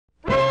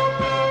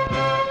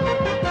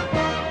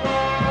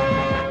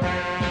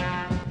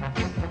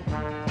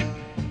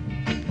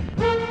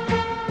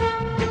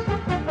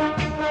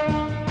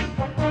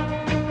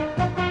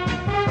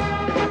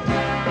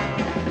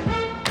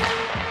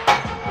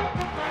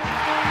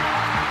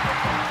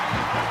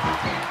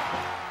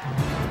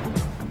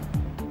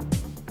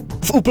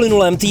V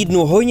uplynulém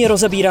týdnu hojně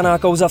rozebíraná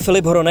kauza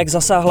Filip Hronek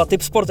zasáhla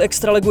Tipsport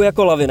Extraligu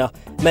jako lavina.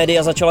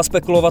 Média začala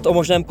spekulovat o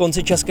možném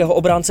konci českého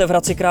obránce v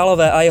Hradci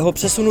Králové a jeho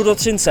přesunu do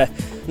Třince.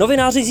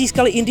 Novináři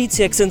získali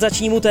indicie k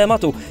senzačnímu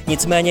tématu,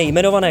 nicméně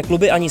jmenované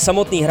kluby ani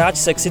samotný hráč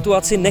se k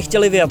situaci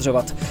nechtěli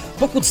vyjadřovat.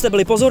 Pokud jste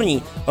byli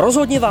pozorní,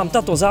 rozhodně vám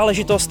tato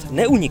záležitost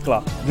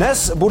neunikla.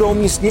 Dnes budou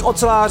místní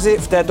oceláři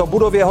v této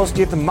budově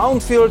hostit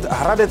Mountfield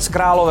Hradec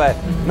Králové.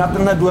 Na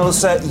tenhle duel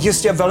se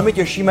jistě velmi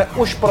těšíme,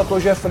 už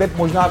protože Filip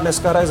možná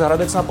dneska hraje za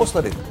Hradec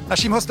naposledy.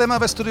 Naším hostem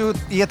ve studiu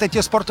je teď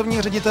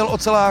sportovní ředitel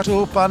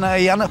ocelářů, pan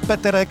Jan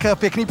Peterek.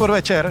 Pěkný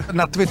podvečer.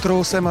 Na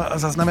Twitteru jsem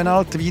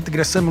zaznamenal tweet,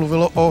 kde se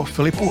mluvilo o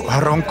Filipu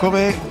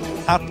Hronkovi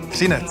a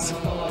Třinec.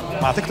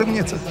 Máte k tomu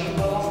něco?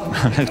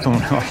 K tomu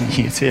nemám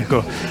nic.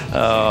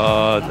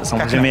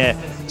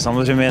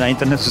 Samozřejmě na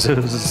internetu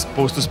se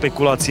spoustu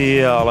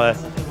spekulací, ale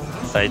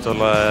tady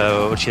tohle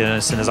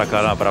určitě se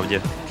nezakládá na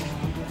pravdě.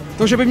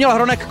 To, že by měl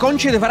Hronek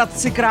končit v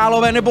Hradci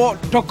Králové, nebo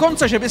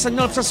dokonce, že by se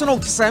měl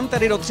přesunout sem,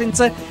 tedy do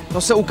Třince,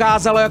 to se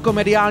ukázalo jako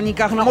mediální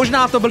kachna.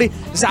 Možná to byly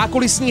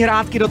zákulisní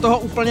hrátky, do toho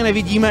úplně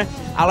nevidíme,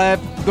 ale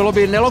bylo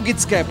by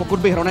nelogické, pokud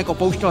by Hronek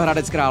opouštěl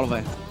Hradec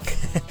Králové.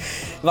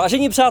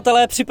 Vážení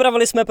přátelé,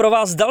 připravili jsme pro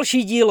vás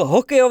další díl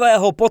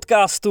hokejového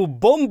podcastu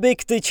Bomby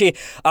k tyči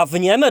a v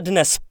něm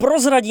dnes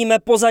prozradíme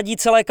pozadí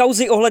celé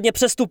kauzy ohledně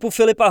přestupu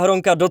Filipa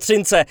Hronka do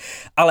Třince.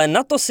 Ale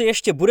na to si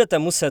ještě budete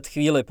muset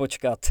chvíli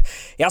počkat.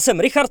 Já jsem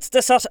Richard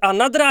Tesař a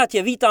na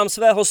drátě vítám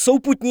svého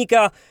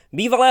souputníka,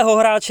 bývalého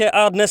hráče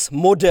a dnes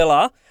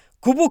modela,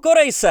 Kubu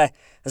Korejse.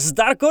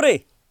 Zdar,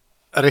 Kory.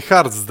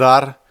 Richard,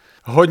 zdar.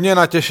 Hodně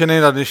natěšený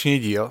na dnešní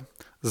díl.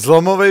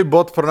 Zlomový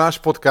bod pro náš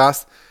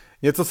podcast.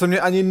 Něco, co mě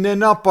ani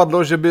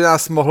nenapadlo, že by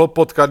nás mohlo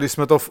potkat, když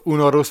jsme to v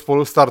únoru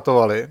spolu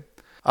startovali.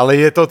 Ale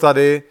je to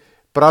tady.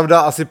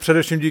 Pravda, asi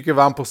především díky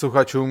vám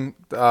posluchačům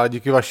a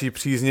díky vaší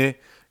přízni.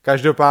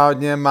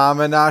 Každopádně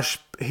máme náš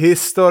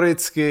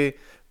historicky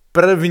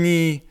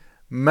první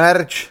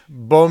merch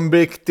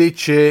Bomby k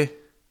tyči.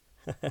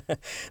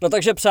 No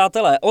takže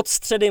přátelé, od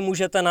středy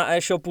můžete na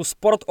e-shopu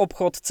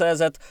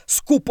sportobchod.cz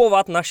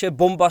skupovat naše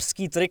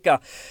bombařský trika,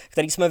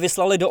 který jsme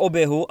vyslali do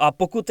oběhu a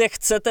pokud je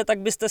chcete, tak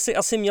byste si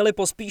asi měli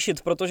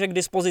pospíšit, protože k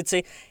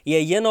dispozici je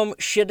jenom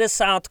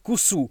 60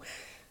 kusů.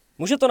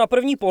 Může to na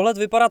první pohled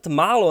vypadat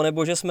málo,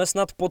 nebo že jsme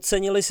snad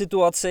podcenili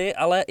situaci,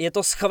 ale je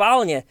to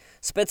schválně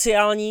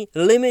speciální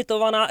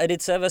limitovaná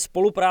edice ve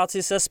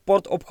spolupráci se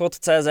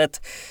sportobchod.cz,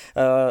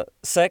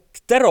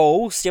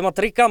 s těma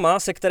trikama,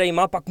 se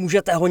kterýma pak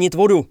můžete honit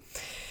vodu.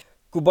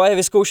 Kuba je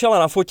vyzkoušel a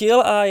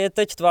nafotil a je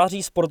teď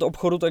tváří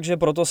Sportobchodu, takže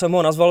proto jsem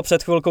ho nazval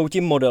před chvilkou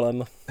tím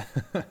modelem.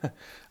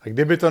 A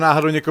kdyby to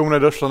náhodou někomu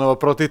nedošlo, nebo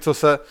pro ty, co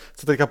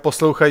teďka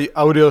poslouchají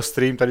audio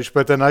stream, tady když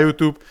půjdete na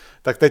YouTube,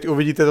 tak teď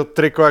uvidíte to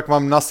triko, jak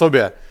mám na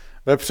sobě.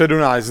 Vepředu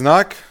náš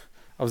znak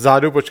a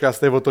vzadu, počká, se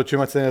tady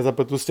otočím, ať se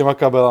nezapletu s těma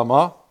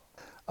kabelama.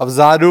 A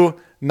vzadu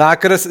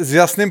nákres s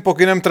jasným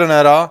pokynem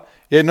trenéra.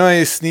 Jedno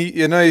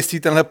je jistý,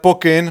 tenhle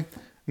pokyn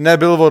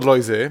nebyl od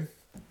Lojzy.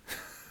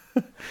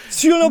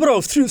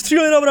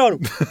 Střílej na bránu.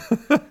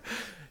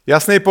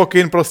 Jasný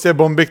pokyn, prostě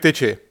bomby k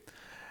tyči.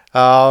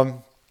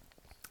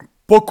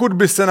 Pokud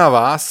by se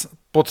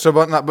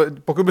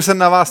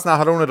na vás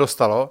náhodou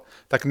nedostalo,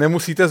 tak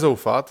nemusíte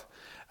zoufat.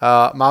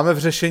 Máme v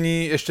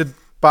řešení ještě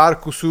pár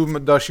kusů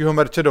dalšího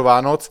merče do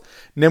Vánoc.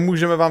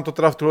 Nemůžeme vám to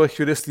teda v tuhle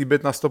chvíli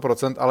slíbit na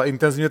 100%, ale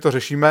intenzivně to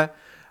řešíme.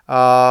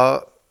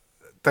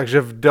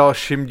 Takže v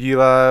dalším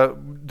díle,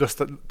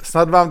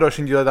 snad vám v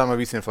dalším díle dáme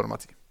víc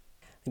informací.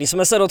 Když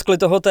jsme se dotkli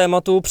toho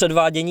tématu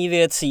předvádění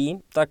věcí,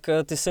 tak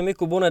ty si mi,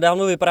 Kubo,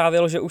 nedávno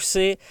vyprávěl, že už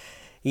si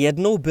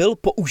jednou byl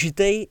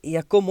použitej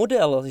jako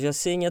model, že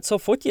si něco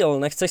fotil.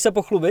 Nechceš se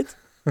pochlubit?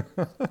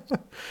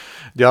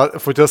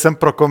 Fotil jsem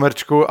pro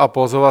Komerčku a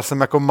pozoval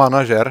jsem jako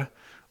manažer,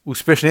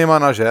 úspěšný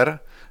manažer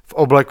v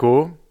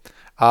obleku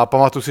a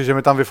pamatuju si, že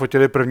mi tam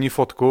vyfotili první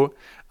fotku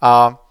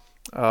a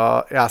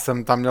já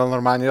jsem tam měl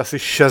normálně asi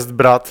 6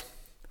 brat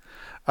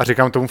a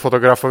říkám tomu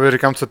fotografovi,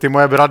 co ty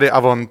moje brady a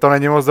on, to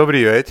není moc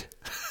dobrý, viď?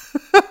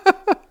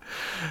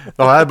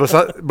 No,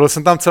 byl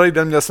jsem tam celý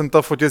den, měl jsem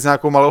to fotit s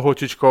nějakou malou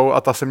holčičkou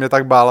a ta se mě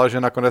tak bála,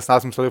 že nakonec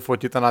nás museli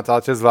fotit a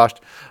natáčet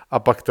zvlášť a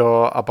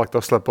pak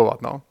to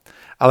slepovat, no.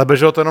 Ale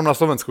běželo to jenom na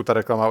Slovensku, ta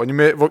reklama. Oni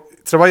mi,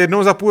 třeba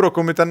jednou za půl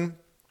roku mi ten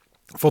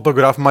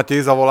fotograf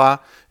Matěj zavolá,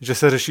 že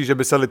se řeší, že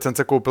by se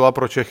licence koupila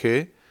pro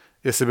Čechy,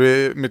 jestli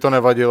by mi to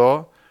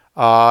nevadilo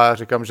a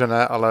říkám, že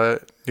ne, ale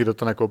nikdo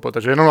to nekoupil,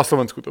 takže jenom na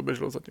Slovensku to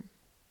běželo zatím.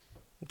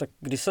 Tak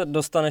když se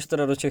dostaneš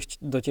teda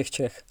do těch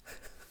Čech?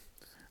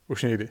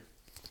 Už někdy.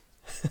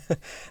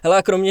 Hele,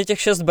 a kromě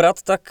těch 6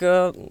 brat, tak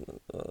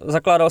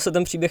zakládal se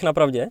ten příběh na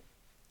pravdě?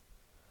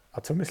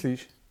 A co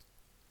myslíš?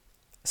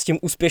 S tím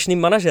úspěšným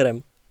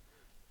manažerem.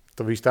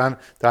 To víš, to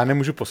já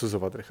nemůžu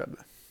posuzovat, Richarde.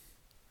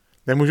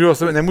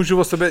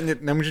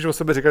 Nemůžeš o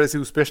sobě říkat, že jsi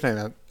úspěšný,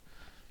 ne?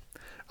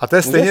 A to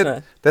je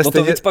stejně...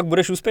 To víc pak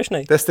budeš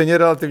úspěšný. To je stejně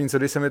relativní, co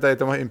když se mi tady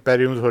tohle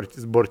Imperium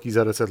zbortí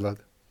za 10 let.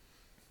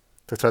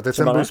 Tak třeba teď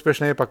jsem byl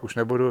úspěšný, pak už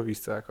nebudu,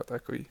 víš co, jako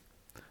takový.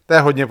 To je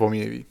hodně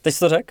pomíjivý. Teď jsi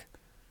to řekl?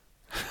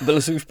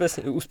 Byl jsi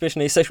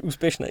úspěšný, seš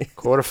úspěšný.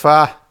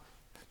 Korfa.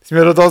 Jsi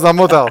mě do toho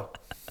zamotal.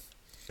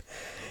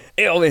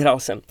 Jo, vyhrál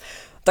jsem.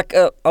 Tak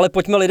ale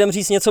pojďme lidem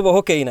říct něco o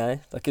hokeji, ne?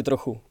 Taky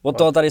trochu. Od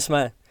toho tady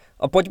jsme.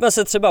 A pojďme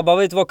se třeba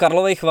bavit o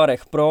Karlových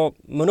Varech. Pro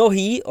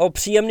mnohý o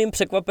příjemném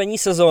překvapení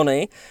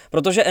sezóny,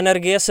 protože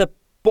Energie se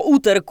po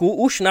úterku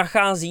už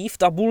nachází v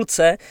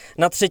tabulce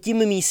na 3.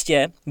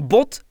 místě,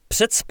 bod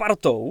před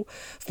Spartou.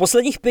 V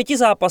posledních 5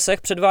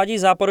 zápasech předvádí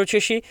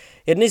Západočeši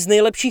jedny z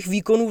nejlepších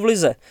výkonů v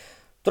lize.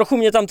 Trochu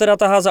mě tam teda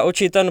tahá za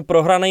oči ten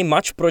prohraný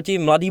mač proti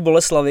Mladý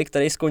Boleslavi,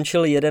 který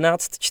skončil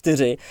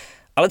 11-4,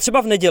 ale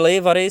třeba v neděli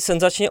Vary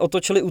senzačně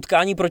otočili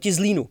utkání proti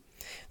Zlínu.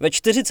 Ve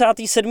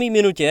 47.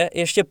 minutě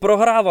ještě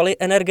prohrávali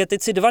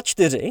Energetici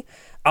 2-4,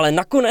 ale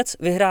nakonec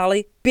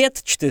vyhráli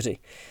 5-4.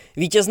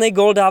 Vítězný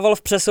gól dával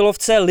v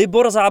přesilovce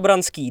Libor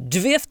Zábranský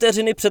 2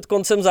 vteřiny před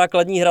koncem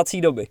základní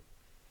hrací doby.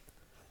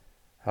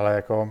 Hele,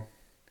 jako,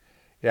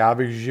 já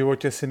bych v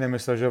životě si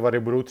nemyslel, že Vary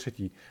budou 3.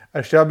 A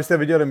ještě abyste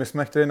viděli, my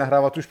jsme chtěli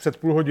nahrávat už před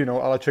půl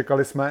hodinou, ale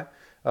čekali jsme,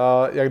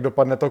 jak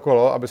dopadne to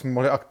kolo, aby jsme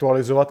mohli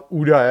aktualizovat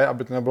údaje,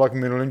 aby to nebylo jak v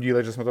minulém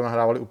díle, že jsme to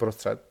nahrávali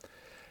uprostřed.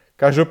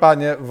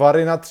 Každopádně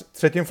Vary na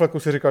 3. fleku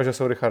si říkal, že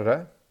jsou,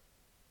 Richarde?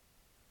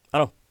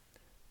 Ano.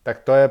 Tak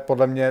to je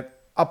podle mě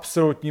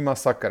absolutní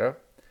masakr.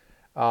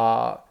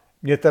 A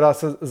mě teda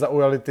se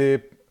zaujaly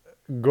ty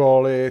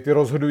góly, ty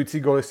rozhodující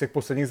góly z těch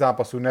posledních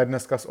zápasů, ne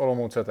dneska z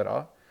Olomouce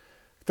teda,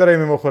 který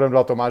mimochodem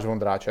dal Tomáš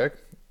Vondráček,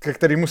 ke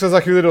kterému se za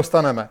chvíli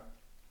dostaneme.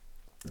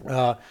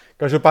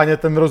 Každopádně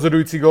ten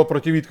rozhodující gól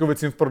proti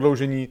Vítkovicím v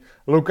prodloužení,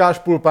 Lukáš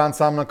Pulpán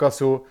sám na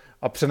kasu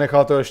a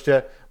přenechal to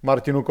ještě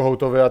Martinu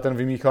Kohoutovi a ten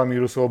vymíchal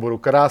míru Svobodu.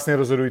 Krásný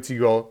rozhodující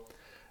gól.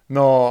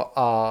 No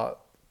a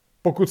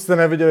pokud jste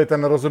neviděli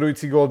ten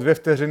rozhodující gól 2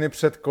 vteřiny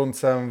před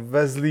koncem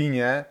ve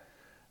Zlíně,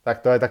 tak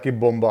to je taky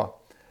bomba.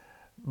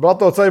 Byla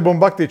to docela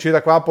bomba k tyči,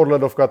 taková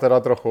podledovka teda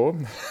trochu.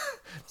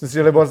 Myslím si,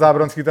 že Libor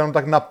Zábranský tam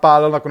tak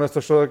napálil, nakonec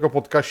to šlo jako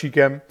pod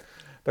kašíkem,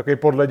 takový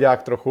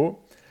podleďák trochu.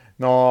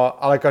 No,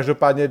 ale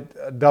každopádně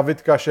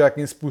David Kaše,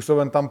 jakým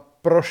způsobem tam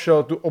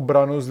prošel tu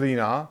obranu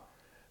Zlína,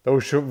 to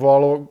už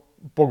volalo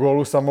po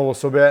gólu samo o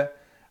sobě.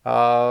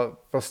 A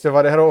prostě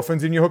Vary hrajou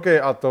ofenzivní hokej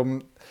a to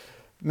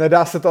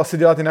nedá se to asi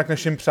dělat jinak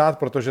než jim přát,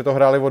 protože to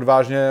hráli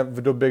odvážně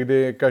v době,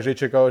 kdy každý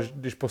čekal,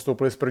 když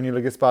postoupili z první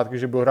ligy zpátky,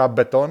 že budou hrát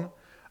beton.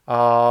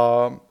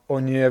 A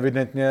oni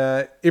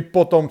evidentně i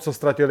po tom, co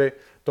ztratili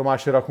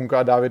Tomáše Rachunka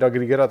a Davida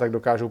Grigera, tak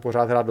dokážou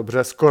pořád hrát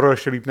dobře, skoro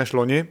ještě líp než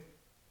loni.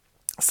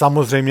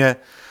 Samozřejmě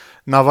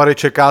na Vary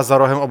čeká za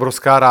rohem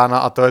obrovská rána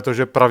a to je to,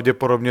 že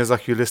pravděpodobně za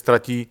chvíli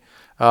ztratí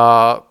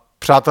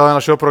přátelé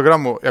našeho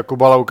programu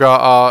Jakuba Lauka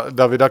a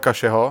Davida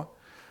Kašeho,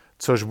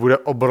 což bude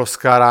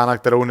obrovská rána,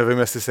 kterou nevím,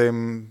 jestli se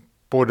jim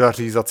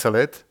podaří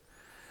zacelit.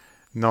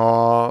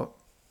 No,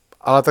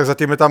 ale tak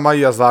zatím je tam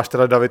mají a zvlášť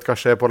teda David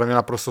Kaše je podle mě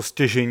naprosto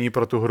stěžejní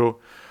pro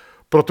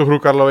tu hru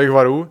Karlových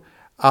Varů.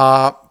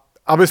 A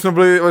aby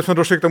jsme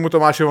došli k tomu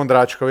Tomáši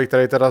Vondráčkovi,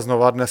 který teda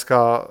znova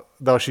dneska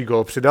další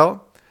gól přidal,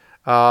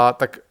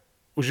 tak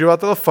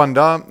uživatel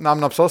Fanda nám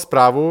napsal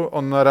zprávu,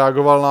 on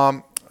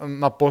reagoval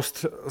na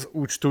post z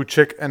účtu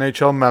Czech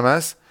NHL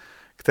Memes,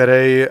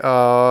 který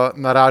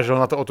narážel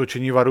na to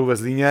otočení Varů ve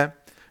Zlíně,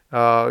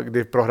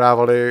 kdy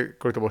prohrávali,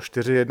 kolik to bylo,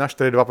 4-1,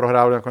 4-2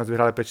 prohrávali, nakonec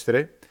vyhráli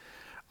 5-4.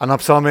 A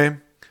napsal mi,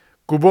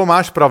 Kubo,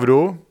 máš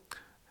pravdu,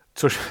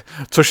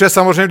 což je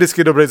samozřejmě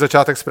vždycky dobrý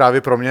začátek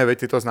zprávy pro mě, viď,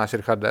 ty to znáš,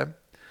 Richarde.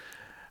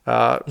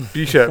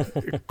 Píše,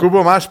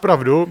 Kubo, máš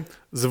pravdu,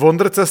 z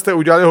Vondrce jste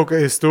udělali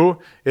hokejistu,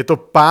 je to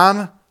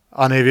pán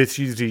a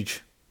největší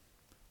dříč.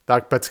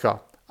 Tak pecka.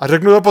 A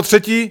řeknu to po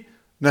 3.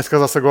 dneska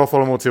zase gól v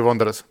Olomouci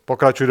Wonders.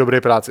 Pokračuj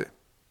dobré práci.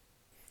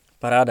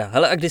 Paráda.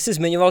 Hele, a když jsi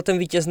zmiňoval ten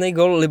vítězný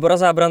gól Libora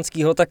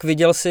Zábranského, tak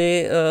viděl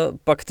jsi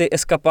pak ty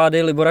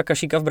eskapády Libora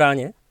Kašíka v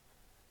bráně?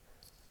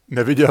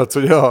 Neviděl,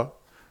 co dělá?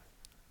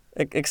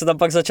 Jak se tam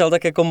pak začal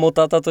tak jako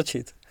motat a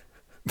točit?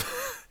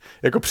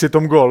 Jako při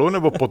tom gólu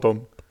nebo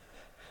potom?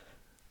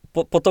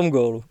 Po tom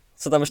gólu.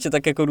 Se tam ještě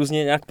tak jako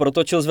různě nějak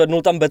protočil,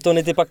 zvednul tam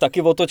betony, ty pak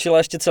taky otočil a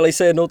ještě celý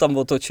se jednou tam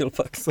otočil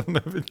pak.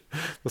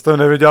 To jsem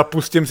neviděl,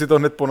 pustím si to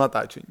hned po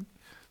natáčení.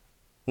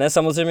 Ne,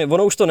 samozřejmě,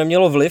 ono už to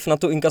nemělo vliv na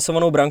tu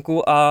inkasovanou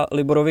branku a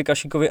Liborovi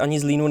Kašíkovi ani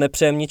Zlínu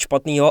nepřejem nic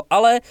špatného,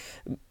 ale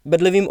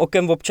bedlivým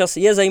okem občas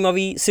je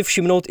zajímavý si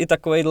všimnout i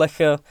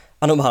takovejhlech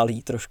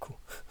anomálí trošku.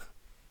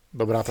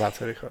 Dobrá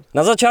práce, Richard.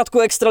 Na začátku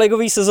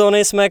extraligové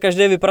sezóny jsme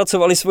každý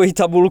vypracovali svoji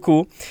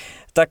tabulku,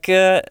 tak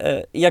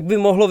jak by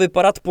mohlo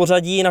vypadat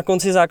pořadí na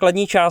konci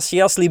základní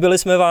části a slíbili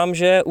jsme vám,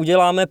 že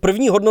uděláme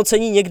první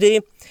hodnocení někdy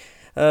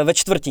ve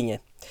čtvrtině.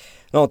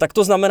 No, tak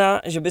to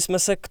znamená, že bychom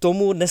se k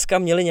tomu dneska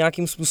měli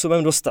nějakým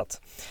způsobem dostat.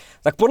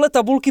 Tak podle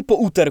tabulky po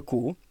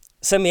úterku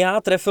jsem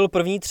já trefil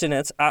první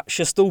třinec a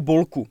 6.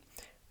 bolku.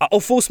 A o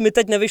fous mi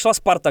teď nevyšla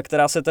Sparta,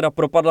 která se teda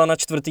propadla na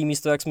 4.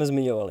 místo, jak jsme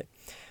zmiňovali.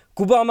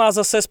 Kuba má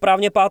zase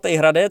správně 5.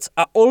 Hradec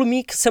a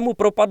Olmík se mu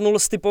propadnul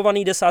z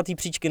typovaný 10.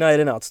 příčky na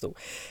 11.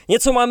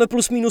 Něco máme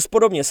plus minus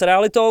podobně s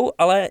realitou,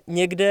 ale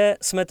někde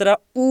jsme teda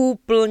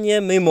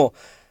úplně mimo.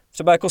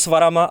 Třeba jako s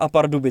Varama a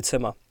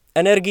Pardubicema.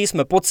 Energii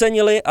jsme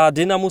podcenili a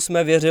Dynamu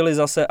jsme věřili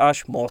zase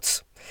až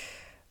moc.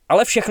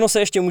 Ale všechno se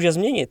ještě může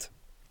změnit.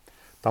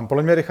 Tam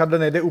podle mě, Richarde,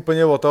 nejde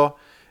úplně o to,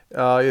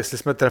 jestli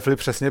jsme trefili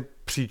přesně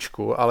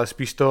příčku, ale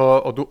spíš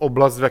to o tu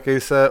oblast,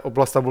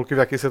 oblast tabulky, v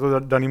jaké se to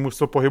daný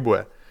mužstvo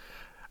pohybuje.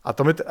 A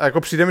to mi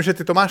jako přijde mi, že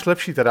ty to máš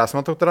lepší, teda. Já jsem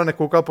na to teda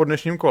nekoukal po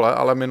dnešním kole,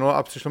 ale minulo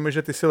a přišlo mi,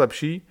 že ty jsi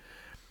lepší.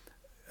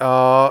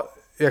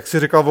 Jak jsi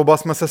říkal, oba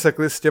jsme se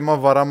sekli s těma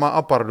Varama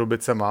a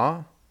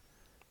Pardubicema.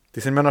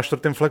 Ty jsi měl na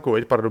 4. fleku,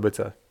 viď,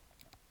 Pardubice?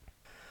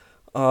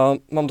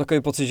 Mám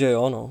takový pocit, že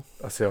jo, no.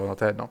 Asi jo, no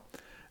to je jedno.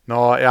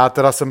 No já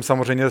teda jsem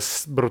samozřejmě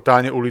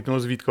brutálně ulítnul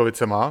s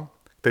Vítkovicema,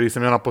 který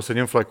jsem měl na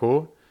posledním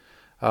fleku,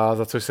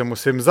 za což se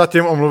musím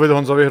zatím omluvit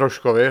Honzovi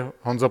Hroškovi.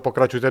 Honzo,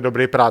 pokračujte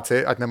dobrý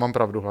práci, ať nemám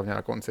pravdu hlavně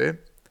na konci.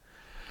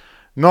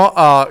 No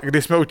a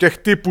když jsme u těch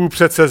typů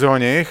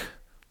předsezónních,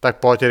 tak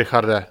pojď,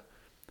 Richarde,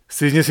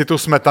 slízni si tu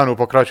smetanu,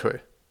 pokračuj.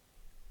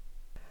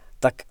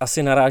 Tak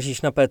asi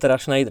narážíš na Petra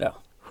Schneidera.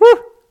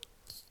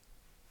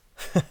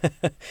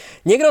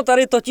 Někdo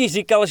tady totiž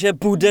říkal, že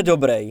bude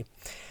dobrý.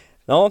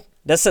 No,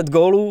 10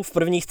 gólů v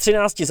prvních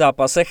 13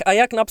 zápasech a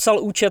jak napsal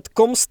účet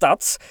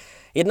Comstats,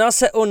 jedná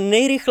se o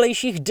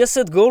nejrychlejších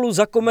 10 gólů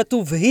za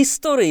Kometu v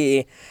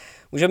historii.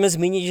 Můžeme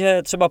zmínit,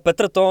 že třeba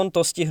Petr Ton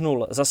to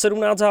stihnul za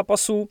 17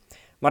 zápasů,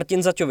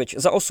 Martin Zaťovič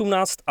za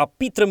 18 a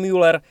Peter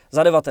Müller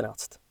za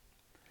 19.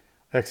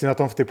 Jak si na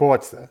tom v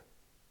typovačce?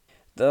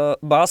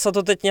 Bása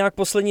to teď nějak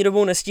poslední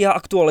dobou nestíhá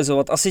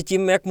aktualizovat. Asi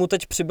tím, jak mu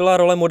teď přibyla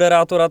role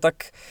moderátora, tak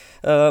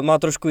má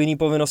trošku jiný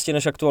povinnosti,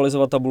 než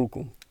aktualizovat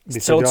tabulku.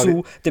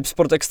 Střelců, typ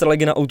Sport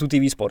Extraligy na O2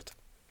 TV Sport.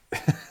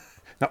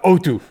 Na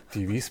O2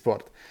 TV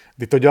Sport.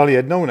 Ty to dělal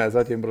jednou, ne?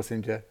 Zatím,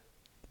 prosím tě.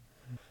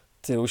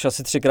 Ty už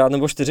asi 3x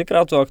nebo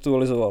 4x to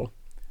aktualizoval.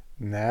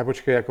 Ne,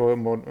 počkej, jako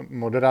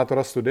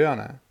moderátora studia,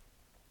 ne?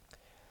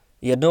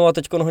 Jednou a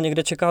teďko ho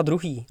někde čeká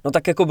druhý. No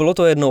tak jako bylo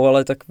to jednou,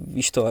 ale tak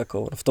víš to,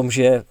 jako v tom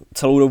žije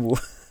celou dobu.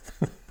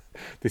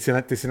 Ty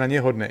jsi na něj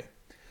hodnej.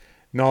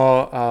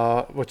 No,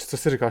 co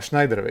jsi říkal?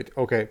 Schneider, viď?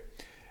 OK.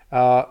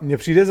 Mně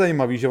přijde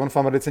zajímavý, že on v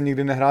Americe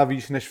nikdy nehrál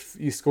výš než v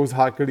East Coast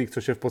Hockey League,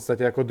 což je v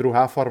podstatě jako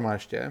druhá forma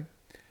ještě.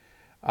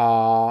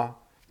 A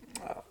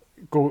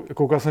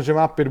koukal jsem, že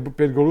má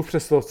 5 gólů v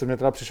přesilovce. Mně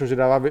teda přišlo, že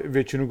dává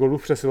většinu gólů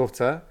v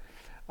přesilovce,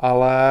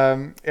 ale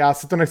já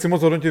si to nechci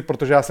moc hodnotit,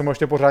 protože já jsem ho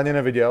ještě pořádně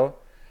neviděl.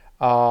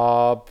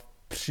 A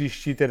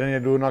příští týden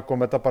jedu na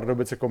Kometa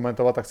Pardubice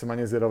komentovat, tak jsem na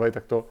ně zvědavej,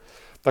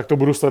 tak to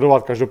budu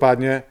sledovat.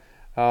 Každopádně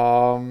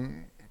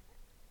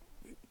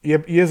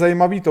je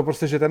zajímavý to,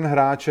 prostě, že ten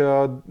hráč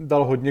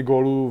dal hodně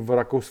gólů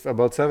v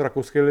Ebelce, v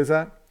rakouské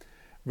lize.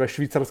 Ve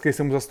švýcarské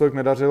se mu za stolik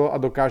nedařilo a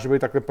dokáže být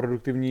takhle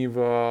produktivní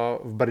v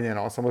Brně.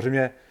 No.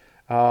 Samozřejmě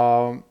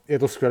je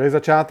to skvělý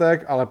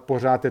začátek, ale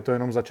pořád je to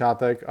jenom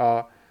začátek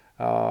a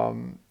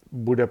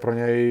bude pro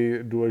něj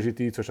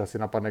důležitý, což asi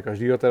napadne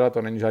každýho teda,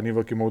 to není žádný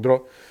velký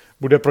moudro,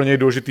 bude pro něj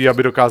důležitý,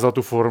 aby dokázal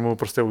tu formu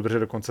prostě udržet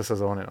do konce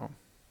sezóny. No.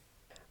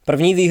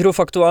 První výhru v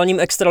aktuálním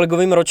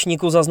extraligovém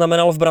ročníku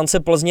zaznamenal v brance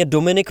Plzně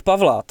Dominik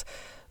Pavlát.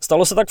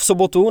 Stalo se tak v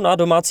sobotu na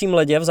domácím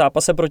ledě v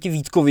zápase proti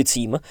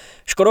Vítkovicím.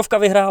 Škodovka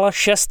vyhrála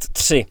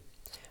 6-3.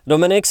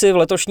 Dominik si v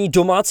letošní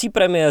domácí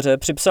premiéře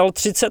připsal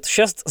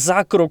 36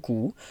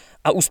 zákroků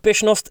a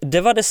úspěšnost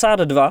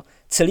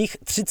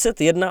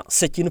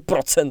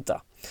 92,31%.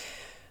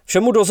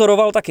 Všemu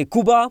dozoroval taky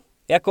Kuba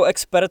jako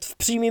expert v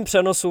přímém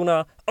přenosu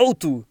na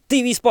O2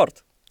 TV Sport.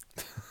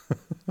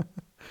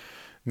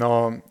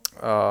 No,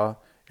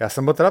 já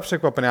jsem byl teda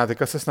překvapený, já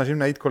teďka se snažím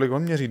najít, kolik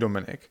on měří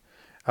Dominik.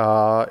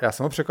 Já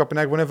jsem byl překvapený,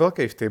 jak on je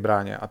velký v té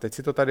bráně. A teď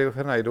si to tady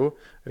najdu.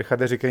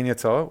 Richarde, říkej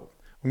něco.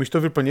 Umíš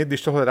to vyplnit,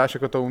 když to hledáš,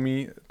 jako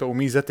to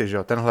umí Zety, že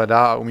jo? Ten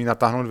hledá a umí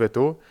natáhnout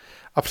větu.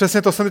 A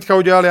přesně to jsem teďka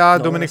udělal já,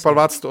 no, Dominik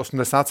Pavlát,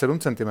 187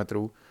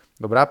 cm.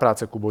 Dobrá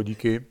práce, Kubo,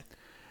 díky.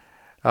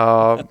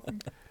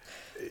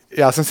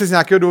 Já jsem si z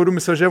nějakého důvodu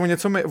myslel, že je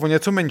o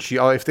něco menší,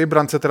 ale i v té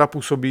brance teda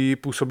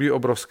působí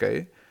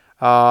obrovský.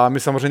 A my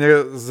samozřejmě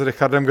s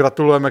Richardem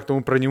gratulujeme k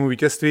tomu prvnímu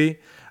vítězství.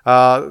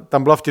 A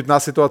tam byla vtipná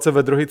situace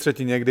ve druhé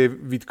třetině, kdy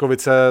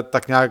Vítkovice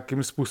tak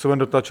nějakým způsobem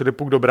dotlačili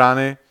puk do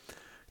brány,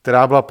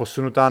 která byla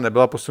posunutá,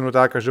 nebyla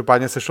posunutá,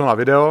 každopádně se šlo na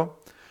video.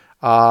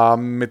 A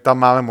my tam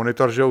máme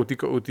monitor, že u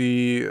té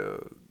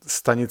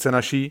stanice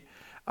naší.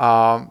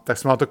 A tak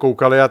jsme na to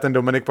koukali a ten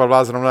Dominik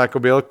Pavlát zrovna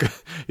jako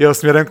jel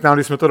směrem k nám,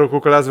 když jsme to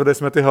dokoukali a zvedli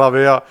jsme ty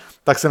hlavy a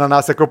tak se na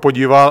nás jako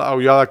podíval a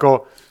udělal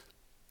jako,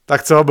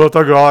 tak co, byl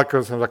to gól,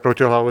 jako jsem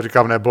zakroutil hlavu,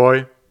 říkám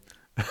neboj.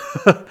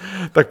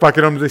 Tak pak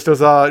jenom, když to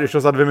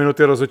za 2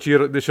 minuty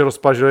když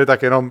rozpažili,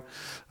 tak jenom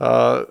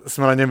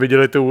jsme na něm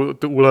viděli tu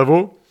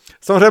úlevu.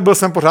 Samozřejmě byl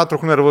jsem pořád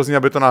trochu nervózní,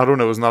 aby to náhodou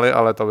neuznali,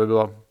 ale to by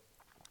bylo...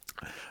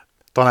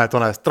 To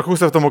ne. Trochu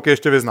se v tom hokej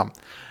ještě vyznám.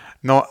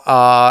 No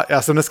a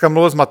já jsem dneska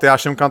mluvil s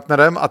Matyášem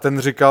Kantnerem a ten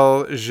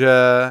říkal, že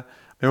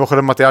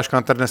mimochodem Matyáš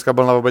Kantner dneska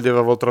byl na obědě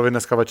ve Voltrovi,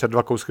 dneska večer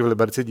 2 kousky v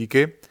Liberci,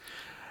 díky.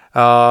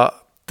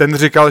 Ten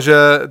říkal, že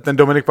ten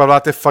Dominik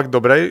Pavlát je fakt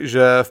dobrý,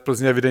 že v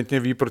Plzni evidentně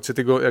ví, proč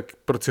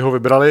si ho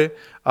vybrali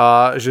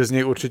a že z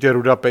něj určitě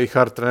Ruda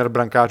Pejchar, trenér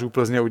brankářů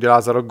Plzně,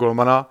 udělá za rok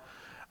golmana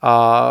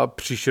a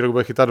příští rok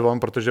bude chytat von,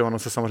 protože ono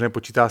se samozřejmě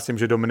počítá s tím,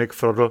 že Dominik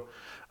Frodl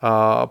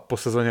po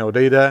sezóně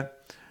odejde.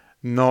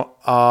 No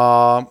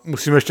a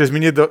musíme ještě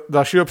zmínit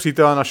dalšího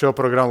přítele našeho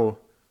programu.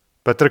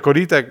 Petr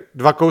Kodítek,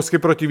 2 kousky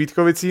proti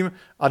Vítkovicím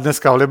a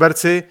dneska v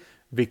Liberci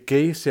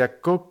Vikejš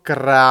jako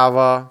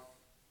kráva.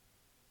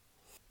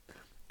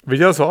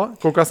 Viděl jsi ho?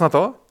 Koukal jsi na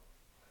to?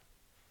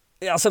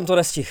 Já jsem to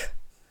nestihl.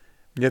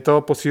 Mě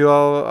to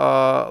posílal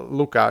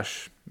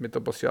Lukáš.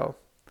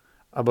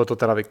 A byl to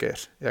teda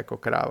Vikejš jako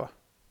kráva.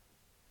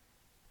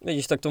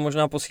 Vidíš, tak to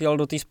možná posílal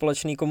do té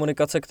společné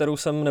komunikace, kterou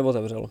jsem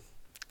neotevřel.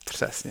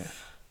 Přesně.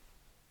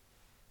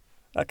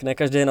 Tak ne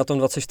každý je na tom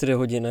 24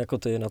 hodin, jako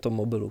ty na tom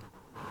mobilu.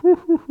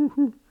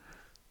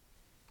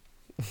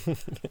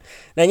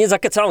 Ne, nic,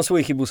 zakecám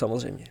svoji chybu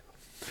samozřejmě.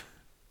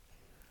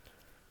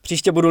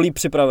 Příště budu líp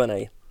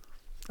připravený.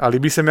 A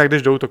líbí se mi, jak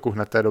jdeš do útoku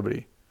hned, to je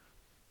dobrý.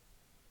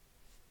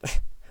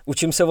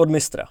 Učím se od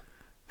mistra.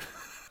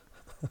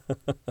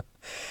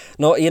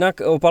 No jinak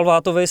o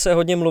Palvátovi se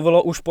hodně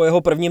mluvilo už po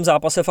jeho prvním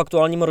zápase v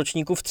aktuálním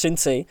ročníku v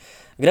Třinci,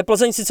 kde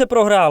Plzeň sice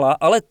prohrála,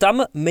 ale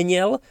tam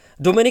měl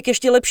Dominik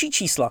ještě lepší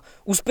čísla.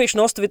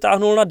 Úspěšnost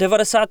vytáhnul na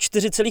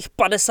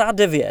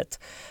 94,59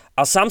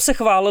 a sám se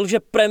chválil, že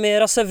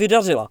premiéra se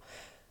vydařila.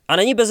 A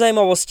není bez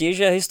zajímavosti,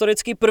 že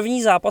historicky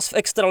první zápas v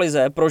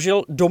extralize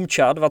prožil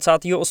Domča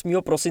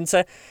 28.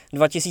 prosince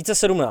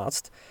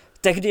 2017,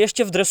 tehdy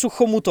ještě v dresu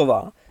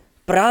Chomutova,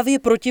 právě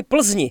proti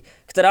Plzni,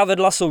 která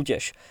vedla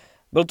soutěž.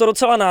 Byl to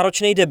docela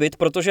náročný debut,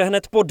 protože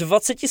hned po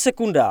 20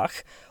 sekundách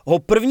ho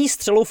první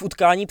střelou v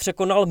utkání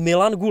překonal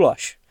Milan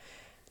Gulaš.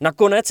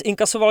 Nakonec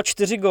inkasoval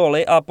 4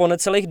 góly a po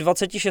necelých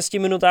 26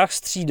 minutách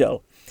střídal.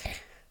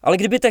 Ale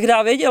kdyby tehdy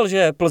věděl,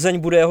 že Plzeň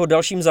bude jeho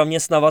dalším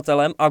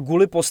zaměstnavatelem a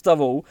Guli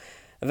postavou,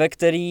 ve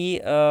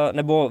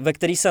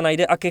který se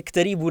najde a ke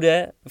který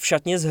bude v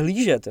šatně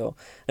zhlížet. Jo?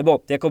 Nebo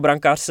jako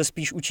brankář se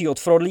spíš učí od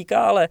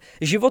Frodlíka, ale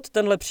život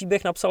tenhle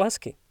příběh napsal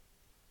hezky.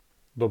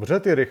 Dobře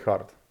ty,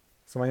 Richard.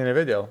 Jsem ani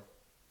nevěděl.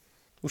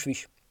 Už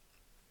víš.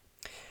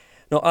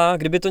 No a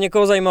kdyby to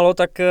někoho zajímalo,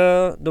 tak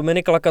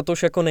Dominik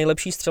Lakatoš jako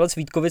nejlepší střelec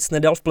Vítkovic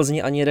nedal v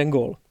Plzni ani jeden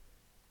gól.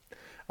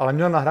 Ale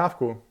měl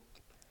nahrávku.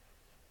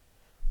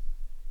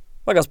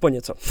 Tak aspoň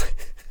něco.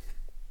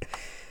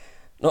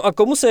 No a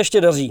komu se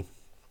ještě daří?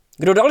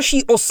 Kdo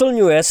další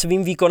oslňuje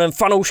svým výkonem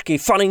fanoušky,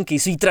 faninky,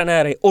 svý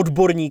trenéry,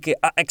 odborníky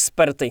a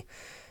experty?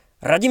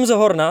 Radim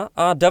Zohorna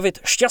a David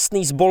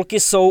Šťastný z Bolky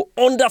jsou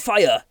on the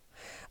fire.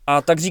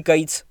 A tak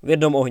říkajíc v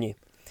jednom ohni.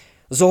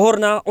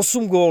 Zohorna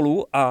 8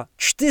 gólů a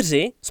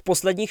 4 z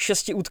posledních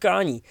 6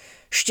 utkání.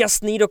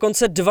 Šťastný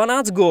dokonce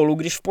 12 gólů,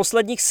 když v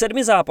posledních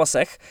 7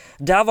 zápasech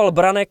dával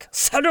branek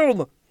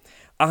 7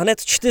 a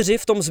hned 4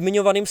 v tom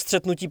zmiňovaném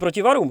střetnutí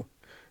proti Varům.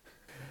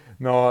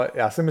 No,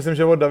 já si myslím,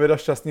 že od Davida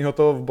Šťastného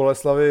to v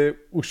Boleslavi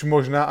už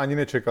možná ani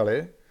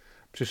nečekali.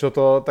 Přišlo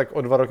to tak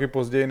o 2 roky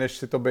později, než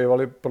si to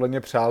bývali podle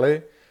mě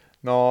přáli.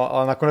 No,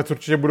 ale nakonec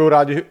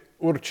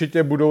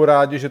určitě budou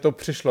rádi, že to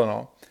přišlo,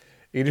 no.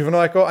 I když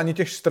ono jako ani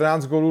těch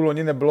 14 gólů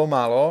loni nebylo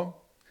málo,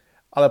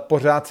 ale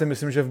pořád si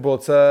myslím, že v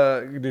Bolce,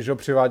 když ho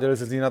přiváděli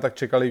ze Zlína, tak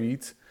čekali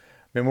víc.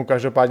 My mu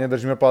každopádně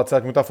držíme palce,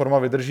 ať mu ta forma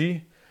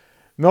vydrží.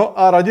 No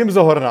a Radim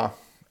Zohorna.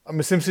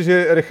 Myslím si,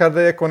 že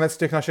Richarde je konec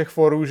těch našich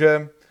fórů,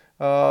 že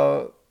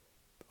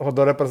ho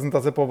do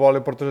reprezentace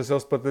povolali, protože si ho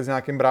spletli s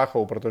nějakým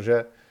bráchou,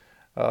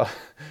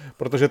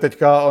 protože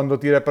teďka on do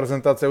té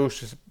reprezentace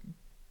už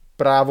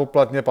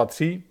právoplatně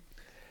patří.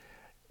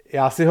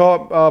 Já si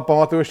ho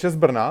pamatuju ještě z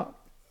Brna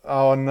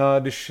a on,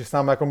 když s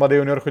námi jako mladý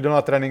junior chodil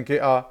na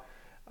tréninky a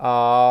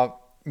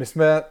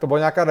to byla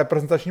nějaká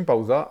reprezentační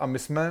pauza a my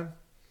jsme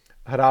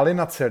hráli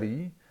na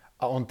celý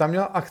a on tam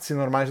měl akci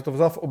normálně, že to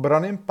vzal v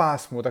obraném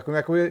pásmu, takovým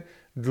jako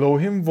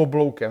dlouhým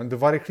obloukem,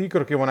 2 rychlý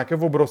kroky, on jak je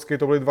obrovský,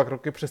 to byly 2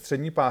 kroky přes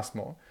střední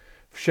pásmo,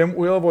 všem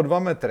ujel o 2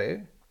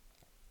 metry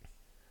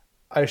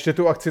a ještě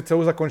tu akci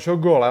celou zakončil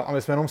gólem a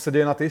my jsme jenom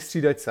seděli na té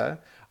střídačce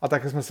a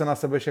tak jsme se na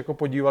sebe ještě jako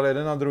podívali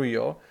jeden na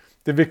druhýho,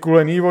 ty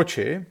vykulený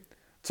oči,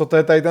 co to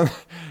je tady ten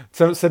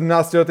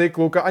 17letý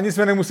kluk a ani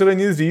jsme nemuseli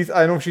nic říct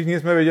a jenom všichni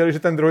jsme věděli, že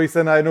ten druhý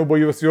se najednou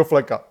bojí o svýho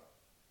fleka.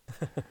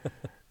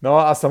 No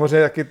a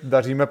samozřejmě taky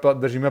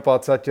držíme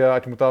palce,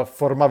 ať mu ta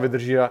forma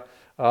vydrží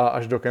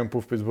až do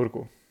kempu v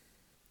Pittsburghu.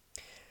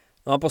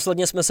 No a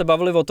posledně jsme se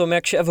bavili o tom,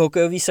 jak šéf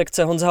hokejové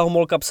sekce Honza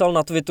Homolka psal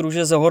na Twitteru,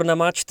 že Zohorna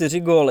má 4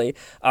 góly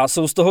a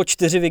jsou z toho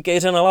 4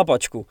 Vikejře na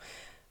lapačku.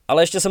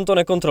 Ale ještě jsem to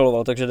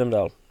nekontroloval, takže jdem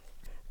dál.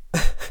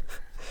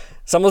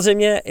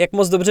 Samozřejmě, jak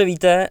moc dobře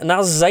víte,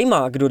 nás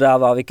zajímá, kdo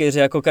dává Vikejře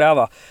jako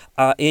kráva.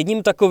 A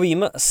jedním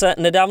takovým se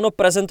nedávno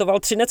prezentoval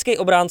třinecký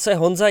obránce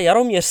Honza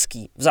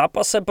Jaroměřský v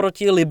zápase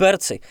proti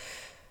Liberci.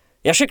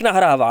 Jašek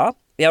nahrává,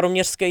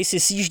 Jaroměřský si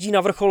sjíždí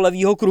na vrchol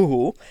levýho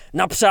kruhu,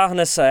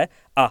 napřáhne se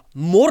a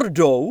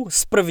mordou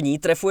z první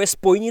trefuje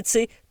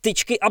spojnici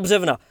tyčky a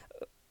břevna.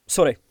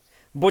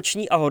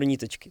 Boční a horní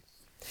tyčky.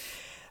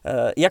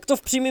 Jak to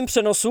v přímém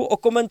přenosu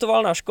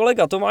okomentoval náš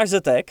kolega Tomáš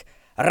Zetek,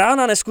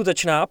 rána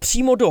neskutečná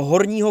přímo do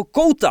horního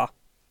kouta.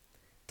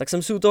 Tak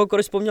jsem si u toho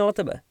Kory vzpomněl na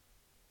tebe.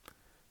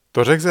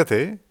 To řekl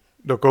Zety?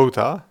 Do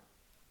kouta?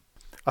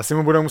 Asi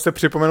mu budeme muset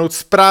připomenout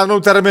správnou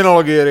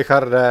terminologii,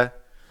 Richarde.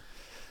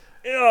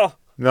 Jo.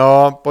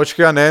 No,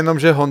 počkej, a nejenom,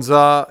 že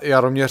Honza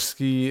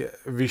Jaroměřský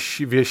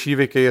věší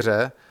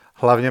vykejře,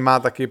 hlavně má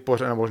taky,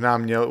 možná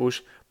měl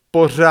už,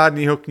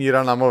 pořádnýho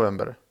kníra na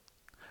Movember.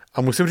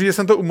 A musím říct, že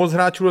jsem to u moc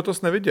hráčů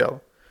letos neviděl.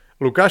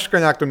 Lukáš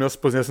Kaňák to měl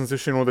spozdě, jsem si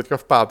všimnul teďka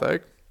v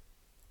pátek.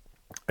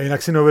 A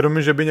jinak si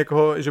neuvědomím, že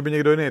by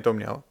někdo jiný to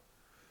měl.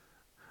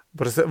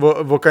 Protože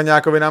o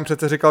Kaňákovi nám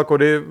přece říkal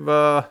Kody,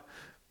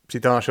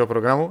 přítel našeho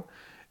programu,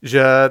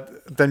 že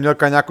ten měl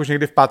Kaňák už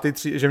někdy v 5.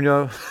 třídě, že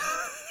měl...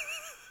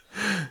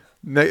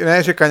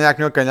 ne, že Kaňák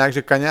měl Kaňák,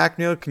 že Kaňák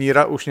měl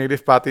kníra už někdy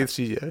v 5.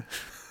 třídě.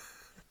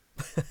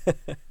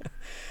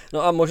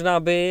 No a možná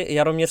by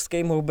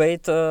Jaroměřský mohl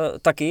být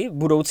taky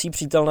budoucí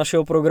přítel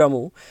našeho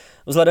programu,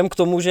 vzhledem k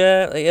tomu,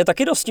 že je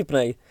taky dost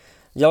vtipnej.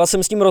 Dělal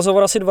jsem s ním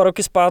rozhovor asi 2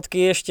 roky zpátky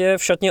ještě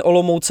v šatně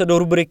Olomouce do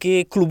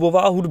rubriky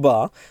Klubová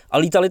hudba a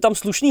lítaly tam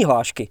slušný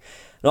hlášky.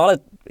 No ale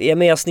je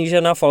mi jasný,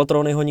 že na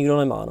Faltrony ho nikdo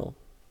nemá, no.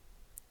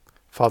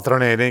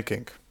 Faltron je jiný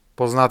king.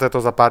 Poznáte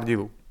to za pár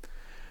dílů.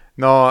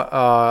 No,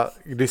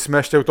 když jsme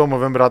ještě u toho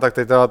Movembra, tak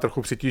teď teda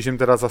trochu přitížím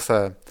teda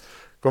zase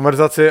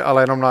konverzaci,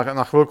 ale jenom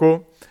na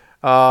chvilku.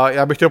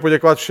 Já bych chtěl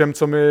poděkovat všem,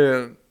 co mi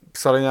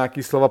psali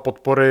nějaký slova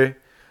podpory.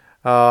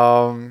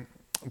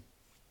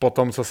 Po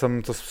tom, co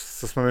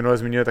jsme minule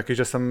zmínili, taky,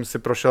 že jsem si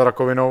prošel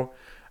rakovinou.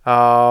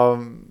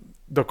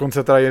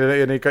 Dokonce teda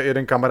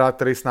jeden kamarád,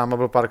 který s náma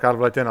byl párkrát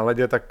v letě na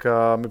ledě, tak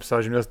mi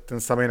psal, že měl ten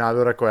samý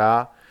nádor jako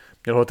já.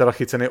 Měl ho teda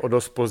chycený o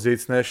dost později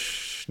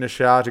než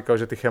já. Říkal,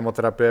 že ty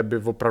chemoterapie by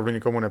opravdu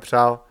nikomu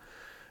nepřál.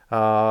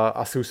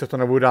 Asi už se to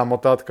nebudu dál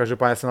motat.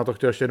 Každopádně jsem na to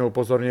chtěl ještě jednou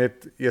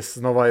upozornit.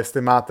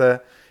 Jestli máte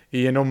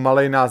jenom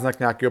malej náznak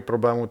nějakého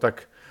problému,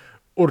 tak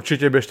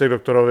určitě běžte k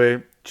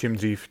doktorovi. Čím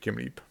dřív, tím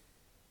líp.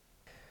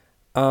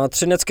 A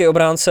třinecký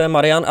obránce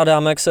Marian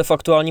Adámek se v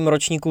aktuálním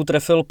ročníku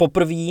trefil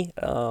poprvé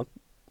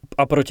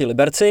a proti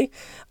Liberci,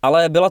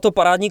 ale byla to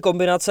parádní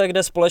kombinace,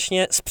 kde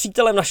společně s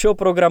přítelem našeho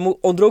programu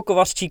Ondrou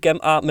Kovařčíkem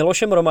a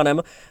Milošem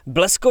Romanem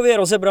bleskově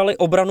rozebrali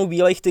obranu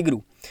Bílejch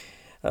Tigrů.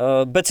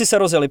 Beci se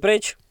rozjeli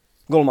pryč,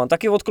 golman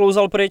taky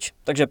odklouzal pryč,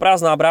 takže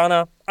prázdná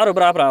brána a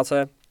dobrá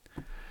práce.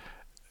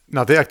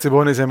 Na té akci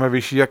bylo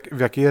nejzajímavější,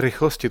 v jaké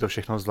rychlosti to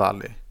všechno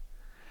zvládli.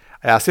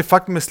 A já si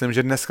fakt myslím,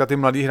 že dneska ty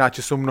mladí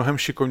hráči jsou mnohem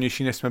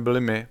šikovnější, než jsme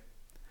byli my.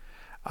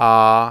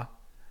 A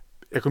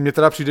jako mně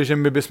teda přijde, že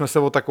my bychom se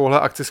o takovouhle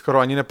akci skoro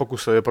ani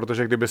nepokusili,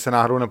 protože kdyby se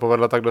náhodou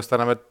nepovedla, tak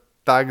dostaneme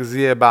tak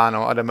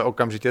zjebáno a jdeme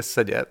okamžitě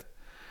sedět.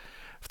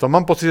 V tom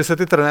mám pocit, že se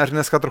ty trenéři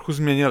dneska trochu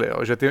změnili,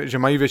 jo? Že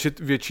mají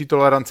větší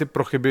toleranci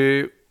pro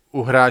chyby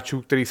u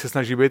hráčů, kteří se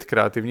snaží být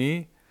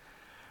kreativní.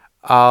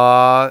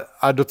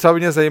 A docela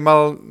mě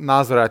zajímal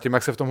názor. Já tím,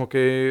 jak se v tom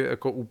hokeji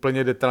jako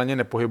úplně detailně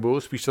nepohybuju,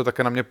 spíš to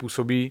také na mě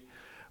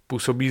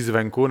působí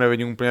zvenku,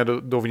 nevidím úplně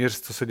dovnitř,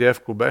 co se děje v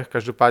klubech.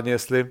 Každopádně,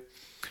 jestli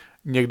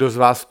někdo z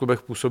vás v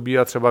klubech působí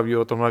a třeba ví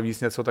o tomhle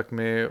víc něco, tak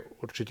mi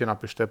určitě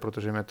napište,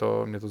 protože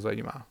mě to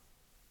zajímá.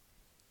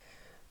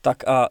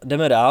 Tak a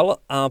jdeme dál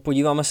a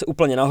podíváme se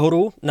úplně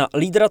nahoru na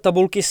lídra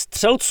tabulky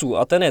střelců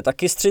a ten je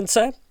taky z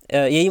Třince.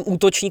 Je jím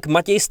útočník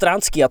Matěj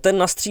Stránský a ten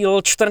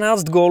nastřílel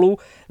 14 gólů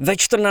ve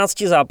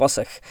 14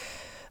 zápasech.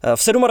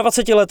 V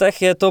 27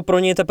 letech je to pro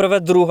něj teprve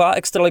druhá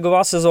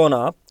extraligová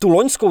sezóna. Tu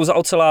loňskou za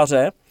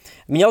oceláře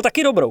měl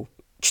taky dobrou.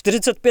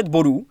 45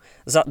 bodů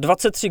za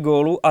 23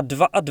 gólů a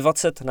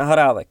 22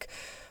 nahrávek.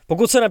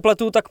 Pokud se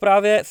nepletu, tak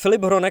právě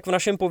Filip Hronek v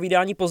našem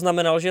povídání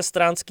poznamenal, že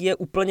Stránský je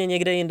úplně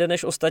někde jinde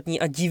než ostatní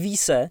a diví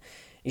se,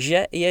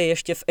 že je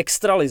ještě v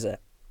extralize.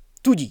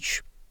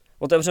 Tudíž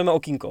otevřeme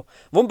okýnko.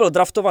 On byl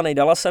draftovaný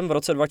Dallasem v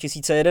roce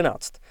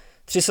 2011.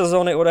 3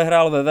 sezóny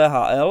odehrál ve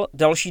VHL,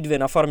 další 2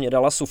 na farmě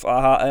Dallasu v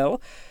AHL.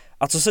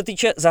 A co se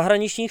týče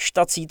zahraničních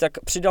štací, tak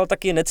přidal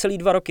taky necelý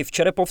 2 roky v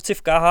Čerepovci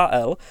v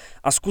KHL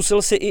a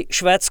zkusil si i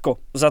Švédsko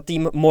za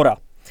tým Mora.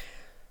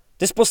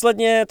 Ty jsi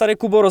posledně tady,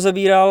 Kubo,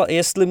 rozebíral,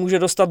 jestli může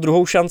dostat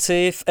druhou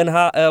šanci v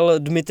NHL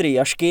Dmitrij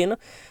Jaškin.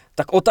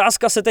 Tak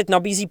otázka se teď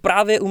nabízí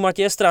právě u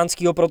Matěje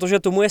Stránského, protože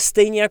tomu je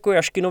stejně jako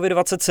Jaškinovi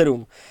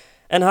 27.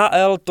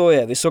 NHL to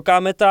je vysoká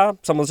meta,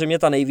 samozřejmě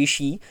ta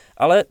nejvyšší,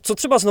 ale co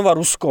třeba znova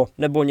Rusko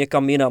nebo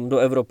někam jinam do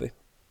Evropy?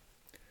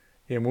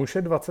 Jemu už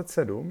je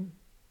 27?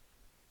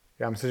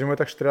 Já myslím, že mu je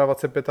tak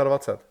 24,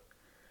 25.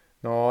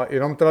 No,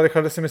 jenom teda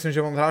rychle si myslím,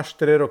 že on hrál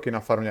 4 roky na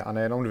farmě a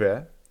nejenom 2,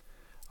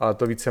 ale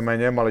to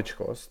víceméně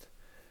maličkost.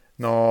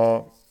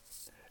 No,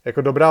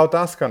 jako dobrá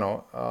otázka,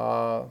 no.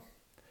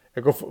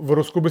 Jako v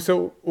Rusku by se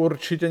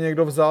určitě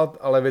někdo vzal,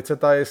 ale věc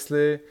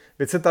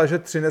je ta, že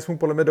Třinec mu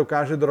podle mě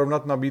dokáže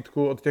dorovnat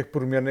nabídku od těch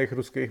průměrných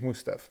ruských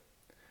mužstev.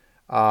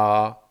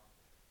 A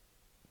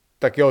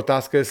tak je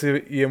otázka,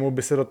 jestli jemu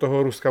by se do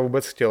toho Ruska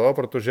vůbec chtělo,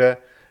 protože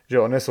že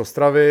on je z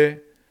Ostravy,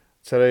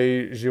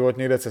 celý život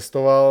někde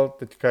cestoval,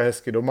 teďka je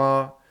hezky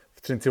doma,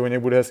 v Třinci o něj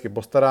bude hezky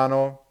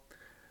postaráno.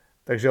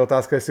 Takže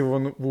otázka, jestli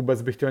on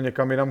vůbec by chtěl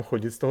někam jinam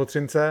chodit z toho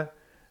Třince.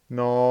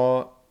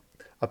 No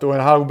a to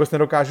NHL vůbec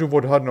nedokážu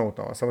odhadnout.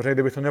 No. Samozřejmě,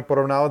 kdybych to měl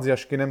porovnávat s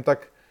Jaškinem,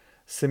 tak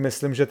si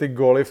myslím, že ty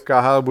góly v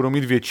KHL budou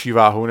mít větší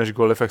váhu než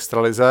góly v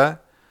extralize.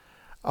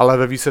 Ale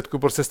ve výsledku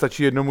prostě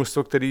stačí jedno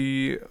mužstvo,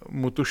 který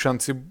mu tu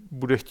šanci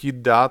bude chtít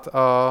dát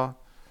a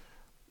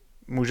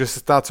může se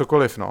stát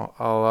cokoliv, no,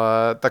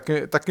 ale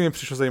taky mi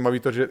přišlo zajímavý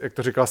to, že, jak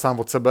to říkal sám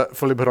od sebe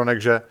Filip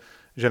Hronek,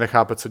 že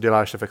nechápe, co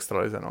dělá ještě v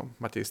extralize, no,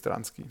 Matěj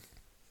Stránský.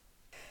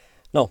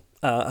 No,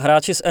 a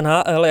hráči z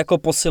NHL jako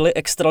posily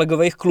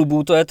extraligových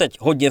klubů, to je teď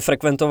hodně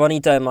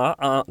frekventovaný téma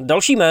a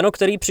další jméno,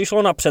 který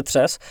přišlo na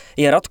přetřes,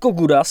 je Radko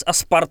Gudas a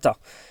Sparta.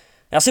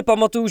 Já si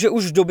pamatuju, že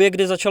už v době,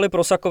 kdy začaly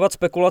prosakovat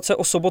spekulace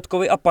o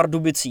Sobotkovi a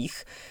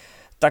Pardubicích,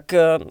 tak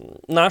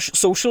náš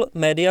social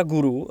media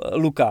guru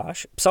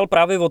Lukáš psal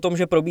právě o tom,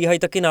 že probíhají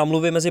taky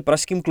námluvy mezi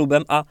pražským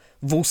klubem a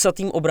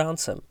vousatým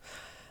obráncem.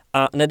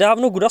 A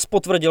nedávno Gudas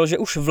potvrdil, že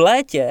už v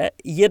létě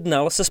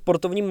jednal se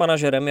sportovním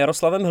manažerem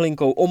Jaroslavem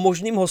Hlinkou o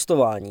možným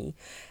hostování,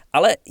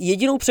 ale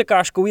jedinou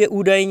překážkou je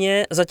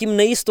údajně zatím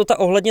nejistota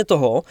ohledně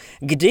toho,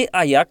 kdy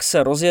a jak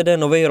se rozjede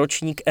nový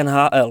ročník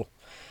NHL.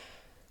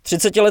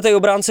 30letý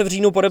obránce v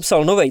říjnu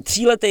podepsal nový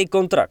 3letý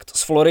kontrakt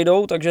s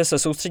Floridou, takže se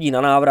soustředí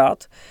na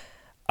návrat,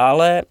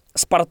 ale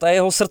Sparta je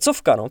jeho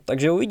srdcovka, no,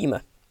 takže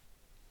uvidíme.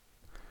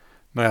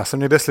 No já jsem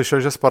někde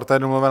slyšel, že Sparta je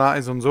domluvená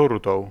i s Honzou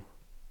Rutou.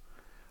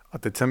 A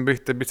teď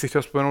bych si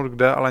chtěl vzpomenout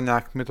kde, ale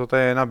nějak mi to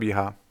tady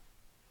nabíhá.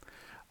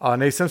 Ale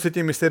nejsem si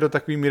tím jistý do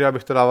takové míry,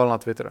 abych to dával na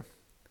Twitter.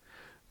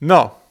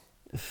 No,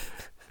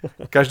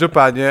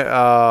 každopádně,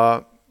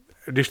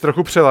 když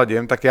trochu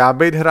přeladím, tak já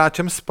být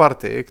hráčem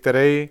Sparty,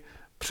 který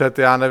před,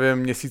 já nevím,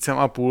 měsícem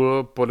a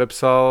půl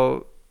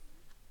podepsal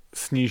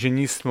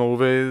snížení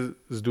smlouvy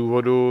z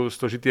důvodu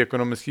složitý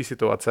ekonomické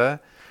situace,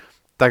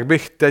 tak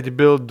bych teď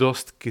byl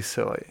dost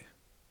kyselý.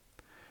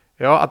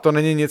 Jo, a to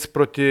není nic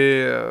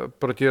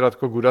proti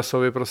Radko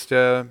Gudasovi, prostě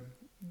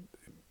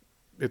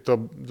je to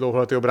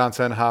dlouholetý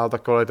obránce NHL, ta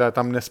kvalita je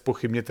tam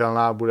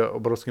nespochybnitelná, bude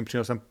obrovským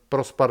přínosem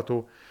pro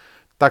Spartu,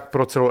 tak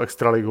pro celou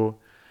extraligu.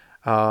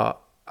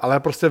 Ale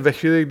prostě ve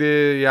chvíli,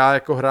 kdy já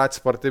jako hráč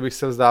Sparty bych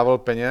se vzdával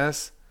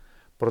peněz,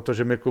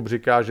 protože mi klub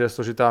říká, že je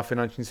složitá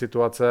finanční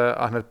situace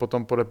a hned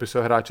potom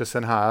podepisuje hráče z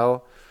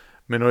NHL,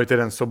 minulý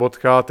týden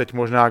Sobotka, teď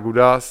možná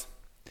Gudas,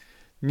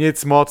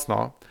 nic moc,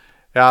 no.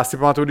 Já si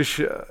pamatuju,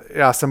 když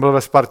já jsem byl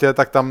ve Spartě,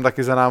 tak tam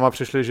taky za náma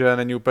přišli, že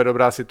není úplně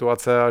dobrá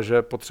situace a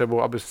že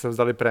potřebují, aby se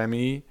vzdali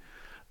prémií,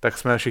 tak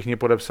jsme všichni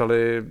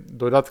podepsali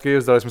dodatky,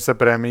 vzdali jsme se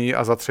prémií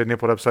a za 3 dny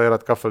podepsali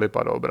Radka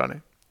Filipa do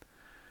obrany.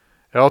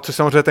 Jo, což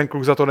samozřejmě ten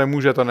kluk za to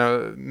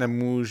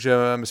nemůže,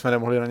 my jsme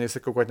nemohli na něj se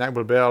koukat nějak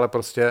blbě, ale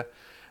prostě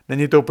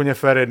není to úplně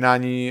fair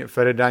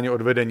jednání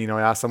odvedení. No,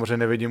 já samozřejmě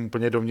nevidím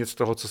úplně dovnitř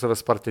toho, co se ve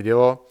Spartě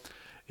dělo,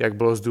 jak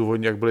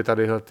byly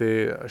tady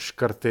ty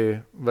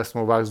škrty ve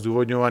smlouvách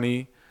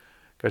zdůvodňovaný.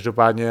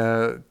 Každopádně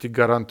ti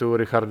garantuju,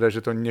 Richarde,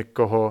 že to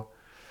někoho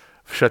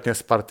v šatně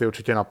Sparty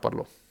určitě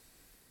napadlo.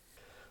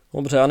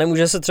 Dobře, a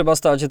nemůže se třeba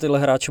stát, že tyhle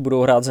hráči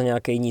budou hrát za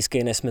nějaký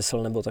nízký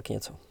nesmysl nebo tak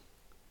něco?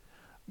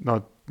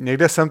 No,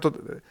 někde jsem to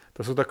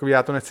jsou takový,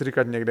 já to nechci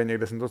říkat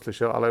někde jsem to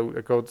slyšel, ale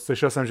jako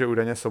slyšel jsem, že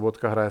údajně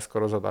Sobotka hraje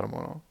skoro zadarmo,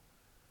 no.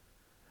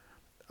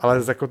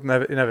 Ale jako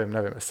nevím.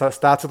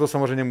 Stát se to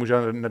samozřejmě může,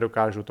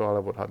 nedokážu to ale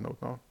odhadnout,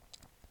 no.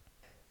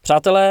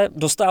 Přátelé,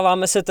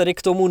 dostáváme se tedy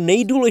k tomu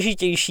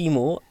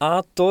nejdůležitějšímu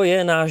a to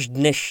je náš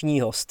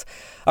dnešní host.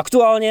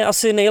 Aktuálně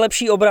asi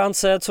nejlepší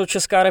obránce, co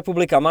Česká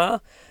republika má,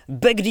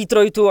 back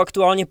Detroitu,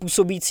 aktuálně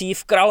působící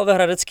v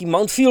královéhradeckém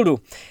Mountfieldu.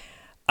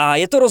 A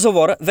je to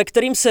rozhovor, ve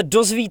kterým se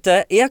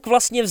dozvíte, jak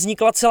vlastně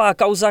vznikla celá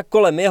kauza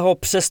kolem jeho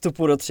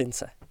přestupu do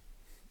Třince.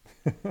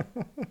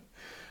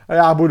 A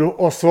já budu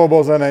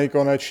osvobozený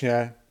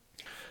konečně.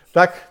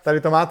 Tak,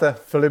 tady to máte,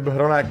 Filip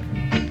Hronek.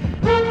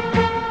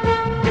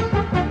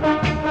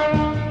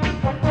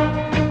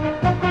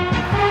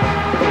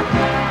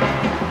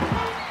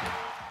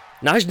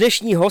 Náš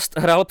dnešní host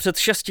hrál před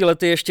 6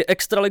 lety ještě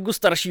extraligu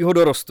staršího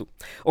dorostu.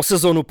 O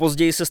sezonu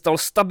později se stal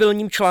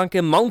stabilním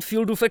článkem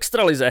Mountfieldu v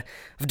extralize.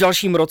 V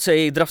dalším roce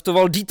jej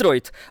draftoval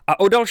Detroit a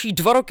o další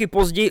 2 roky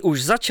později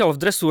už začal v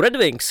dresu Red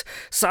Wings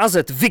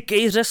sázet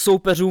vykejře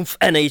soupeřům v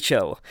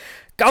NHL.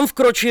 Kam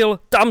vkročil,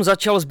 tam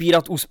začal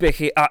sbírat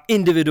úspěchy a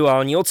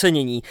individuální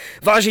ocenění.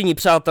 Vážení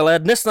přátelé,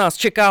 dnes nás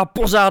čeká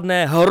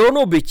pořádné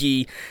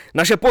hronobytí.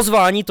 Naše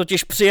pozvání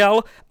totiž přijal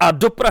a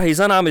do Prahy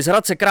za námi z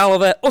Hradce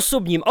Králové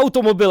osobním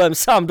automobilem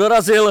sám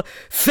dorazil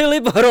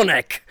Filip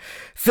Hronek.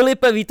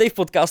 Filipe, vítej v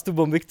podcastu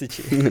Bomby k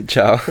tyči.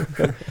 Čau.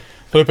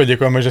 Filipe,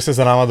 děkujeme, že jsi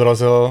za náma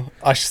dorazil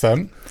až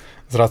sem.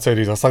 Z Hradce,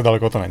 když zase tak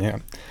daleko to není.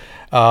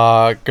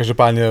 A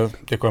každopádně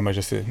děkujeme,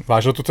 že si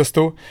vážil tu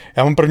cestu.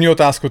 Já mám první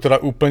otázku, teda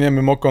úplně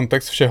mimo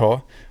kontext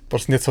všeho.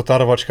 Prostě něco ta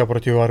rovačka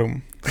proti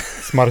varům.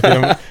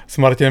 S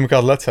Martinem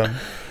Kadlecem.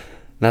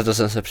 Na to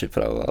jsem se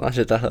připravoval,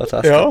 že tahle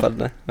otázka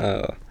padne.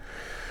 Jo.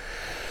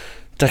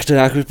 Tak to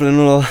nějak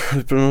vyplynulo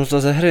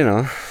to ze hry,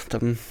 no.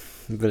 Tam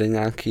byly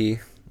nějaký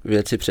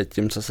věci před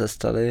tím, co se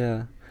staly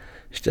a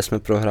ještě jsme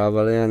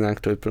prohrávali a nějak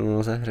to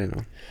vyplynulo ze hry,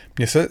 no.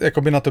 Mně se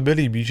jakoby na tobě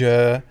líbí,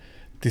 že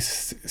ty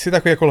jsi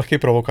takový jako lehký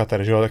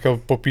provokatér, že jo? Takové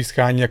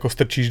popískání, jako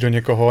strčíš do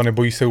někoho,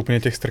 nebojíš se úplně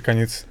těch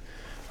strkanic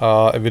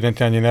a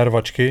evidentně ani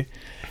nervačky.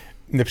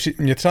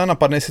 Mě třeba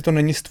napadne, jestli to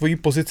není z tvojí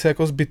pozice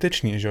jako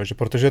zbytečný, že jo? Že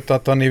protože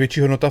ta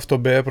největší hodnota v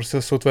tobě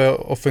prostě jsou tvoje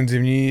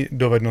ofenzivní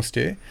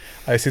dovednosti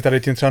a jestli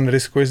tady tím třeba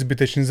neriskuješ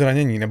zbytečný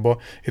zranění, nebo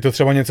je to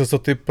třeba něco, co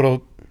ty pro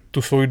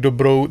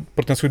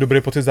pro ten svůj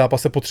dobrý pocit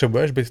zápase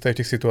potřebuješ být v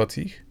těch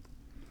situacích?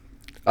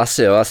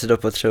 Asi to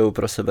potřebuju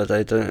pro sebe,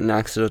 tady to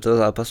nějak se do toho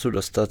zápasu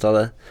dostat,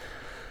 ale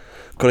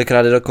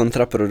kolikrát je to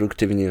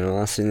kontraproduktivní, no,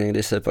 asi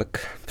někdy se pak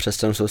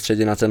přestanu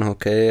soustředit na ten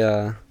hokej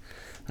a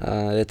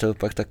je to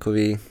pak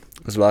takový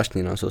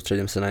zvláštní, no,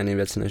 soustředím se na jiné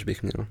věci, než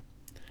bych měl.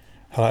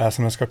 Hele, já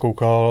jsem dneska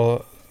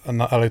koukal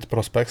na Elite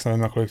Prospects,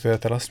 nevím, na kolik to je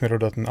teda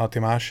směrodatný, ale ty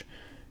máš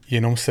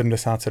jenom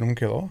 77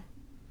 kg?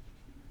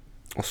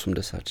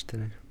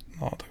 84.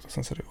 No, tak to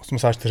jsem se říkal.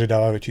 84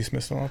 dává větší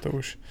smysl, no, to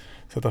už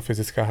se ta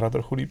fyzická hra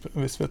trochu líp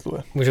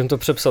vysvětluje. Můžeme to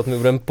přepsat, my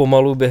budeme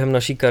pomalu během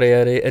naší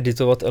kariéry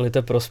editovat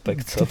Elite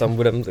Prospects a tam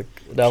budeme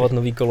dávat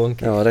nový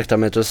kolonky. No, tak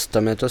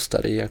tam je to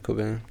starý,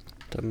 jakoby,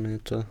 tam je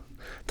to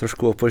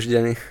trošku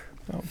opožděný.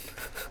 No.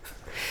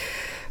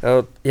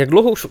 Jak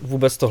dlouho už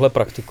vůbec tohle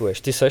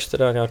praktikuješ? Ty seš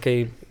teda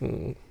nějaký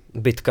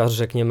bitkař,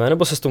 řekněme,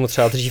 nebo se s tomu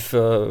třeba dřív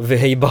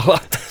vyhejbal a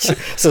teď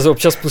se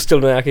občas pustil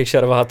do nějakých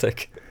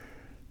šarvátek?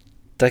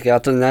 Tak já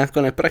to nějak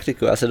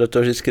nepraktikuju, já se do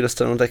toho vždycky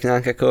dostanu tak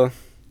nějak jako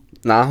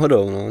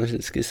náhodou, no,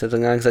 vždycky se to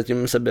nějak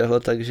zatím se běhlo,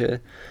 takže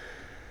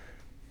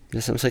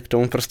že jsem se k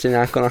tomu prostě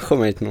nějak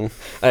nachomejtnul.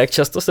 A jak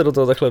často se do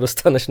toho takhle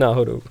dostaneš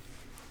náhodou?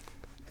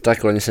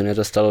 Tak loni se mě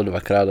to stalo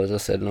 2krát a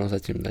zase jednou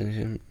zatím,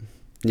 takže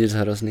nic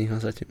hroznýho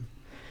zatím.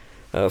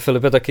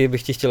 Filipe, taky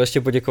bych ti chtěl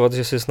ještě poděkovat,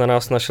 že jsi na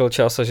nás našel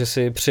čas a že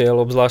jsi přijel,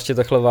 obzvláště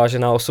takhle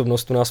vážená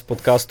osobnost u nás v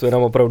podcastu, je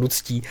nám opravdu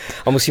ctí.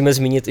 A musíme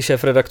zmínit i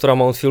šéfredaktora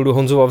Mountfieldu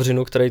Honzu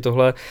Vavřinu, který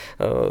tohle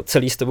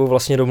celý s tebou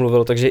vlastně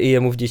domluvil, takže i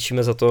jemu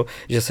vděčíme za to,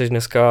 že jsi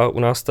dneska u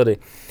nás tady.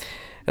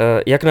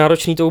 Jak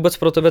náročný to vůbec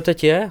pro tebe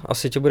teď je?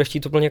 Asi tě budeš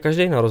chtít úplně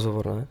každý na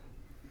rozhovor, ne?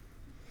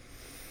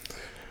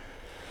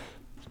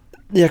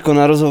 Jako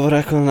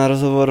na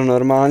rozhovor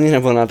normální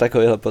nebo na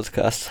takovýhle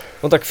podcast?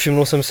 No tak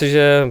všimnul jsem si,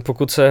 že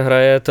pokud se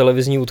hraje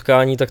televizní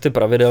utkání, tak ty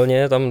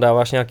pravidelně tam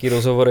dáváš nějaký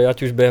rozhovory,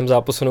 ať už během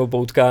zápasu nebo po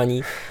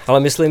utkání, ale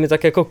myslím i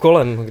tak jako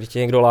kolem, kdy tě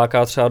někdo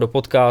láká třeba do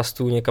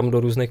podcastu, někam do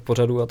různých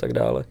pořadů a tak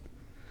dále.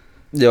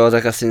 Jo,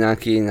 tak asi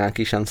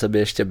nějaký šance by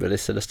ještě byly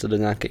se dostat do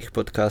nějakých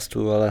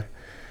podcastů, ale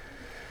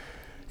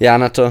já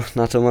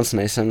na to moc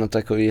nejsem, na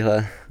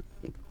takovýhle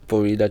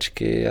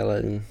povídačky,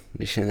 ale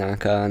když je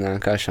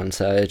nějaká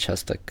šance a je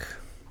čas,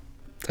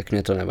 tak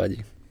mě to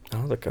nevadí.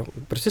 No, tak a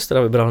proč jsi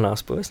teda vybral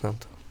nás? Pověz nám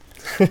to.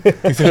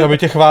 Ty chceš, aby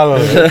tě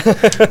chválil.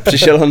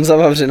 Přišel Honza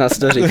Vavřina, jsi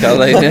to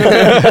říkal.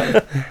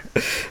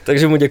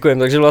 Takže mu děkujem.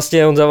 Takže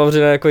vlastně Honza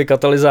Vavřina jako i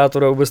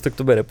katalyzátor a vůbec to k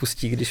tobě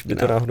nepustí, když by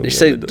to náhodou. Když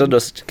se to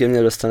ke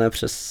mně dostane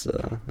přes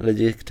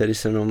lidi, kteří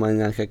se mnou mají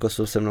nějak jako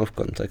jsou se mnou v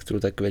kontaktu,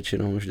 tak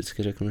většinou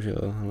vždycky řeknu, že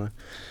jo,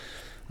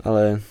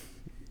 ale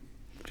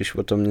když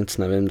o tom nic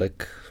nevím, tak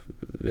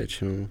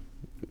většinou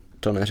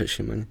to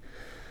neřeším ani.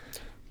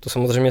 To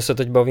samozřejmě se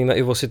teď bavíme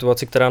i o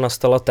situaci, která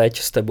nastala teď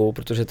s tebou,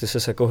 protože ty jsi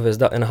jako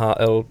hvězda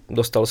NHL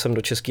dostal sem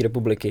do České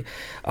republiky,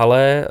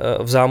 ale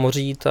v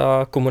zámoří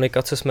ta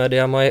komunikace s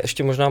médiama je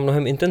ještě možná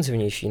mnohem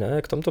intenzivnější, ne?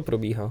 Jak tam to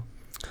probíhá?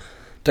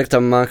 Tak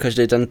tam má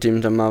každý ten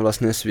tým, tam má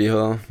vlastně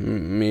svýho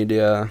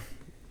média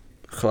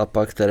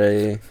chlapa,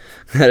 který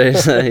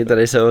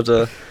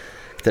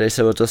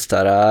se o to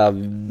stará a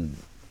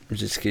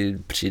vždycky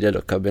přijde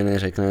do kabiny,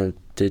 řekne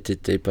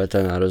ty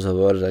pojďte na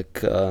rozhovor,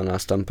 tak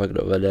nás tam pak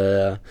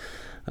dovede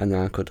a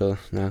nějak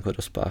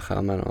to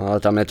spácháme, no. Ale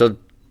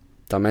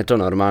tam je to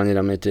normální,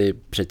 tam je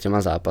před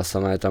těma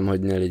zápasama, je tam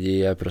hodně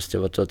lidí a prostě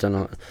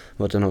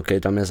o ten hokej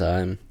tam je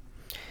zájem.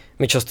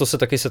 My často se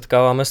taky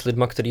setkáváme s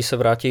lidma, kteří se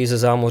vrátí ze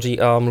zámoří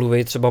a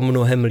mluví třeba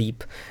mnohem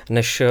líp,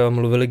 než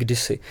mluvili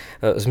kdysi.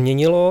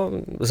 Změnilo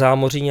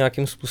zámoří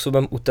nějakým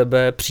způsobem u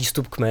tebe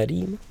přístup k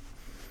médiím?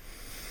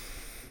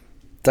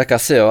 Tak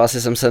asi jo,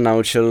 asi jsem se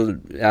naučil,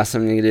 já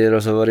jsem nikdy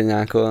rozhovory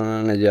nějako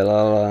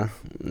nedělal a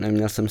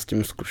neměl jsem s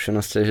tím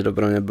zkušenosti, že to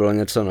pro mě bylo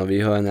něco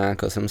nového a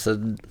nějako jsem se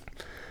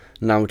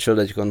naučil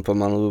teď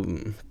pomalu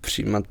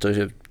přijímat to,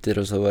 že ty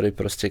rozhovory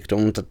prostě k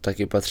tomu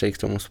taky patří k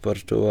tomu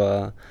sportu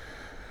a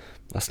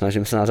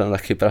snažím se na tom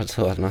taky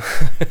pracovat, no.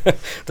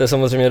 To je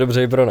samozřejmě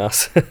dobře i pro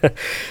nás.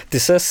 Ty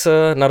ses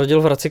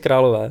narodil v Hradci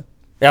Králové,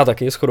 já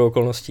taky, shodou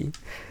okolností.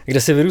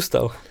 Kde jsi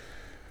vyrůstal?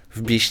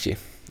 V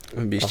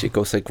Bíšti,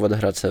 kousek od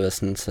Hradce,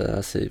 vesnice,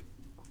 asi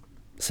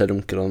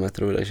 7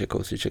 kilometrů, takže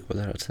kousíček od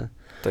Hradce.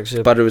 Takže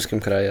v Pardubickém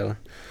kraji, ale.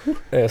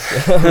 Jasně,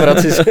 v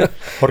Hradci si.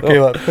 Horký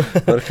let.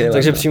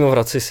 Takže přímo v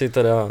Hradci si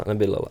teda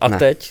nebydlel. A ne.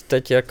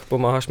 Teď jak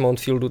pomáháš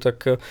Mountfieldu,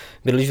 tak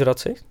bydlíš v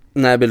Hradci?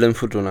 Ne, bydlím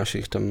furt u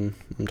našich, tam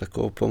mám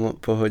takovou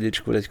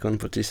pohodičku teďkon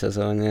po té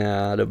sezóně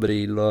a dobré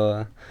jídlo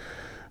a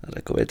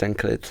takový ten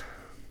klid.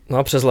 No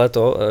a přes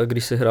léto,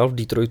 když jsi hrál v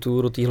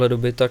Detroitu do téhle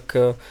doby, tak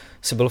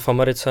jsi byl v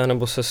Americe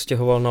nebo se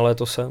stěhoval na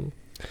léto sem?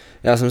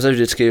 Já jsem se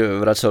vždycky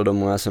vracel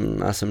domů,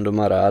 já jsem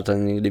doma rád a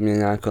nikdy mě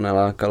nějak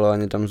nelákalo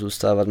ani tam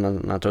zůstávat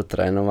na to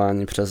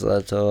trénování přes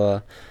léto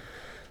a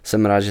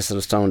jsem rád, že se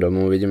dostanu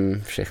domů,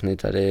 vidím všechny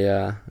tady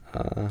a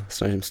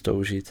snažím se to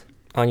užít.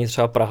 Ani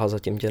třeba Praha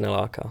zatím tě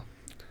neláká?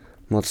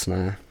 Moc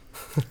ne.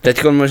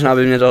 Teďko možná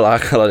by mě to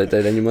lákalo, ale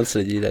tady není moc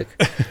lidí,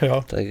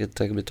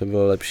 tak by to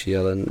bylo lepší,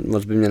 ale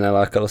moc by mě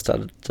nelákalo stát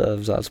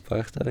v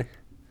zácpách tady.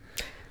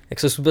 Jak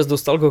se vůbec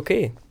dostal k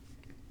hokeji?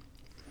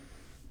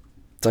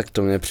 Tak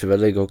to mě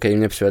přivedli k hokeji,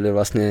 mě přivedli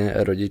vlastně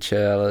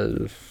rodiče, ale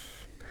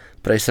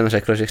prej jsem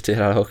řekl, že chci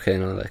hrát hokej,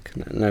 no tak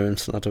nevím,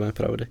 co na tom je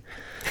pravdy.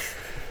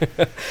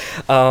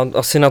 A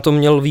asi na to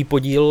měl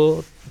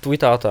výpodíl tvůj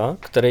táta,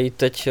 který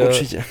teď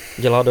Určitě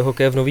dělá do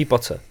hokeje v Nový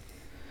Pace.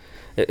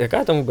 Jaká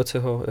je tam vůbec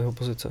jeho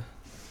pozice?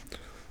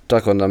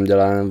 Tak on tam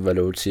dělá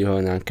vedoucího,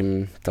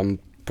 nějakým tam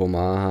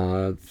pomáhá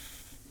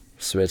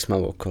s věcma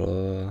okolo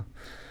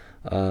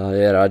a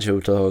je rád, že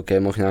u toho hokeje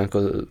mohl nějak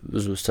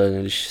zůstat,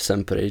 když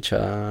jsem pryč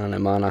a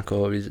nemá na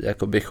koho víc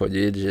jakoby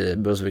chodit, že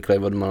byl zvyklý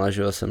od mala,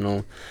 že se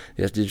mnou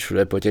jezdit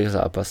všude po těch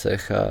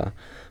zápasech a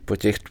po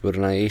těch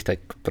turnajích, tak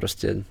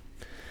prostě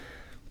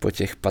po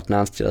těch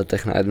 15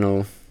 letech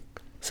najednou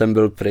jsem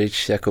byl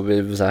pryč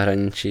jakoby v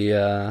zahraničí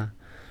a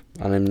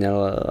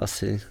neměl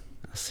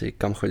asi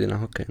kam chodit na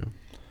hokej. No.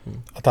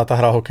 A táta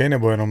hrál hokej,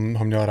 nebo jenom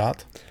ho měl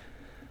rád?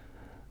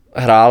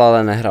 Hrál,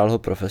 ale nehrál ho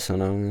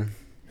profesionálně.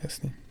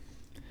 Jasný.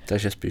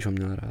 Takže spíš ho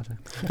měl rád.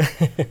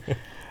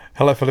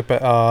 Hele Filipe,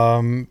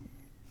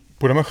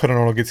 půjdeme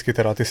chronologicky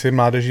teda. Ty jsi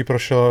mládeží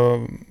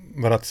prošel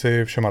v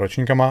Hradci všema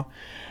ročníkama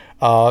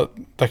a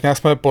tak nějak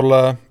jsme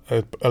podle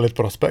Elite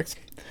Prospects,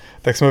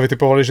 tak jsme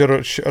vytipovali, že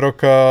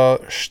rok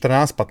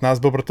 14-15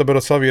 byl pro tebe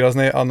docela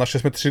výrazný a našli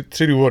jsme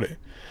tři důvody.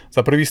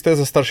 Za prvý jste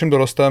se starším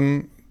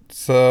dorostem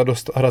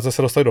Hradce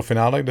se dostali do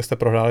finále, kde jste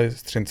prohráli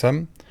s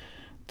Třincem.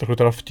 Trochu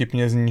teda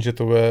vtipně zní, že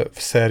to bude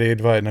v sérii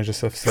 2-1, že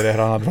se v sérii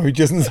hrál na 2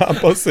 vítězné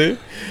zápasy.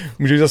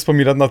 Můžeš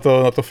zavzpomínat na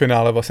to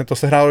finále. Vlastně to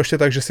se hrálo ještě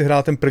tak, že si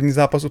hrál ten první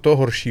zápas u toho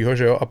horšího,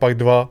 že jo? A pak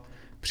 2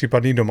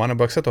 případný doma,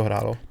 nebo jak se to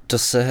hrálo? To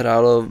se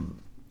hrálo,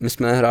 my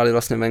jsme hráli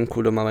vlastně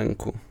venku, doma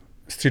venku.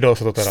 Střídalo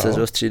se to teda? Se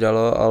to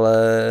střídalo, ale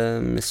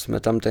my jsme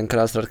tam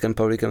tenkrát s Radkem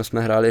Pavlíkem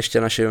jsme hráli,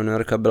 ještě naše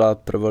juniorka byla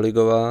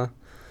prvoligová.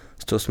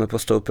 Z toho jsme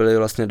postoupili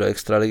vlastně do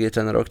extraligy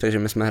ten rok, takže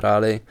my jsme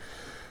hráli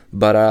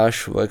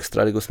baráž, o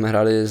extraligu jsme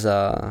hráli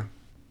za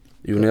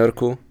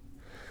juniorku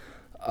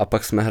a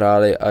pak jsme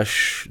hráli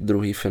až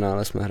druhý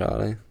finále jsme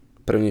hráli.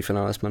 První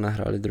finále jsme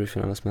nehráli, druhý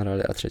finále jsme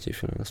hráli a třetí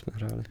finále jsme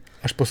hráli.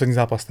 Až poslední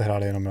zápas jste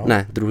hráli jenom, jo?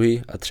 Ne,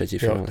 druhý a třetí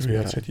finále jsme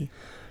hráli. Třetí.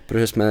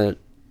 Protože jsme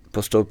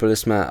postoupili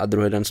jsme a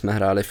druhý den jsme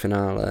hráli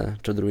finále,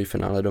 to druhý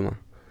finále doma.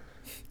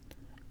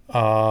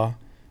 A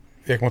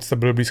jak moc jste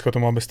byli blízko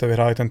tomu, abyste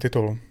vyhráli ten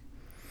titul?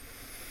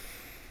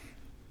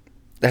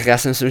 Tak já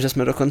si myslím, že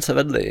jsme dokonce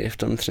vedli v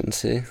tom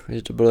Třinci,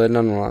 že to bylo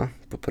 1-0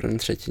 po první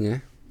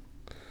třetině.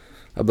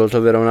 A byl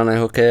to vyrovnaný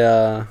hokej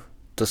a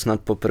to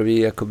snad poprvé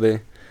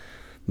jakoby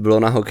bylo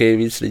na hokej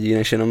víc lidí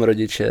než jenom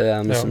rodiče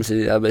a myslím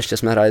si, že ještě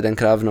jsme hráli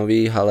tenkrát v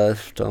nový hale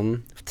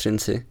v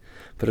Třinci,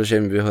 protože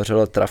jim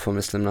vyhořelo trafo,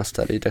 myslím, na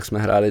starý, tak jsme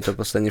hráli to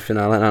poslední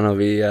finále na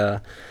nový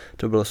a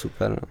to bylo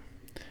super. No.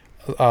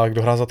 A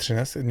kdo hrál za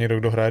Třinec? Někdo,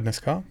 kdo hraje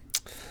dneska?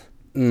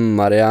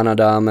 Mariana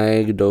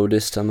Dámek,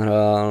 Doudis tam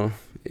hrál,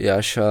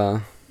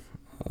 Jaša,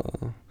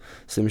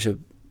 myslím, že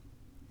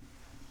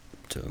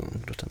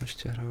kdo tam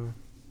ještě hrál?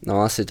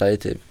 No asi tady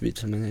ty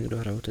víceméně kdo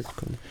hrál teď.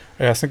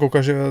 Já jsem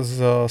koukal, že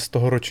z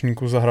toho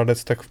ročníku za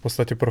Hradec tak v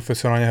podstatě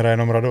profesionálně hraje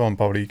jenom Radovan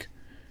Pavlík,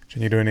 že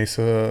nikdo jiný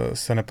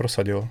se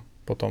neprosadil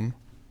potom.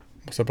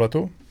 Se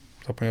pletu?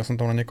 Zapomněl jsem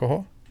tam na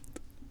někoho?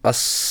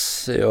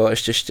 Asi jo,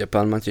 ještě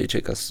Štěpán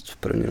Matějček v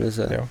první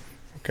lize. Jo,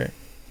 okay.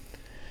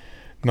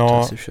 No, to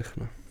asi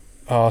všechno.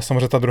 A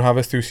samozřejmě ta druhá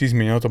věc, ty už jsi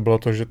zmínil, to bylo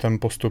to, že ten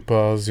postup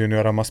s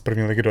juniorama z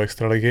první ligy do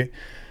extraligy.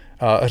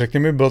 A řekni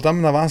mi, byl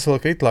tam na vás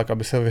velký tlak,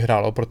 aby se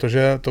vyhrálo,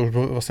 protože to už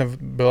vlastně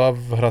byla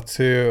v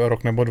Hradci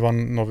rok nebo 2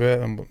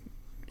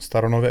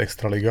 staronově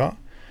extraliga.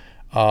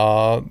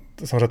 A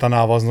samozřejmě ta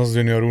návaznost z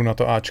juniorů na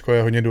to Ačko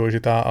je hodně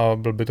důležitá a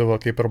byl by to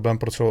velký problém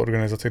pro celou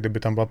organizaci, kdyby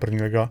tam byla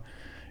první liga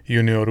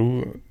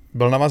juniorů.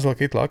 Byl na vás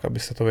velký tlak, aby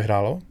se to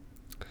vyhrálo?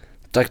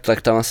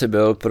 Tak tam asi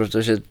byl,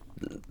 protože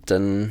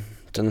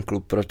ten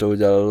klub pro to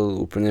udělal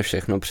úplně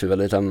všechno,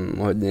 přivedli tam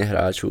hodně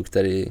hráčů,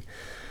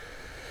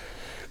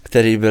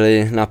 který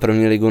byli na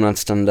první ligu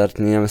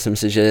nadstandardní a myslím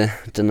si, že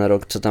ten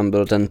rok, co tam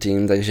byl ten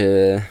tým,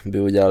 takže by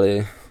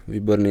udělali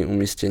výborné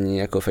umístění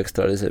jako v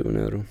extralize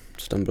juniorů,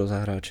 co tam byl za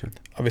hráče.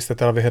 A vy jste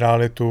teda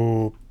vyhráli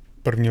tu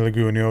první ligu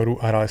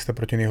juniorů a hráli jste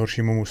proti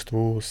nejhoršímu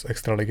mužstvu z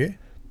extraligy?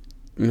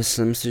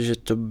 Myslím si, že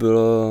to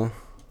bylo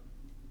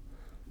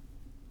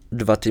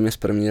 2 týmy z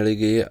první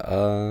ligy a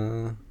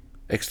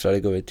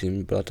extraligový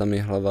tým. Byla tam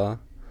Jihlava,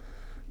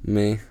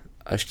 my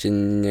a ještě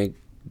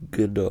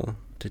někdo,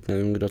 teď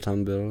nevím, kdo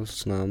tam byl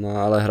s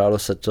náma, ale hrálo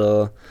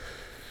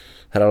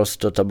se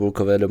to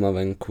tabulkové doma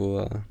venku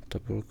a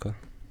tabulka.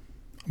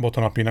 Bylo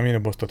to napínavé,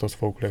 nebo jste to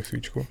sfoukli jak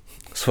svíčku?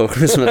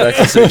 Sfoukli jsme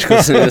taky svíčku,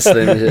 si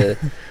myslím,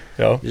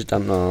 že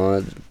tam, no,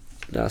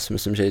 já si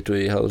myslím, že i tu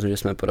Jihlavu, že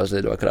jsme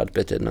porazili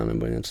 2x5-1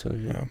 nebo něco.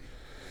 Že...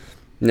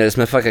 Měli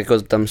jsme fakt,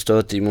 jako tam z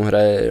toho týmu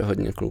hraje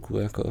hodně kluků,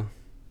 jako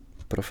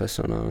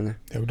profesionálně.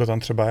 Jak kdo tam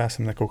třeba, já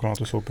jsem nekoukal na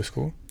tu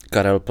soupisku.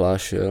 Karel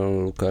Plášil,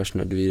 Lukáš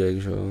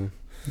Nedvídek, že jo.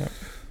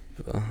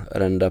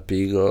 Renda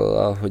Pígl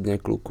a hodně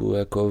kluků,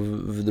 jako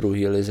v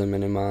druhé lize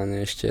minimálně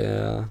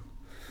ještě a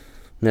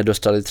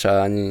nedostali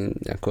třeba ani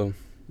jako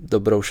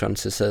dobrou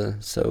šanci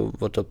se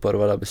o to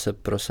porvat, aby se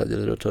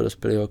prosadili do toho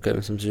dospělého hokeje.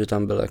 Myslím si, že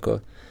tam byl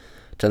jako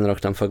ten rok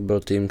tam fakt byl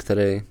tým,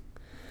 který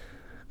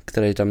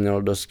který tam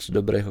měl dost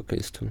dobrých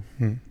hokejistů.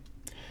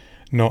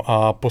 No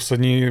a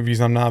poslední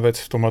významná věc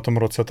v tomhletom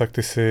roce, tak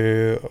ty si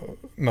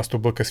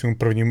nastoupil ke svému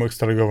prvnímu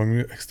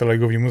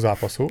extraligovému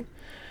zápasu.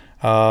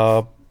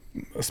 A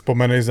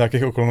vzpomeneš, z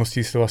jakých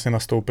okolností jsi vlastně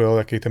nastoupil,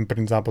 jaký ten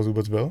první zápas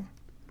vůbec byl?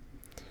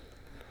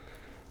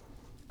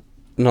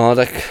 No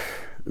tak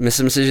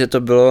myslím si, že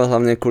to bylo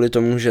hlavně kvůli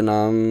tomu, že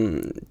nám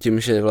tím,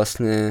 že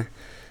vlastně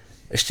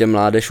ještě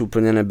mládež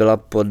úplně nebyla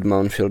pod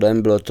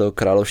Mountfieldem, bylo to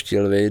Královští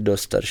lvy do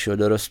staršího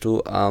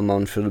dorostu a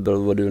Mountfield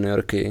byl od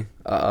juniorky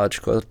a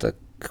Ačko, tak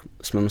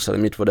jsme museli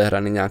mít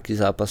odehraný nějaký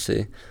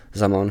zápasy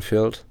za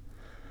Mountfield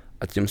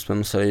a tím jsme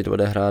museli jít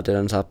odehrát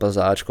jeden zápas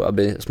za Ačko,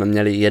 aby jsme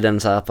měli jeden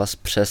zápas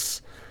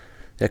přes,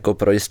 jako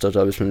pro jistotu,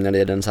 aby jsme měli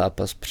jeden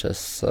zápas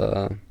přes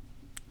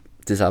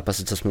ty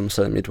zápasy, co jsme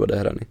museli mít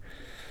odehraný.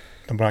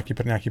 Tam bylo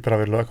nějaký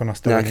pravidlo jako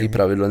nastavení? Nějaký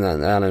pravidlo,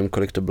 já nevím,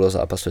 kolik to bylo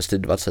zápas, jestli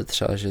 20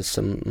 třeba, že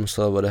jsem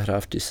musel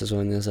odehrát v té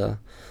sezóně za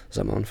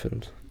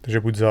Mountfield. Takže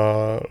buď za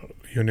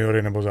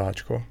juniory nebo za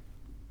Ačko.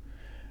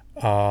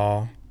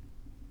 A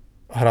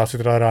hrál si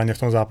teda reálně v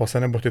tom zápase,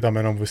 nebo ti tam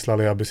jenom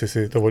vyslali,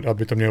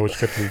 aby to mělo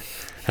odštětlý?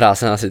 Hrál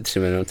jsem asi 3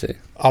 minuty.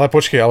 Ale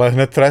počkej, ale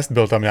hned trest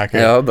byl tam nějaký.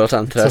 Jo, byl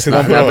tam trest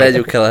na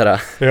Béďu Kellera.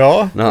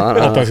 Jo? No.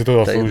 A tam si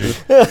to zaslouží.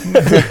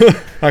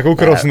 Nějakou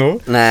krosnu?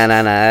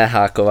 Ne,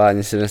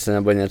 hákování si myslím,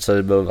 nebo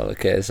něco, byl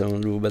velký,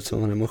 jsem vůbec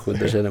ho nemohl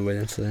udržet, nebo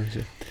něco.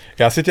 Že...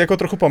 Já si tě jako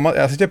trochu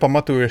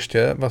pamatuju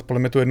ještě, podle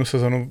mě tu jednu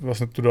sezonu,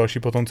 vlastně tu další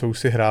potom, co už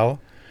si hrál,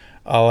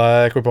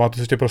 ale jako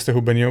pamatuju si tě prostě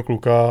hubenýho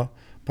kluka,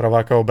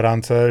 praváka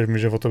obránce,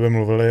 že o tobě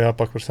mluvili a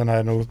pak prostě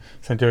najednou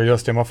jsem tě viděl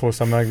s těma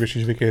fousama, jak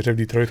vyšíš vykejře v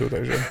Detroitu,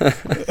 takže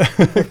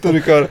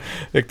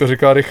jak to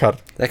říkal Richard.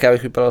 Tak já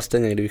bych vypadal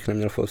stejně, kdybych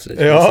neměl fousy.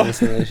 Jo?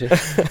 Myslím, že...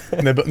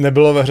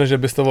 Nebylo ve hře, že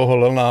bys to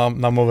oholil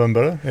na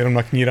Movember, jenom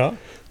na kníra?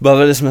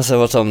 Bavili jsme se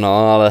o tom,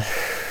 no, ale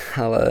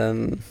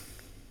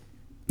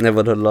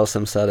neodhodlal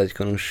jsem se a teď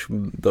už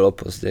bylo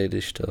později,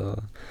 když to,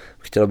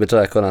 chtělo by to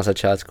jako na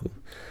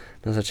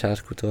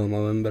začátku toho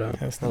Movembra.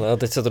 Ale a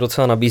teď se to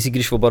docela nabízí,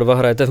 když oba dva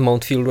hrajete v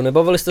Mountfieldu.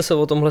 Nebavili jste se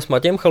o tomhle s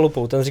Matějem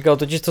Chalupou? Ten říkal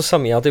totiž to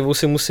samý. Já ty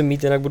vousy musím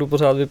mít, jinak budu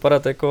pořád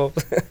vypadat jako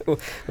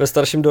ve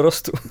starším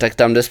dorostu. Tak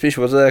tam jde spíš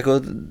o to,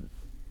 jako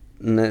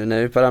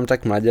nevypadám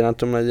tak mladě na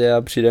tom ledě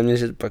a přijde mi,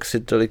 že pak si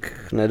tolik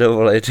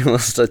nedovolej tím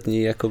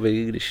ostatní,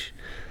 jakoby, když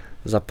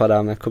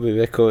zapadám jakoby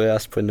věkově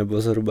aspoň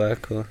nebo zhruba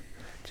jako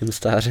tím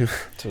stářím.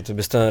 Co, ty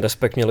byste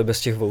respekt měli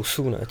bez těch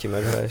vousů, ne? Tím,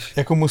 jak hraješ.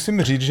 Jako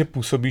musím říct, že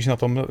působíš na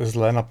tom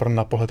zle,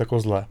 na pohled jako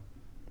zle.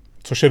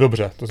 Což je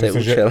dobře. To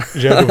je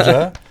že je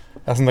dobře.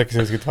 Já jsem taky se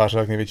vždycky tvářil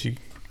jak největší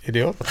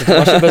idiot. A ty to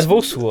máš i bez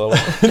vousů,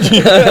 ale...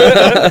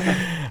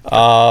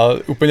 A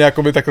úplně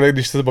jakoby takhle,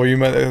 když se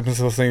bavíme, jsme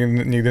se vlastně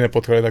nikdy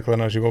nepotkali takhle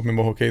na život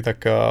mimo hokej,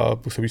 tak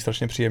působí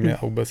strašně příjemně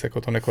a vůbec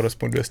jako to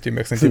nekoresponduje s tím,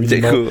 jak jsem tě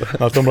vnímal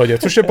na tom ledě.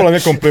 Což je podle mě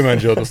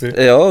kompliment, že jo? To si...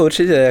 Jo,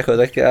 určitě, jako,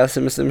 tak já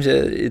si myslím, že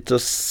i to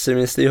si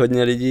myslí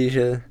hodně lidí,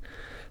 že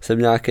jsem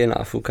nějaký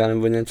náfuka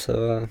nebo něco.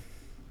 A...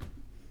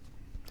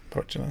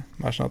 Proč ne?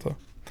 Máš na to.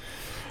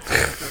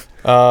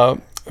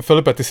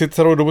 Filipe, ty si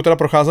celou dobu teda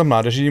procházel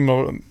mládeží,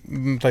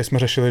 tady jsme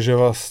řešili, že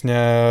vlastně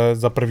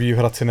za prvý v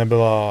Hradci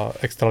nebyla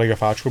extraliga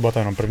v Ačku, byla to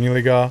jenom první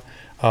liga,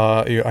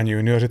 a ani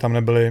junioři tam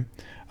nebyli.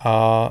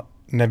 A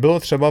nebylo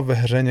třeba ve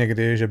hře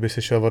někdy, že by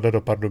si šel voda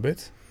do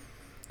Pardubic?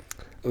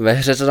 Ve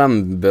hře to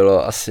tam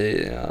bylo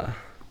asi,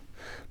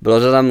 bylo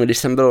to tam, když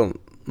jsem byl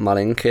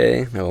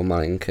malinký,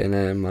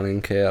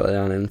 ale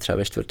já nevím, třeba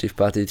ve 4. v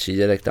 5.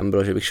 třídě, tak tam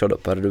bylo, že bych šel do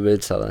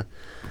Pardubic, ale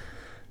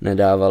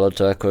nedávalo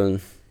to jako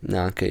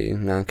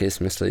nějaký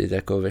smysl jít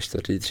jako ve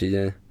 4.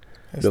 třídě.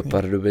 Jasný. Do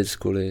Pardubic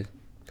kvůli,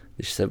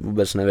 když se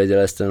vůbec nevěděl,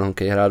 jestli ten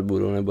hokej hrát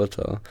budu nebo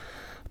to. A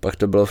pak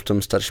to bylo v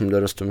tom starším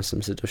dorostu,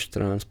 myslím si to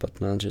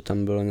 14-15, že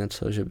tam bylo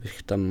něco, že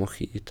bych tam mohl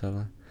jít,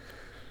 ale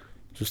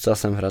zůstal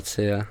jsem v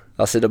Hradci a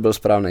asi to byl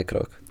správný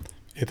krok.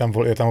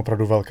 Je tam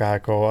opravdu velká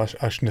jako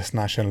až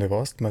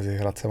nesnášenlivost mezi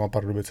Hradcem a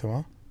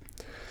Pardubicema?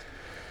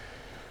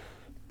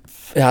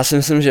 Já si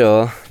myslím, že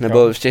jo,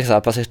 nebo v těch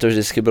zápasech to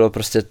vždycky bylo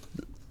prostě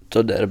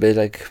to derby,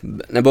 tak,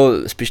 nebo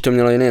spíš to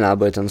mělo jiný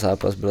náboj ten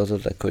zápas, bylo to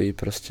takový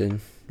prostě,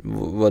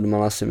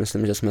 odmala si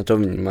myslím, že jsme to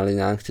vnímali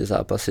nějak ty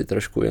zápasy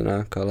trošku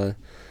jinak, ale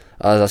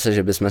zase,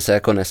 že bychom se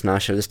jako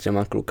nesnášeli s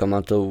těma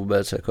klukama, to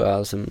vůbec, jako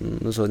já jsem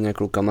s hodně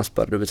klukama z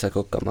Pardubic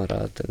jako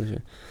kamarád,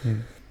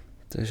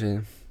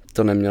 takže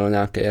to nemělo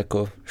nějaký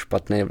jako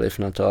špatný vliv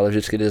na to, ale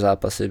vždycky ty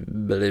zápasy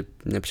byly,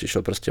 mně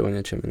přišlo prostě o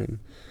něčem jiným.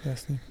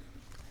 Jasný.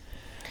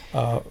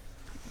 A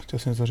chtěl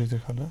jsem něco říct,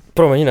 Richarde?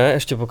 Promiň, ne,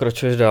 ještě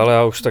pokračuješ dál,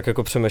 já už tak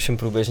jako přemýšlím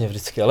průběžně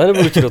vždycky, ale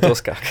nebudu ti do toho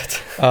skákat.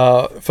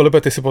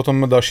 Filipe, ty si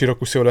potom další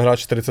rok už si odehrál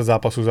 40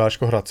 zápasů za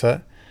Ačko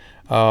Hradce.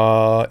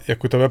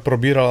 Jak u tebe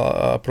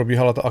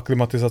probíhala ta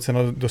aklimatizace na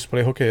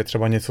dospělý hokej? Je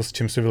třeba něco, s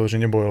čím jsi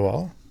vyloženě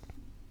bojoval?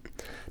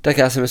 Tak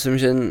já si myslím,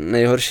 že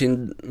nejhorší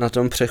na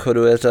tom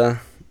přechodu je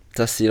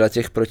ta síla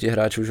těch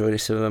protihráčů, že?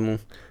 Když se vemu,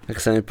 jak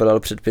jsem vypadal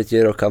před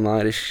 5 rokama,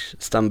 když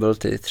tam byl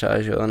ty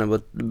třeba, že? Nebo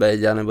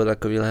Béďa, nebo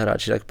takovýhle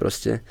hráči, tak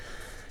prostě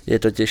je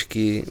to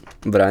těžký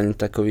bránit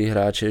takový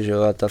hráče, že?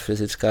 A ta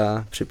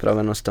fyzická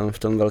připravenost tam v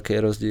tom velký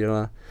rozdíl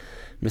a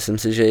myslím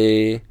si, že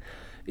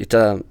i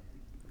ta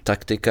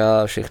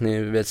taktika,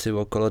 všechny věci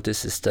okolo, ty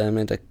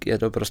systémy, tak je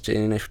to prostě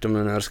jiný než v tom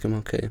juniorském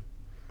hokeji.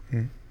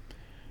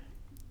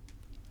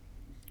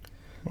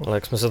 Ale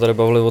jak jsme se tady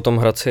bavili o tom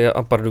Hradci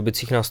a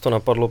Pardubicích, nás to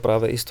napadlo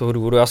právě i z toho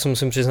důvodu. Já si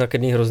musím přiznat k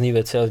jedné hrozný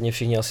věci, a mě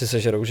všichni asi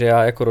sežerou, že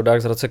já jako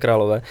rodák z Hradce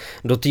Králové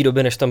do té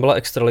doby, než tam byla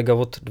extraliga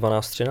od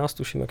 12-13,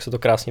 tuším, jak se to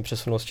krásně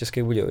přesunulo z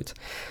Českých Budějovic,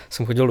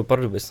 jsem chodil do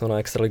Pardubic na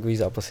extraligový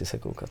zápasy se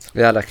koukat.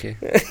 Já taky.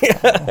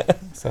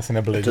 Jste asi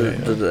nebyli.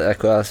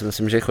 Jako já si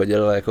myslím, že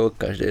chodil jako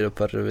každý do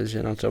Pardubic,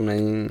 že na tom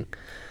není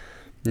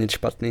nic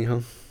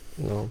špatného.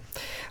 No.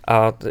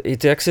 A i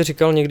ty, jak jsi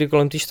říkal někdy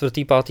kolem té 4.,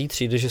 5.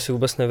 třídy, že si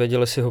vůbec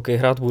nevěděl, jestli hokej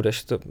hrát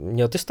budeš,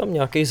 měl ty jsi tam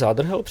nějaký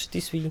zádrhel při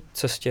té své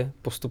cestě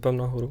postupem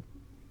nahoru?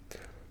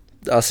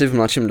 Asi v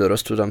mladším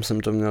dorostu, tam jsem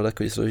to měl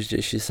takový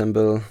složitější, jsem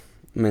byl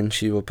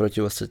menší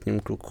oproti ostatním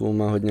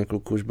klukům a hodně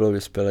kluků už bylo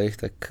vyspělých,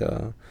 tak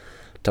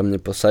tam mě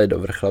poslali do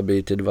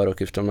Vrchlabí ty 2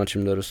 roky v tom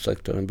mladším dorostu,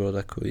 tak to nebylo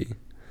takový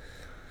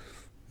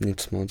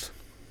nic moc.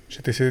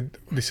 Že ty jsi,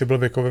 když jsi byl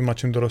věkově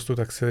mladším dorostu,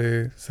 tak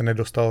jsi se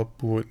nedostal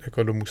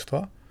jako do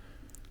mužstva?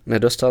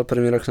 Nedostal,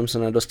 první rok jsem se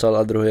nedostal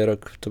a druhý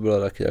rok to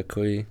bylo taky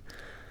takový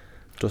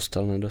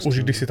nedostal. Už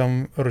když jsi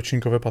tam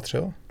ročníkově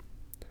patřil?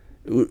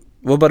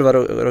 Oba 2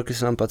 roky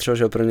jsem tam patřil,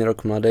 že první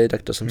rok mladý,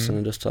 tak to jsem se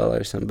nedostal, ale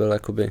když jsem byl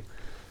jakoby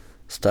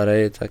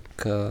starý, tak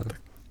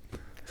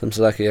jsem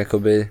se taky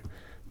jakoby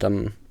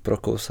tam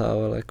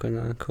prokousával jako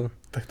nějako.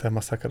 Tak to je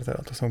masakr teda,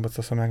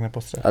 to jsem nějak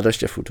nepostřehl. A to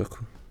ještě v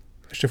útoku.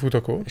 Ještě v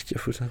útoku? Ještě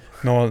v útoku.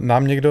 No,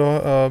 nám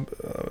někdo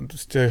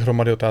z těch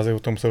hromady otázek, o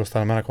tom se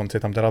dostaneme na konci,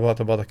 tam teda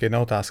to byla taky jedna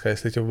otázka,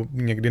 jestli tě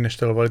někdy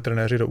neštelovali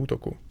trenéři do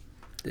útoku.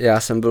 Já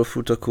jsem byl v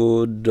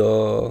útoku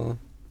do...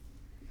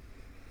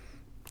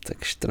 Tak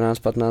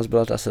 14-15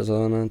 byla ta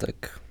sezóna, tak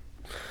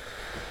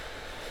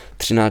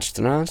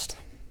 13-14.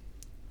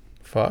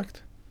 Fakt?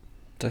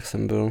 Tak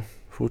jsem byl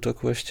v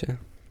útoku ještě.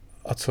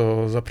 A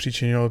co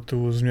zapříčinilo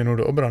tu změnu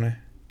do obrany?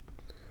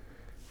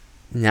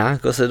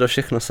 Nějak se to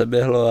všechno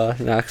seběhlo a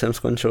nějak jsem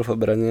skončil v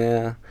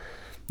obraně.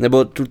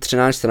 Nebo tu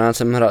 13-14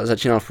 jsem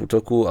začínal v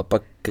útoku a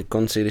pak ke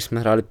konci, když jsme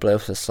hráli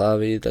playoff se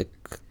Slaví, tak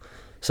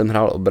jsem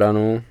hrál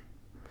obranu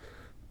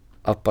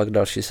a pak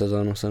další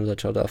sezónu jsem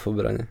začal dát v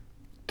obraně.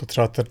 To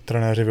třeba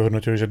trenéři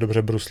vyhodnotili, že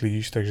dobře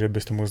bruslíš, takže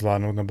bys to mohl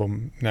zvládnout, nebo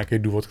nějaký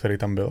důvod, který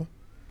tam byl?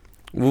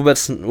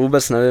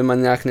 Vůbec nevím a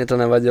nějak mě to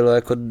nevadilo,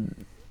 jako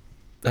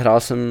hrál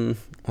jsem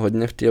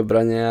hodně v té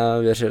obraně a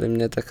věřili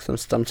mě, tak jsem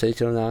se tam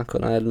cítil nějak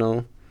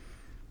najednou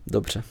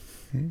dobře.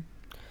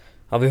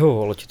 A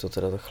vyhovovalo ti to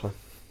teda takhle?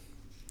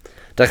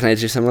 Tak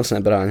nejdřív jsem moc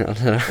nebránil,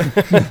 teda.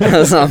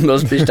 Sám byl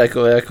spíš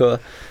takový, jako,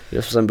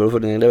 že jsem byl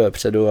furt někde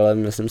vepředu, ale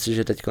myslím si,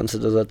 že teď se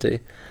to za ty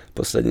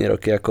poslední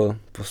roky jako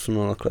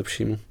posunulo k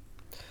lepšímu.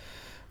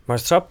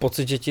 Máš třeba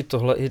pocit, že ti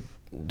tohle i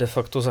de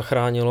facto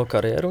zachránilo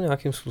kariéru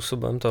nějakým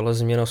způsobem, tahle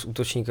změna z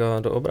útočníka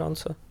do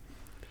obránce?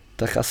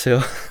 Tak asi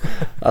jo.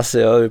 Asi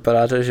jo,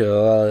 vypadá to, že jo,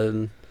 ale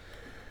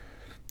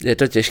je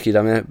to těžký,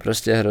 tam je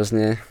prostě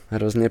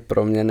hrozně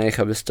proměnných,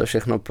 aby se to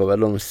všechno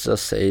povedlo, musí to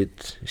sejít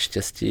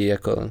štěstí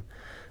jako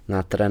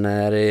na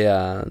trenéry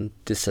a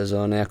ty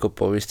sezóny jako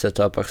povíš se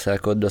to a pak se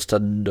jako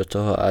dostat do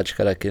toho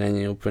Ačka taky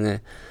není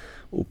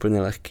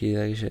úplně lehký,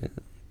 takže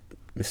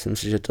myslím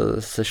si, že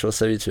to sešlo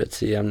se víc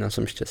věcí a měl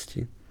jsem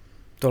štěstí.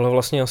 Tohle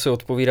vlastně asi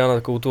odpovídá na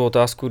takovou tu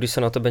otázku, když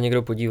se na tebe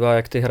někdo podívá,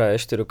 jak ty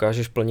hraješ, ty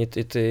dokážeš plnit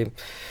i ty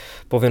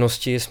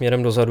povinnosti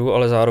směrem dozadu,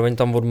 ale zároveň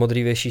tam od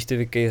modrý věšíš ty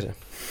vikejře.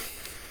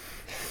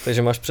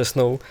 Takže máš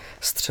přesnou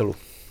střelu.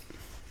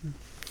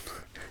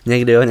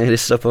 Někdy jo, někdy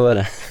se to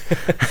povede.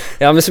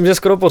 Já myslím, že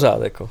skoro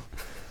pořád, jako.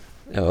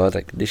 Jo,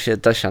 tak když je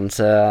ta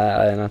šance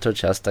a je na to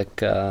čas, tak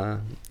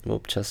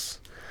občas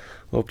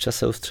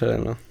se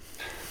ustřelím, no.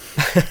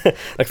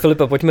 Tak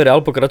Filipe, pojďme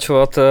dál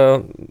pokračovat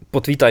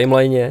po tvý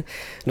timeline.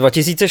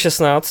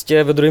 2016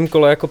 tě ve druhém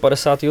kole jako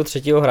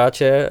 53.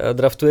 hráče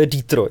draftuje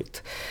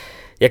Detroit.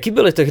 Jaký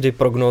byly tehdy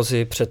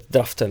prognózy před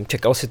draftem?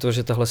 Čekal si to,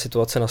 že tahle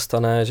situace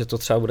nastane, že to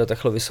třeba bude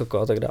takhle vysoko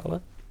a tak dále?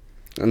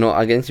 No,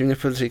 agenti mě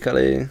furt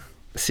říkali,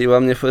 Siva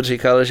mě furt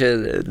říkal, že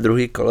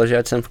druhý kolo, že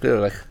ať jsem v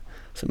klidu, tak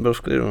jsem byl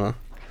v klidu, no.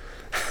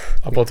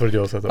 A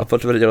potvrdilo se to. A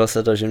potvrdilo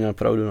se to, že měl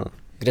pravdu, no.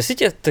 Kde si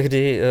tě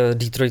tehdy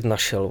Detroit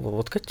našel?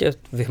 Odkud tě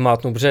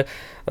vyhmátnul? Protože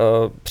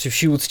při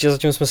vší úctě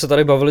zatím jsme se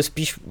tady bavili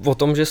spíš o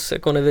tom, že jsi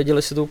jako nevěděl,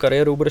 jestli tou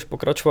kariérou budeš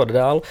pokračovat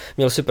dál.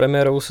 Měl si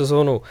premiérovou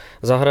sezónu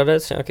za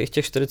Hradec, nějakých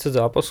těch 40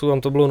 zápasů,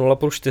 tam to bylo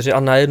 0+4 a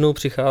najednou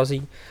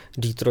přichází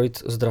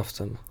Detroit s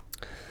draftem.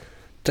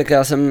 Tak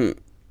já jsem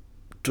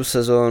tu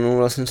sezónu,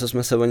 vlastně co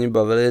jsme se o ní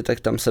bavili, tak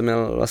tam jsem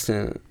měl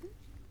vlastně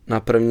na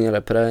první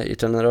repre i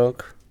ten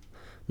rok.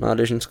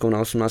 Mládežnickou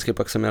na 18,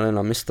 pak jsem měl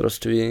na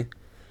mistrovství.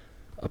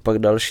 A pak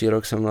další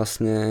rok jsem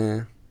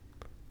vlastně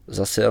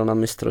zase jel na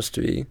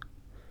mistrovství.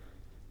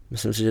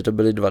 Myslím si, že to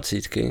byly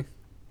 20. Ty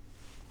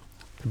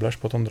byl až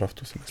po tom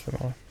draftu, si myslím,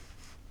 ale...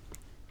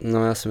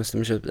 No já si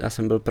myslím, že já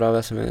jsem byl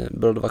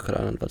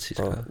 2krát na 20.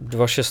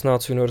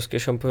 2016 juniorský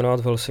šampionát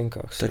v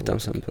Helsinkách. Tak tam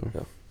jsem byl.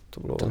 Jo, to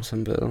bylo tam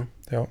jsem byl.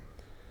 Jo.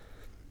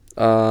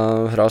 A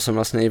hrál jsem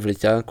vlastně i v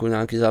Liťáku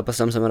nějaký zápas,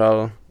 tam jsem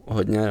hrál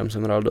hodně, tam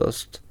jsem hrál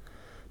dost.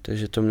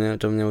 Takže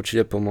to mě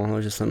určitě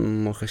pomohlo, že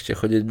jsem mohl ještě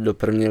chodit do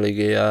první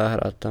ligy a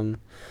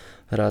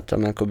hrát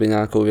tam jakoby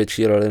nějakou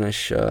větší roli,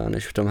 než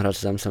v tom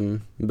Hradci. Tam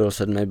jsem byl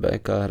 7.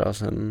 back a hrál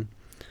jsem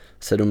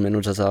 7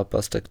 minut za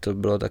zápas, tak to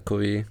bylo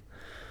takový...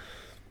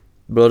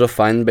 Bylo to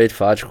fajn být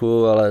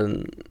fáčku, ale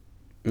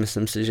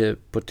myslím si, že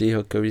po té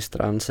hokejové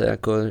stránce,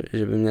 jako,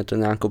 že by mě to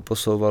nějak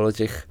posouvalo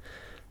těch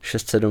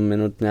 6-7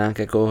 minut nějak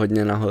jako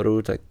hodně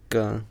nahoru, tak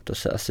to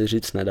se asi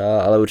říct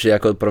nedá, ale určitě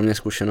jako pro mě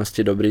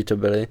zkušenosti dobrý to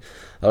byly,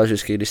 ale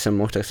vždycky, když jsem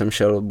mohl, tak jsem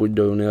šel buď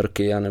do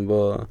juniorky,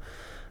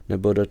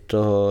 nebo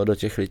do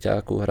těch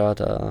liťáků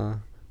hrát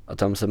a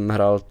tam jsem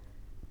hrál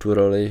tu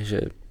roli,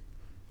 že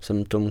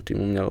jsem tomu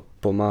týmu měl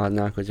pomáhat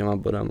nějak těma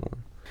bodama.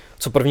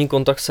 Co první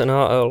kontakt s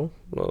NHL?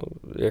 No,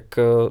 jak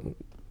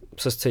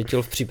se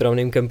cítil v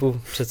přípravném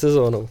kempu před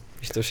sezónou,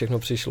 když to všechno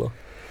přišlo?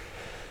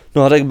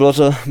 No a tak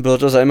bylo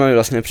to zajímavé,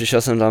 vlastně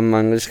přišel jsem tam,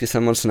 anglicky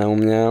jsem moc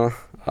neuměl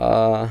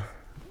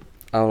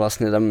a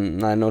vlastně tam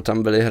najednou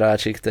tam byli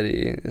hráči,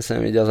 který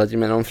jsem viděl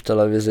zatím jenom v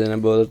televizi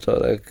nebo to,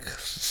 tak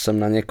jsem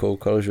na ně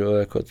koukal, že jo,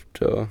 jako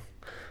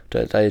to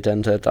je tady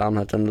ten, to je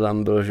tamhle, ten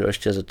tam byl, že jo,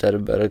 ještě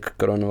Zetterberg,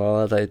 Kronwall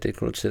a tady ty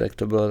kluci, tak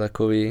to bylo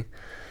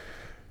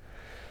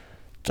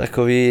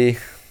takový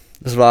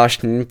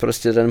zvláštní,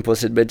 prostě ten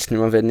pocit být s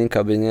nima v jedné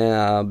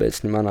kabině a být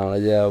s nima na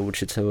ledě a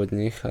učit se od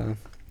nich a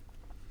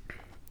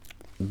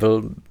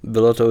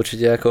bylo to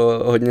určitě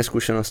jako hodně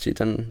zkušeností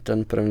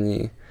ten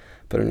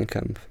první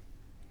kemp.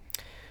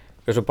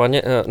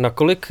 Každopádně,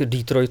 nakolik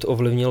Detroit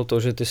ovlivnil to,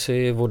 že ty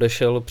jsi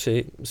odešel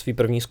při své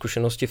první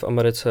zkušenosti v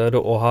Americe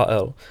do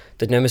OHL?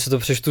 Teď nevím, jestli to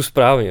přečtu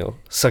správně, jo?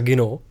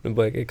 Saginaw,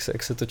 nebo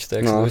jak se to čte,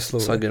 jak se to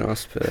vyslovuje? Saginaw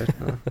Spirit,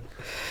 no.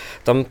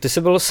 Tam ty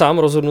jsi byl sám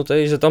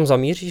rozhodnutý, že tam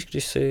zamíříš,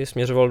 když jsi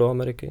směřoval do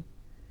Ameriky?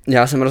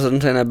 Já jsem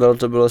rozhodnutý nebyl,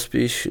 to bylo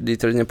spíš,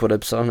 Detroit mě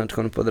podepsal hned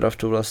po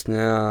draftu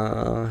vlastně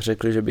a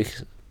řekli, že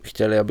bych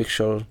chtěli, abych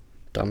šel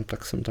tam,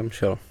 tak jsem tam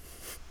šel.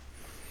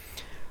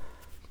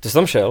 Ty jsi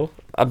tam šel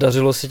a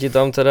dařilo se ti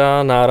tam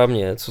teda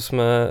náramně, co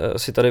jsme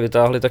si tady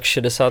vytáhli, tak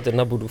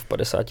 61 bodů v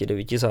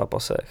 59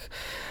 zápasech.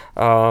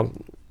 A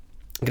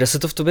kde se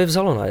to v tobě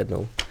vzalo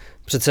najednou?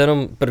 Přece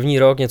jenom první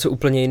rok něco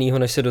úplně jiného,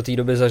 než jsi do té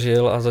doby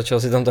zažil a začal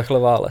si tam takhle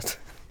válet.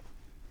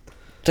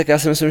 Tak já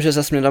si myslím, že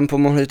zase mě tam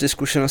pomohly ty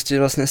zkušenosti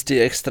vlastně z té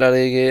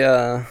extraligy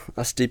a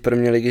z té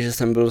první ligy, že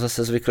jsem byl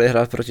zase zvyklý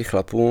hrát proti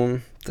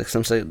chlapům, tak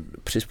jsem se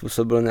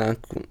přizpůsobil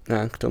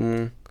nějak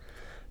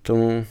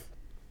tomu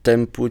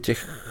tempu těch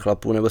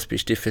chlapů, nebo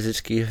spíš ty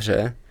fyzické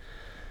hře.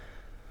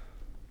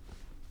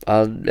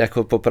 A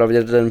jako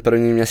popravdě ten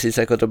první měsíc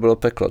jako to bylo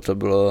peklo, to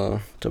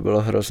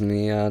bylo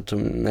hrozný a to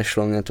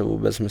nešlo mě to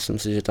vůbec, myslím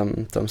si, že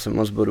tam jsem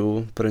moc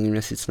bodů první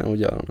měsíc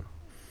neudělal. No.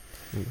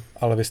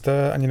 Ale vy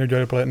jste ani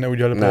neudělali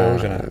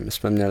play-off, že ne? My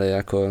jsme měli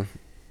jako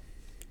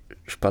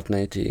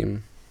špatný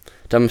tým.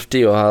 Tam v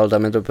té OHL,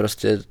 tam je to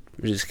prostě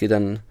vždycky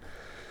ten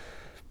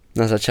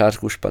na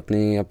začátku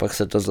špatný a pak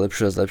se to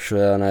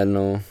zlepšuje a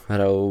najednou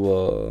hrajou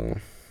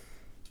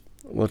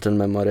o ten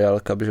Memorial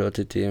Cup, že o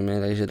ty týmy,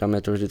 takže tam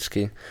je to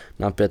vždycky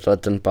na 5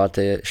 let, ten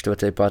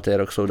 4., 5.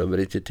 rok jsou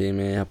dobrý ty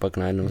týmy a pak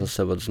najednou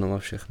zase od znova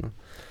všechno.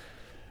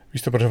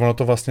 Víš to, protože ono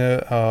to vlastně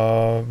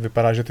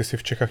vypadá, že ty si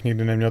v Čechách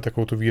nikdy neměl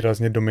takovou tu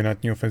výrazně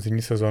dominantní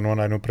ofenzivní sezónu a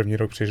najednou první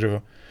rok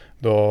přišel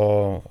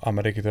do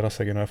Ameriky, teda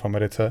Saginaw v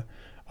Americe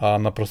a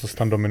naprosto se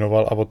tam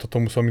dominoval a od to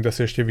musel mít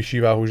asi ještě vyšší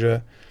váhu,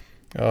 že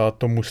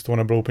to mužstvo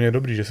nebylo úplně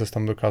dobrý, že se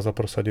tam dokázal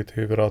prosadit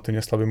i v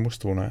relativně slabém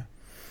mužstvu, ne?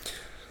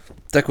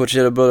 Tak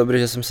určitě to bylo dobré,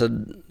 že jsem se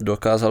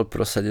dokázal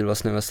prosadit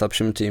vlastně ve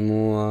slabším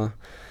týmu,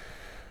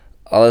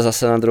 ale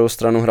zase na druhou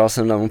stranu hrál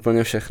jsem tam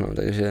úplně všechno,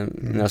 takže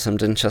měl jsem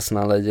ten čas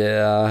na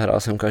ledě a hrál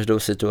jsem každou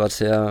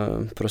situaci a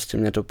prostě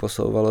mě to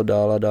posouvalo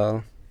dál a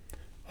dál.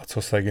 A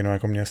co Saginaw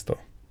jako město?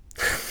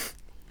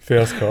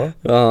 Fiasko?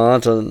 No,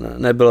 to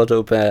nebylo to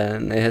úplně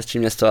nejhezčí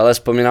město, ale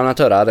vzpomínám na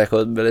to rád,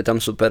 jako byli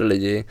tam super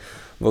lidi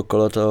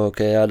okolo toho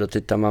hokeje a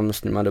doteď tam mám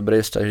s nima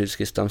dobrý vztah,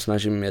 vždycky se tam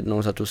snažím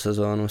jednou za tu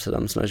sezónu, se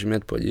tam snažím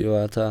jet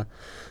podívat a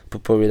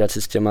popovídat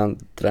si s těma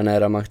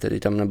trenérama, který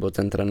tam, nebo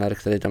ten trenér,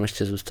 který tam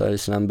ještě zůstal,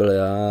 když jsem tam byl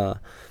já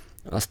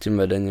a s tím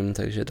vedením,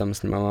 takže tam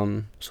s nima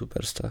mám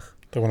super vztah.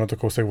 Tak ono to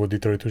kousek od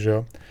Detroitu, že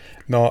jo?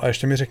 No a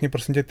ještě mi řekni,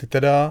 prosím tě, ty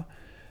teda,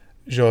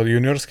 že jo,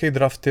 juniorský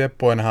draft je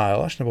po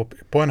NHL až, nebo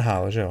po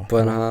NHL, že jo?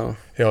 Po NHL.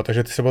 Jo,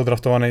 takže ty jsi byl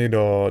draftovaný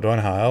do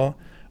NHL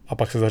a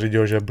pak se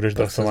zařídilo, že budeš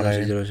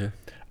draftovaný. Že...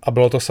 A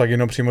bylo to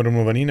Saginaw přímo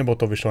domluvený, nebo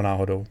to vyšlo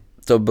náhodou?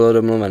 To bylo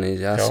domluvený,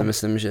 já si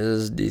myslím, že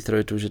z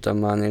Detroitu, že tam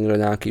má někdo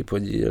nějaký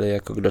podíly,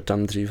 jako kdo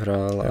tam dřív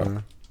hrál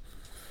a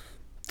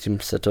tím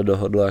se to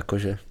dohodlo,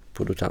 jakože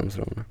půjdu tam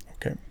zrovna.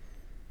 Okay.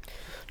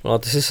 No a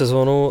ty si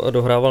sezónu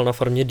dohrával na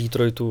farmě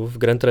Detroitu v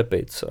Grand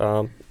Rapids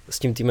a s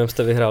tím týmem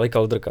jste vyhráli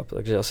Calder Cup,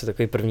 takže asi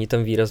takový první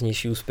ten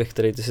výraznější úspěch,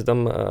 který ty si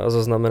tam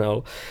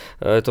zaznamenal.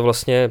 Je to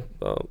vlastně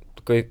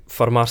takový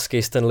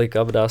farmářský Stanley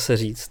Cup, dá se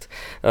říct.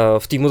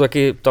 V týmu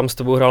taky tam s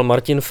tebou hrál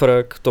Martin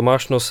Frk,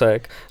 Tomáš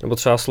Nosek, nebo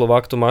třeba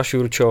Slovák Tomáš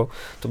Jurčo.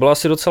 To byla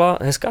asi docela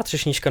hezká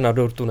třešnička na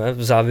dortu, ne?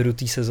 V závěru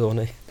té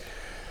sezóny.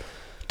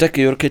 Tak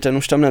Jurky ten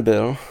už tam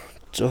nebyl,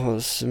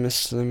 toho si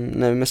myslím,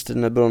 nevím, jestli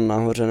nebyl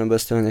nahoře, nebo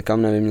jestli ho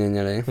někam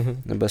nevyměnili,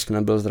 nebo jestli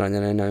nebyl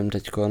zraněný, nevím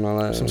teďko,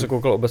 ale... Jsem se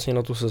koukal obecně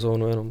na tu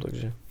sezónu jenom,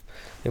 takže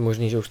je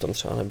možný, že už tam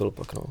třeba nebyl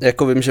pak, no.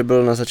 Jako vím, že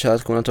byl na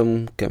začátku na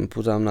tom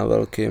kempu tam na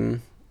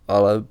velkým,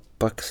 ale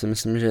pak si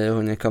myslím, že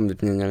ho někam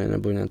vyměnili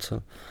nebo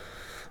něco.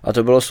 A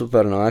to bylo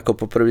super, no, jako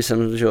poprvé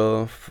jsem, že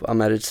v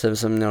Americe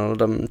jsem měl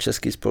tam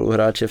český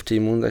spoluhráče v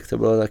týmu, tak to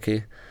bylo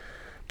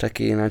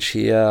taky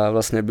jinačí a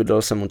vlastně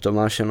bydlel jsem u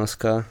Tomáše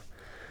Noska,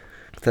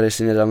 který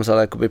si mě tam vzal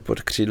jakoby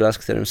pod křídla, s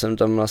kterým jsem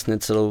tam vlastně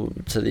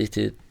celý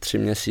ty 3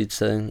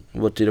 měsíce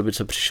od té doby,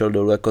 co přišel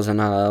dolů jako z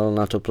NHL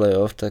na to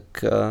playoff, tak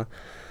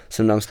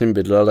jsem tam s ním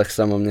bydlel, tak se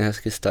tam o mě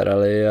hezky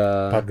starali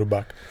a...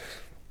 Pardubák.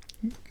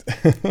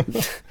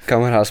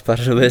 Kamarád z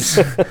Pardubic.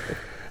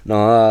 No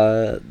a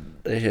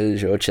takže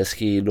že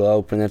český jídlo a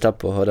úplně ta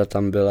pohoda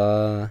tam byla.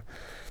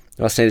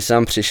 Vlastně když jsem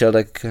tam přišel,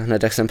 tak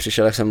hned jak jsem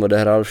přišel, tak jsem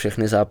odehrál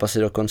všechny zápasy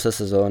do konce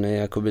sezóny,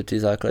 jakoby ty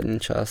základní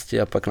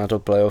části a pak na to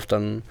playoff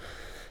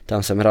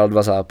tam jsem hrál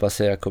 2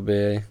 zápasy,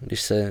 jakoby,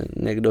 když se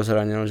někdo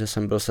zranil, že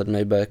jsem byl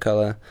 7. back,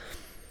 ale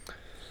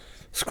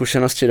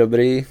zkušenosti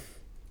dobrý,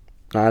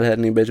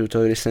 nádherný být u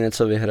toho, když se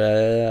něco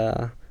vyhraje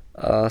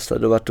a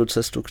sledovat tu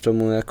cestu k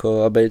tomu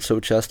jako a být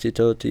součástí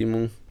toho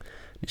týmu,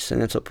 když se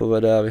něco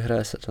povede a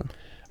vyhraje se to.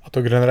 A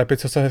to Grand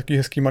Rapids je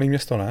hezký malý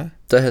město, ne?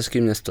 To je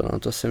hezký město, no,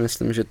 to si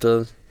myslím, že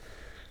to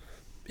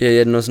je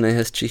jedno z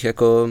nejhezčích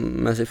jako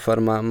mezi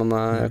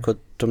farmama, jako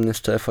to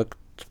město je fakt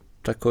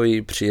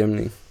takový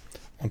příjemný.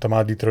 On tam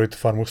má Detroit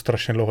farmu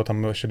strašně dlouho,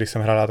 tam ještě když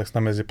jsem hrál, tak jsme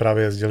tam mezi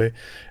právě jezdili.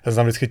 Já jsem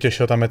tam vždycky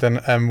těšil, tam je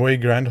ten Amway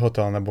Grand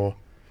Hotel, nebo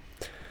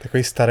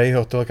takový starý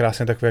hotel,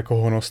 krásně takový jako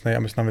honosný a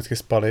my jsme tam vždycky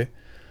spali.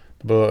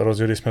 To byl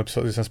rozdíl, když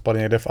jsme spali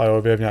někde v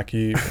Iově v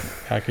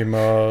nějakým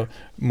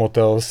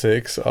Motel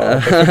 6 a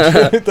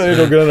tady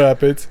do Grand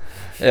Rapids.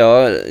 Jo,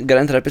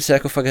 Grand Rapids je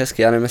jako fakt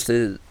hezký, já nevím,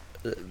 jestli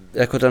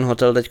jako ten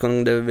hotel teď,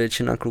 kde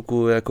většina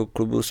kluků jako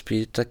klubu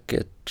spí, tak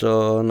je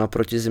to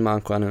naproti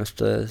Zimáku, já nevím, jestli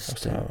to je...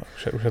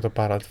 Už je to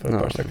pár let,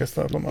 no. až také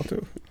se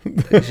pamatuju.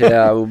 Takže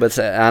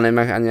já nevím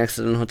ani jak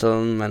se ten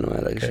hotel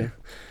jmenuje, takže... Okay.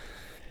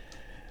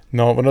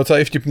 No, ono docela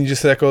i vtipný, že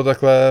se jako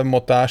takhle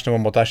motáš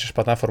je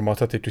špatná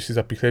formace, teď už si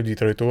zapíchli v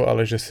Detroitu,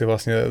 ale že si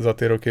vlastně za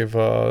ty roky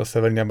v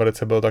Severní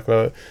Americe byl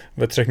takhle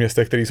ve 3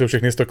 městech, které jsou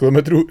všechny 100 km.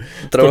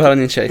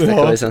 Trouhelníček,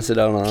 takový jsem si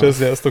dal, no.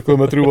 Přesně, 100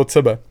 km od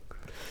sebe.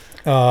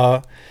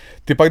 A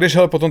ty pak jdeš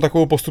potom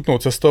takovou postupnou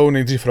cestou,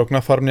 nejdřív rok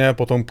na farmě,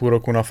 potom půl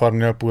roku na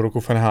farmě, půl roku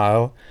v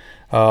NHL.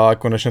 A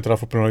konečně teda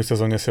v uplynulé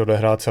sezóně si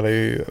odehrál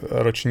celý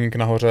ročník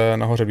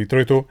nahoře v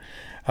Detroitu.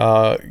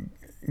 A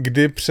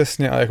kdy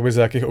přesně a jakoby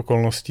za jakých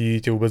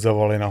okolností tě vůbec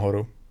zavolali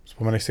nahoru?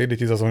 Vzpomeneš si, kdy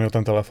ti zazvonil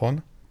ten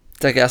telefon?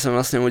 Tak já jsem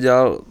vlastně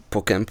udělal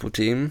po kempu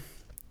tým.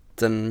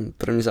 Ten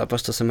první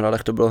zápas, co jsem hrál,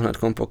 tak to bylo hned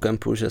po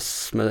kempu,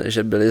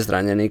 že byli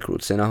zranění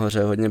kluci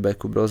nahoře, hodně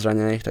backů bylo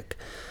zraněných, tak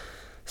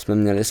jsme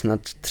měli snad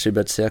 3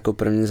 beci jako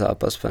první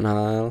zápas v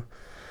NHL.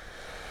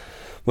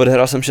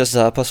 Odehrál jsem 6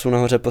 zápasů,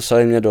 nahoře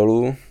poslali mě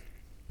dolů.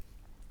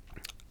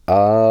 A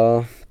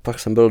pak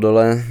jsem byl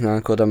dole,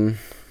 nějako tam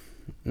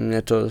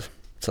mě to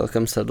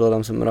celkem sedlo,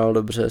 tam jsem hrál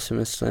dobře, si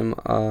myslím,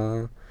 a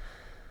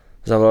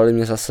zavolali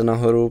mě zase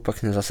nahoru,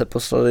 pak mě zase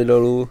poslali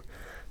dolů,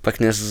 pak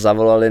mě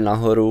zavolali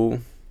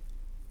nahoru,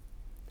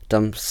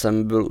 tam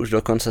jsem byl už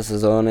do konce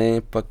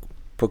sezóny, pak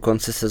po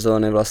konci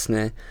sezóny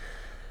vlastně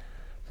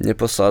mě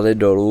poslali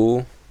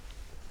dolů,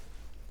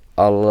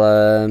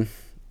 ale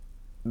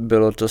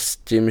bylo to s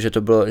tím,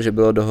 že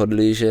bylo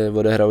dohodlý, že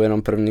odehraju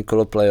jenom první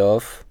kolo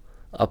playoff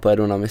a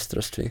pojedu na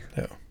mistrovství.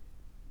 Jo.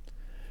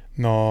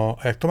 No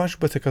a jak to máš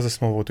vůbec se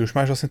smlouvou? Ty už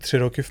máš vlastně 3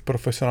 roky v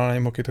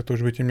profesionálním hokeji, tak to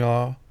už by ti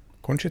měla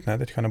končit, ne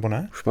teďka, nebo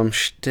ne? Už mám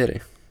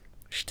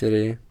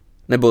 4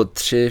 nebo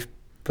 3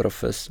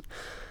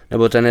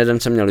 nebo ten jeden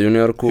jsem měl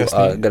juniorku. Jasný.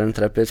 A Grand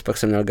Rapids, pak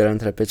jsem měl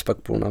Grand Rapids, pak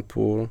půl na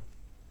půl.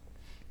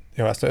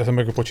 Jo, já jsem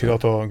jako počítal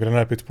to Grand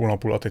Rapids půl na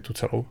půl a teď tu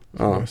celou.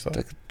 No,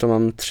 tak to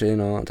mám 3,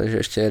 no, takže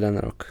ještě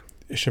 1 rok.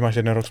 Ještě máš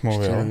 1 rok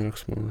smlouvy, jo? 1 rok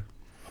smlouvy.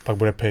 A pak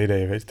bude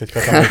payday, veď?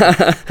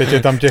 Teď je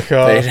tam těch...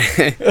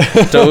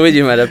 To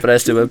uvidíme,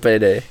 jestli bude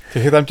payday.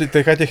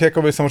 Těch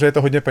jakoby, samozřejmě je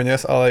to hodně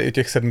peněz, ale i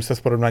těch 700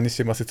 v porovnání s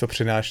tím asi, co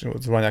přináší,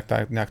 zhruba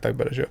nějak tak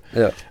bere, že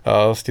jo?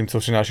 A s tím, co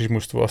přinášíš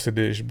mužstvu, asi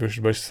když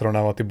budeš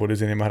srovnávat ty body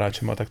s jinýma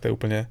hráčema, tak to je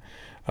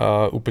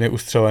úplně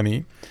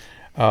ustřelený.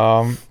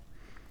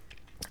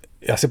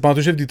 Já si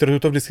pamatuju, že v Detroitu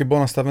to vždycky bylo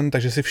nastaven,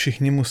 takže si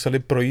všichni museli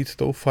projít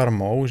tou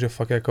farmou, že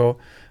fakt jako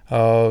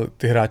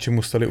ty hráči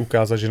museli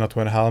ukázat, že na tu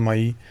NHL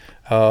mají.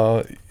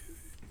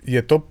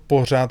 Je to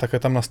pořád také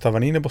tam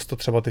nastavený, nebo se to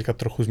třeba teďka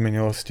trochu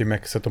změnilo s tím,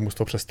 jak se to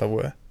mužstvo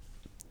představuje?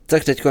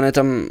 Tak teď je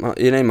tam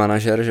jiný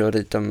manažer, že jo,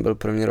 teď tam byl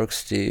první rok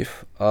Steve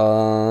a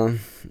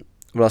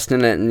vlastně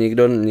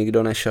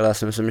nikdo nešel, já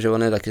si myslím, že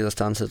on je taky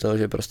zastánce toho,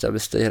 že prostě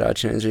abyste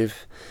hráči nejdřív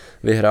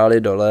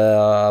vyhráli dole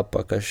a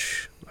pak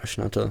až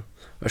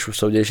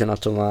usoudí, že na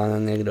to má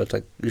někdo,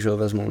 tak že ho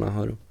vezmou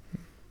nahoru.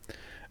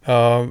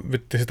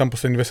 Ty jsi tam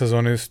poslední 2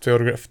 sezóny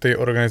v té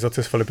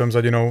organizaci s Filipem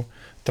Zadinou,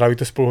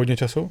 trávíte spolu hodně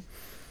času?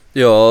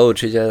 Jo,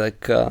 určitě,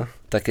 tak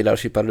taky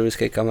další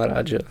pardubický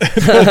kamarád, že?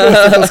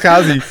 To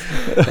schází.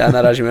 Já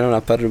narážím jenom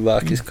na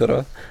Pardubáky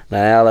skoro.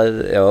 Ne, ale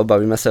jo,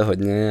 bavíme se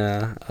hodně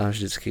a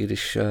vždycky,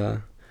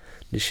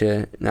 když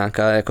je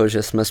nějaká, jako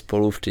že jsme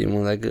spolu v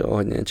týmu, tak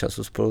hodně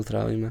času spolu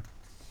trávíme.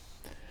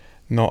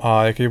 No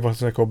a jaký je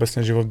vlastně jako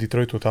obecně život v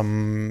Detroitu?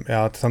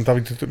 Já jsem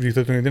tam v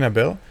Detroitu nikdy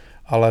nebyl,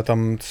 ale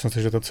tam jsem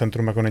si, že to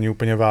centrum jako není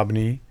úplně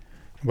vábný.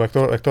 Nebo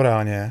jak to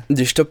reálně je?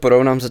 Když to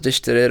porovnám za ty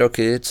 4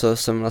 roky, co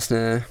jsem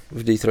vlastně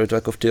v Detroitu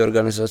jako v té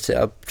organizaci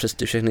a přes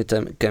ty všechny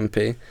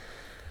kempy,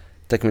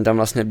 tak my tam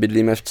vlastně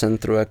bydlíme v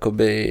centru,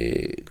 jakoby,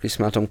 když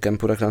jsme na tom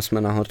kempu, tak tam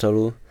jsme na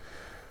hotelu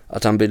a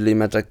tam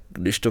bydlíme, tak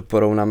když to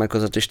porovnám jako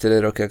za ty 4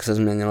 roky, jak se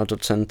změnilo to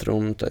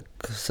centrum, tak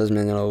se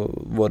změnilo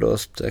o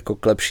dost jako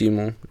k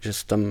lepšímu, že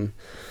se tam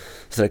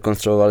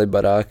zrekonstruovali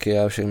baráky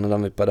a všechno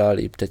tam vypadá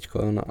líp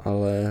teďko, no,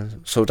 ale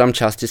jsou tam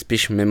části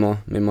spíš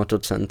mimo to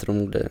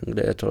centrum,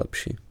 kde je to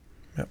lepší.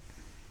 Jo.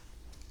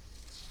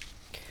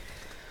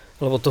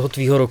 Ale od toho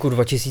tvýho roku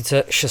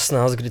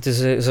 2016, kdy ty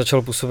jsi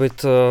začal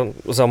působit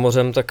za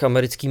mořem, tak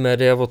americký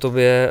média o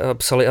tobě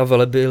psali a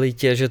velebili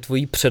tě, že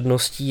tvojí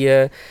předností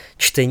je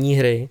čtení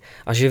hry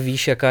a že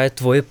víš, jaká je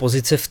tvoje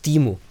pozice v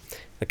týmu.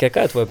 Tak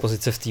jaká je tvoje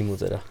pozice v týmu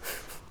teda?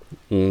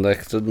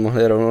 Tak to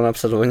mohli rovnou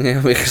napsat oni,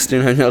 abych s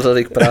tím neměl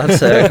tolik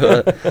práce. Jako.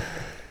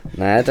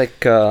 Ne, tak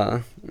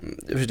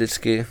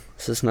vždycky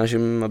se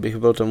snažím, abych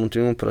byl tomu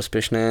týmu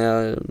prospěšný a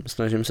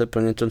snažím se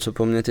plnit to, co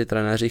po mně ty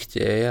trenéři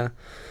chtějí.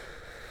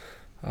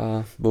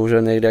 A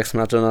bohužel někdy, jak jsme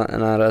na to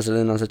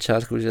narazili na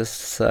začátku, že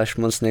se až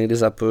moc někdy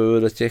zapojuju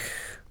do těch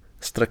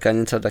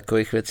strkanic a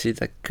takových věcí,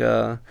 tak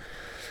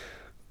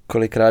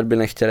kolikrát by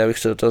nechtěli, abych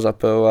se do toho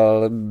zapojoval,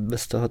 ale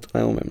bez toho to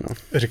neumím.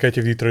 No. Říkají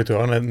ti v Detroitu,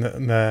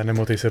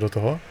 nemotej se do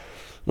toho?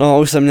 No,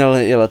 už jsem měl,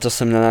 i letos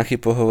jsem měl nějaký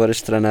pohovory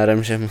s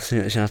trenérem, že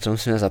na to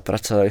musíme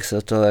zapracovat, abych se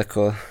do toho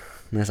jako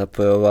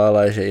nezapojoval,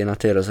 ale že i na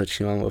ty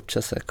rozhodčí mám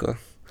občas jako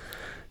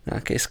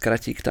nějaký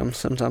zkratík tam.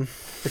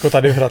 Jako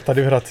tady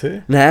v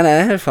Hradci?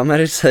 Ne, v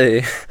Americe.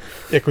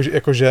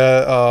 Jakože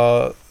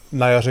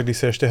na jaře, když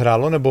se ještě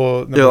hrálo,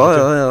 nebo jo.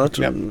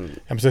 Já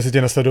myslím, že si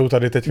tě nesledují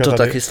tady teďka. To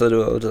taky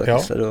sleduju,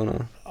 no.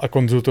 A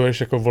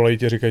konzultuješ, jako volají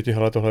ti, říkají ti,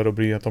 hele, tohle je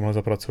dobrý, na tomhle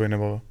zapracuj,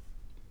 nebo?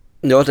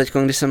 Jo, teď,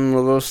 když jsem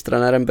mluvil s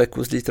trenérem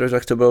Becku z Detroitu,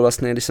 tak to bylo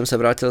vlastně, když jsem se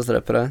vrátil z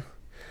repre,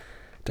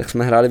 tak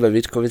jsme hráli ve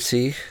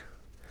Vítkovicích.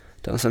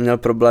 Tam jsem měl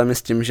problémy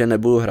s tím, že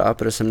nebudu hrát,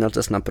 protože jsem měl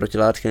test na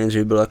protilátky,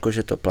 nejdřív bylo jako,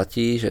 že to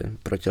platí, že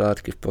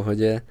protilátky v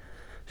pohodě,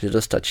 že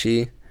to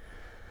stačí.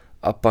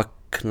 A pak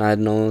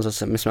najednou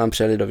zase, my jsme vám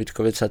přijeli do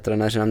Vítkovice a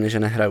trenéři na mě, že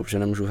nehraju, že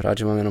nemůžu hrát,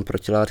 že mám jenom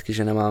protilátky,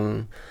 že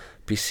nemám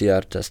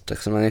PCR test.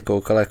 Tak jsem na ně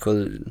koukal, jako,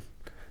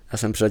 já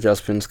jsem přiletěl z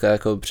Finska,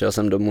 jako přijel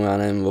jsem domů, já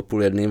nevím, o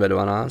 11:30 ve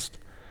 12.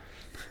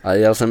 A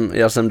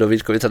jel jsem do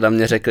Vítkovice a tam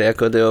mě řekli,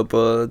 jako tyjo, po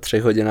 3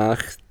 hodinách,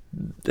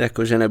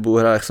 jako, že nebudu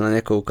hrát, jak jsem na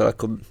ně koukal,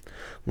 jako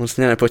moc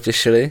mě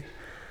nepotěšili.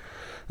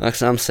 A jak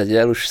jsem tam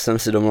seděl, už jsem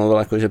si domlouval,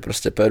 jako, že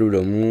prostě pojedu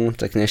domů,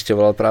 tak mě ještě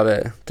volal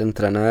právě ten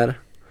trenér,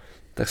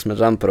 tak jsme to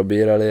tam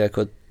probírali,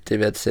 jako ty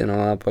věci,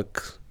 no a pak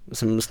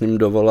jsem s ním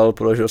dovolal,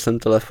 položil jsem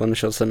telefon,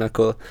 šel jsem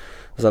jako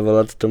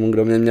zavolat tomu,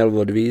 kdo mě měl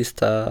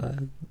odvízt a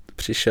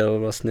přišel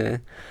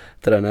vlastně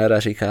trenér a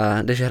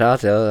říká, jdeš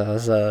hrát, jo, a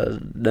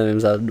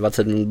za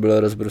 20 minut bylo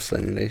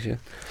rozbruslení, takže.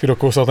 Ty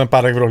dokousal ten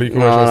párek v rohlíku,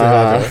 no, a si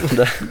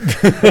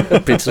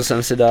hrát, pizzu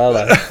jsem si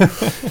dal.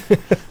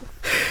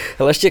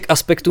 Hele, ještě k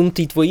aspektům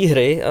té tvojí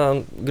hry, a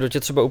kdo tě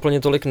třeba úplně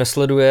tolik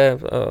nesleduje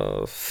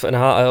v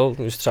NHL,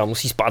 když třeba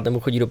musí spát nebo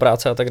chodí do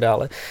práce a tak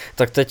dále,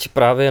 tak teď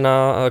právě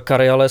na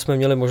Karjale jsme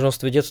měli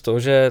možnost vidět to,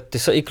 že ty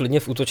se i klidně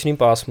v útočném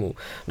pásmu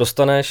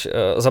dostaneš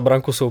za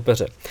branku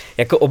soupeře,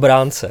 jako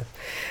obránce.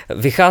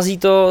 Vychází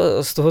to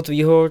z toho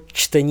tvýho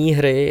čtení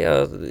hry,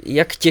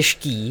 jak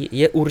těžký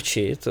je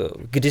určit,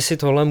 kdy si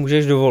tohle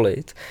můžeš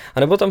dovolit,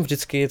 anebo tam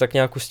vždycky tak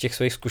nějak z těch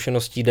svých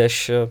zkušeností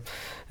jdeš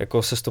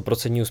jako se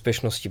 100%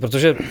 úspěšností,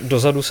 protože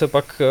dozadu se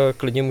pak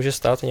klidně může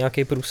stát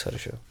nějaký průser,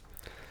 že jo?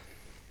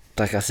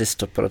 Tak asi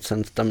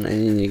 100% tam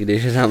není nikdy,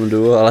 že tam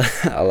jdu,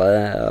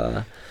 ale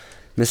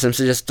myslím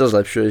si, že se to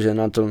zlepšuje, že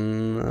na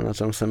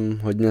tom jsem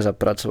hodně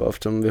zapracoval, v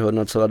tom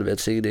vyhodnocovat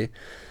věci,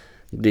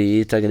 kdy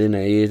jít a kdy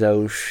nejít a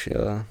už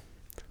jo,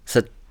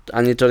 se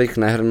ani tolik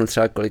nehrnu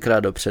třeba kolikrát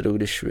dopředu,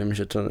 když vím,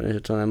 že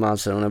to nemá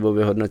cenu, nebo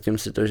vyhodnotím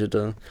si to,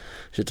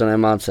 že to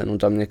nemá cenu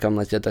tam někam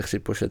letět, tak si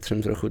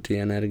pošetřím trochu té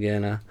energie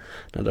na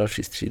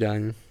další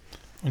střídání.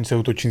 Oni se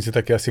útočníci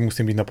taky asi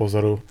musí být na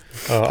pozoru,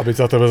 aby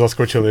za tebe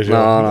zaskočili, že?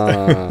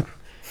 No.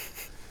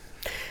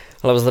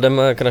 Ale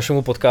vzhledem k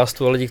našemu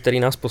podcastu a lidi, kteří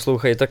nás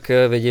poslouchají, tak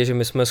vědí, že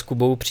my jsme s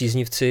Kubou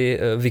příznivci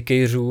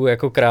vykejřů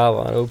jako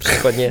kráva, nebo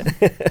případně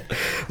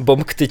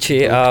bomb k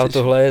tyči a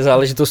tohle je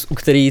záležitost, u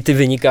který ty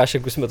vynikáš,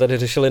 jak už jsme tady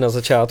řešili na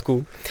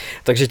začátku.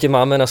 Takže tě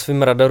máme na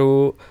svém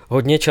radaru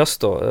hodně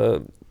často.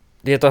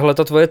 Je tahle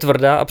ta tvoje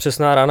tvrdá a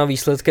přesná rána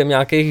výsledkem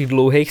nějakých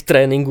dlouhých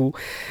tréninků,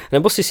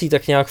 nebo jsi si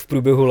tak nějak v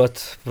průběhu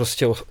let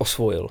prostě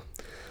osvojil?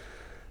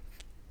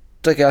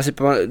 Tak já si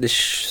pamatuju,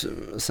 když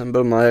jsem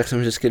byl malý, jak jsem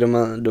vždycky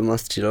doma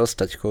střídal s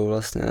taťkou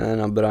vlastně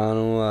na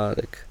bránu a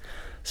tak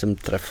jsem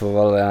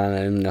trefoval, já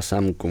nevím, na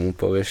sám gumu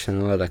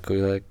pověšenou a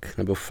takový, tak,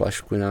 nebo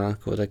flašku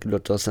nějakou, tak do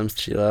toho jsem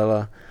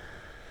střílel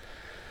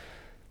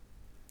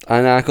a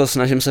nějakou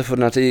snažím se furt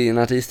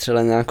na té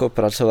střele nějakou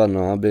pracovat,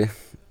 no, aby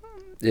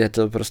je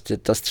to prostě,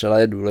 ta střela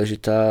je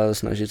důležitá,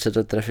 snažit se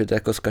to trefit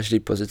jako z každé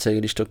pozice,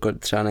 když to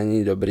třeba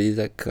není dobrý,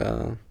 tak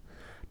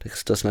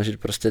se to snažit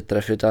prostě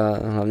trefit a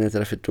hlavně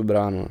trefit tu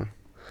bránu. No.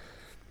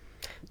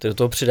 Ty do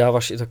toho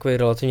přidáváš i takový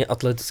relativně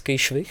atletický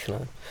švih,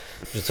 ne?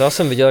 Že co já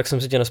jsem viděl, jak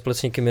jsem si tě nesplec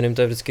s někým jiným,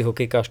 to je vždycky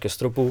hokejkář ke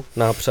stropu,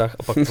 nápřah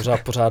a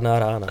pak pořádná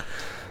rána.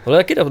 Ale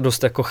jak je to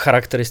dost jako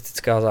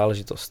charakteristická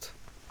záležitost?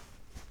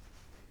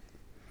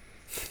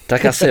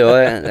 Tak asi jo,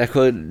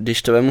 jako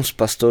když to vemu s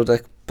pastou,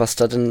 tak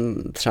pasta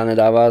ten třeba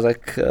nedává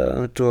tak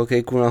tu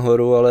hokejku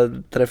nahoru, ale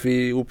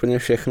trefí úplně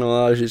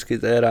všechno a vždycky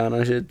to je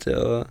rána, že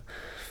jo,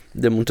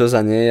 jde mu to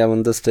za něj a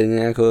on to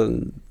stejně jako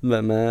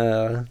veme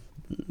a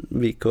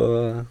víko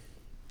a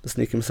s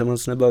nikým se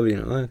moc nebaví,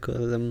 no, jako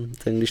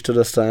ten když to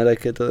dostane,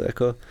 tak je to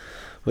jako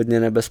hodně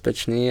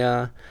nebezpečný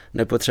a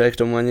nepotřebuje k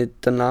tomu ani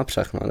ten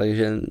nápřah, no,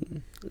 takže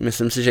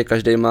myslím si, že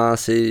každý má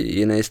asi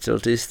jiný styl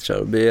té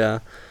střelby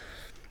a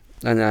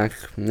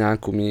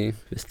nějak umí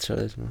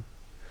vystřelit, no.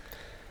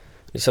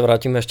 Když se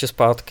vrátíme ještě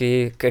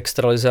zpátky k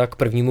extralize a k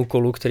prvnímu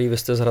kolu, který vy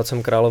jste s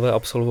Hradcem Králové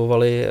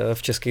absolvovali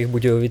v Českých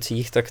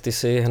Budějovicích, tak ty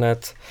si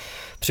hned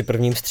při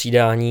prvním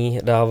střídání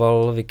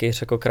dával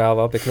Vikyř jako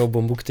kráva pěknou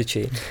bombu k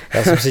tyči.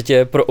 Já jsem si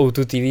tě pro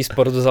O2 TV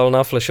Sport vzal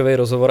na flashový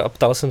rozhovor a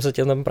ptal jsem se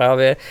tě tam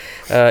právě,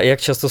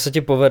 jak často se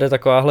ti povede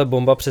takováhle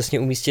bomba přesně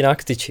umístěná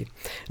k tyči.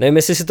 Nevím,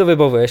 jestli si to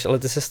vybavuješ, ale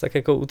ty ses tak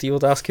jako u té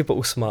otázky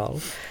pousmál.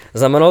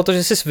 Znamenalo to,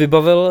 že jsi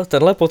vybavil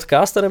tenhle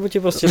podcast, nebo ti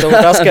prostě ta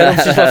otázka jenom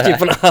přišla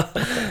vtipná?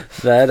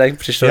 Ne, tak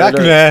přišlo Jak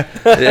mě ne?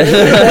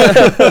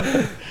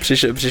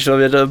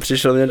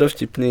 Přišlo mě to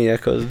vtipný,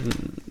 jako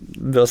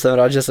byl jsem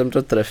rád, že jsem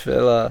to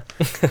trefil a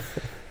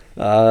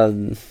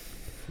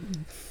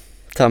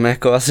tam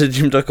jako asi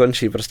tím to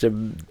končí, prostě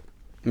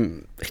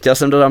chtěl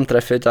jsem to tam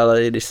trefit,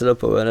 ale když se to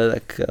povede,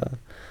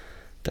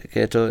 tak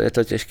je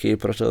to těžký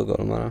pro toho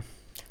golmana.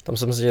 Tam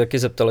jsem se tě taky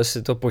zeptal,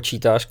 jestli to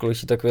počítáš, kolik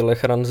ti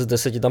takových ran z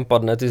 10 tam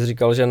padne, ty jsi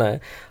říkal, že ne.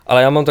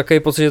 Ale já mám takový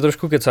pocit, že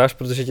trošku kecáš,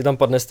 protože ti tam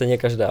padne stejně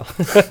každá.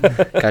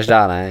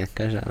 Každá ne.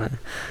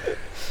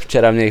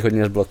 Včera mě jich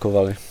hodně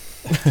zblokovali.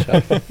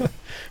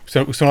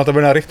 Už jsem na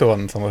tebe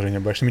narychtovan samozřejmě,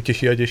 budeš mi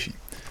těžší a těžší.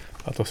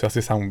 A to si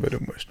asi sám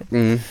uvědomuješ.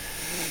 No.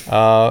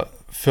 A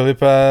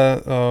Filipe,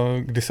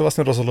 kdy se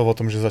vlastně rozhodl o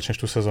tom, že začneš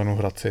tu sezonu v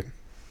Hradci?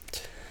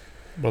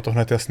 Bylo to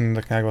hned jasný,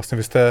 tak nějak vlastně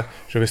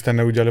vy jste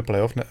neudělali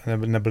playoff,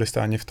 nebyli jste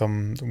ani v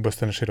tom, vůbec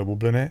jste nešli do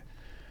bubliny,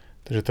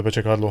 takže tebe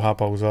čekala dlouhá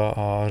pauza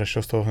a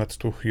řešil jsi to hned v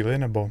tu chvíli,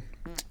 nebo?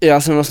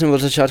 Já jsem vlastně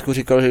od začátku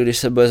říkal, že když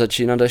se bude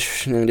začínat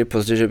až někdy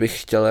pozdě, že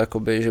bych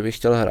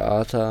chtěl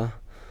hrát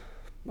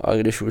a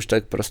když už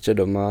tak prostě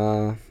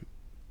doma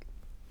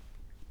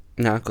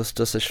nějak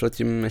to sešlo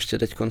tím, ještě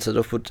teď se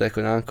to furt jako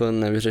nějak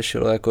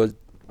nevyřešilo, jako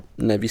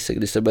neví se,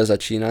 kdy se bude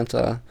začínat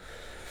a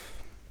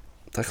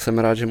tak jsem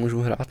rád, že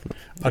můžu hrát. No.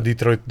 A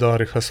Detroit dal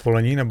rychle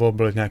svolení, nebo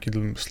byly nějaký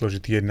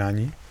složitý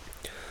jednání?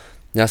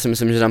 Já si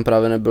myslím, že tam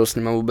právě nebyl s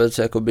nima vůbec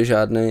jakoby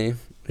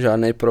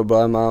žádný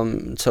problém a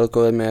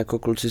celkově my jako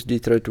kluci z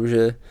Detroitu,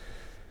 že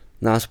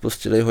nás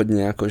pustili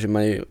hodně, jako že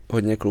mají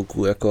hodně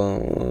kluků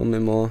jako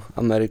mimo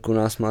Ameriku,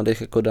 nás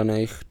mladých jako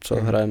daných, co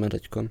hrajeme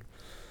teďkon.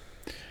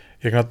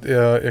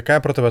 Jaká je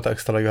pro tebe ta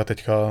extraliga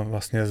teďka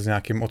vlastně s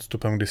nějakým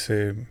odstupem, kdy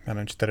si, já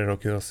nevím, 4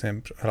 roky vlastně,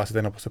 hrál si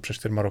tady naposled před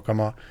 4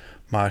 rokama,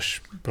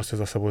 máš prostě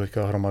za sebou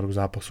teďka hromadu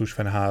zápasů už v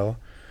NHL,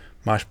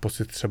 máš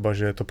pocit třeba,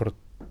 že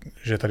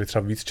je tady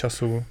třeba víc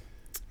času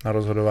na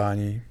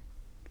rozhodování?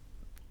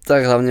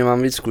 Tak hlavně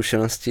mám víc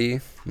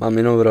zkušeností, mám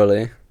jinou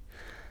roli,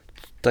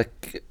 tak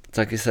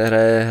taky se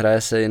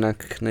hraje se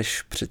jinak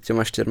než před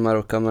těma 4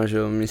 rokama, že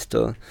jo,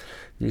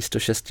 místo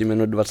 6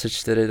 minut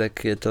 24,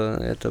 tak je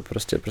to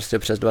prostě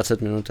přes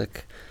 20 minut, tak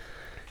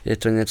je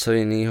to něco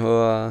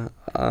jiného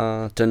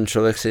a ten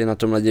člověk si na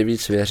tom ledě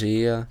víc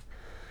věří a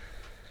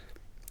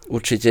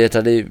určitě je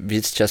tady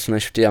víc času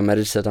než v té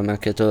Americe, tam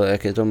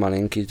jak je to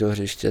malinký to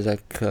hřiště, tak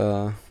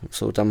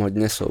jsou tam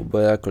hodně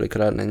souboje a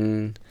kolikrát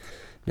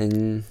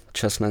není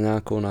čas na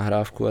nějakou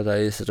nahrávku a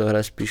tady se to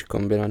hraje spíš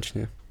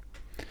kombinačně.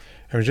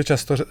 Já vím, že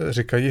často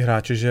říkají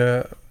hráči,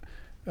 že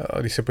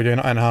když se podívají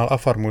na NHL a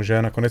farmu,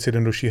 že nakonec je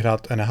jednodušší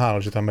hrát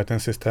NHL, že tam je ten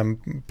systém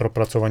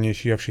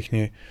propracovanější a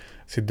všichni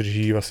si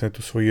drží vlastně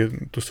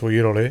tu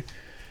svoji roli.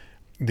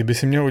 Kdyby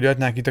si měl udělat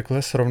nějaký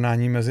takové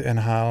srovnání mezi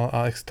NHL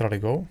a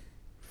Extraligou?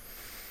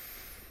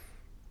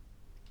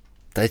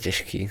 To je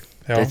těžký.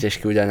 Jo? To je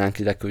těžký udělat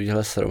nějaký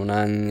takovýhle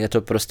srovnání.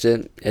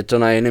 Je to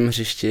na jiném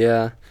hřišti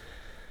a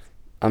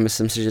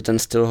myslím si, že ten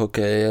styl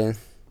hokeje je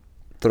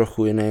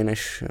trochu jiný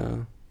než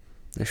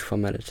v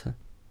Americe.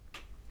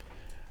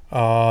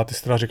 A ty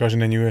jsi teda říkal, že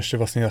není ještě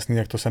vlastně jasný,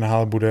 jak to se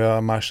NHL bude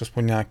a máš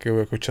aspoň nějaký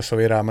jako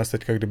časový rámec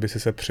teďka, kdyby si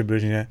se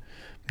přibližně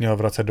měl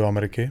vracet do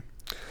Ameriky?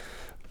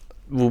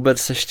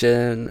 Vůbec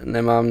ještě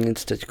nemám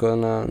nic teďko,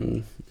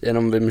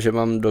 jenom vím, že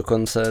mám do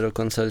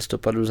konce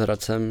listopadu s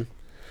Hradcem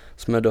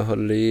jsme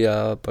dohodli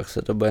a pak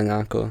se to bude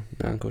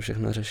nějakou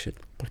všechno řešit.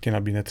 Pak ti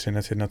nabídne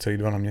Třinec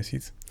 1,2 na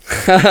měsíc.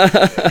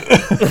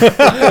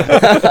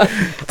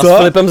 A s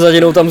Filipem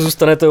Zadinou tam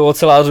zůstanete u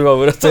ocelářů a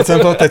budete...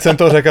 Teď jsem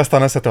to řekl a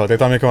stane se to. Teď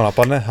tam někoho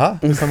napadne?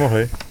 My jsme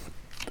mohli.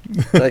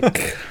 Tak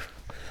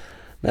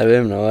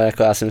nevím, no,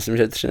 jako já si myslím,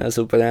 že Třinec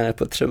úplně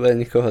nepotřebuje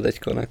nikoho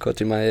teďko, jako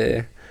ty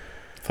mají...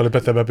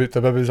 Filipe,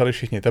 tebe by vzali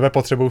všichni. Tebe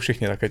potřebují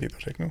všichni, tak ti to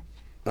řeknu.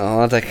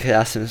 No, tak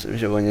já si myslím,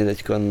 že oni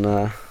teďko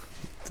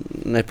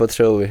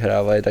nepotřebují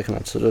vyhrávají, tak na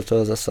co do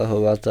toho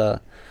zasahovat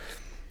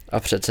a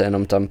přece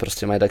jenom tam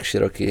prostě mají tak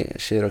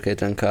široký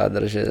ten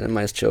kádr, že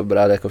mají z čeho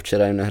brát, jako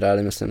včera jim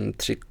nehráli, myslím,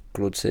 3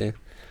 kluci.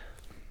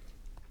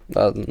 A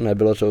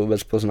nebylo to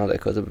vůbec poznat,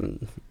 jako to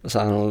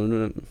sáhnout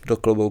do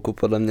klobouku,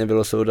 podle mě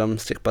bylo soudám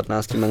z těch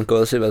 15 men,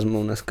 koho si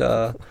vezmou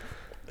dneska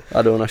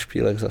a jdou na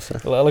špílek zase.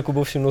 Ale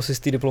Kubo, všimnul si z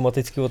té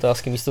diplomatické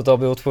otázky, místo toho,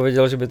 aby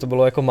odpověděl, že by to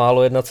bylo jako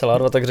málo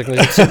 1,2, tak řekne,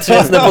 že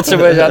Třinec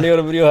nepotřebuje žádného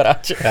dobrýho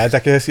hráče. Já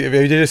taky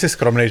vidět, že jsi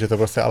skromnej, že to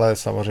prostě, ale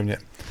samozřejmě.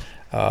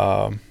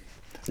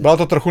 Byla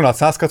to trochu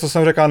nadsázka, co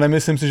jsem řekl,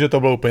 nemyslím si, že to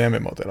bylo úplně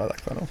mimo teda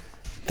takhle, no.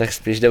 Tak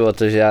spíš jde o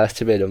to, že já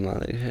chci být doma,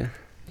 takže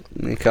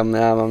nikam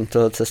já mám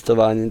toho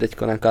cestování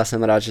teďko, já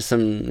jsem rád,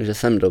 že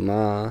jsem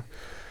doma a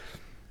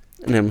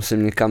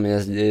nemusím nikam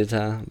jezdit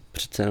a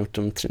přece jenom v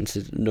tom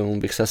Třinci domů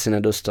bych se asi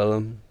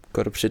nedostal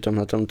při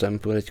tomhletom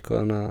tempu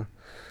teďko na...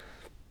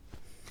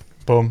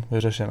 Bum,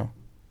 vyřešeno.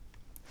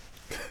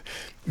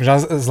 Možná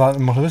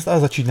mohli byste ale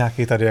začít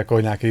nějaký tady jako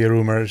nějaký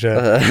rumor, že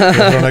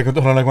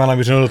Hronek má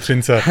namířeno do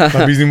Třince,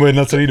 nabízí mu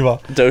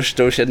 1,2.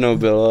 To už jednou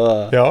bylo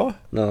a... Jo?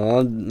 No,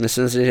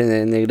 myslím si, že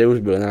někde už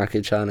byl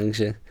nějaký článek,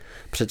 že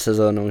před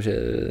sezónou, že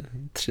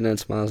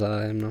Třinec má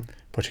zájem, no.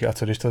 Počkej, a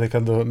co když to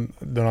teďka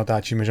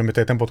donatáčíme, že my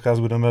tady ten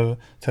podcast budeme,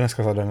 co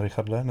dneska za den,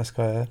 Richardle?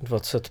 Dneska je...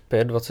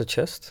 25,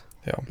 26?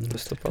 Jo.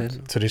 Listopad.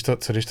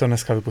 Co když to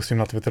dneska vypustím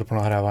na Twitter po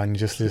nahrávání,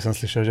 že jsem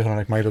slyšel, že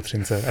Hronek mají do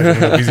Třince a že mu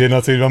nabízí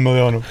 1,2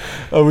 milionu.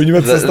 A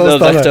uvidíme, co se z toho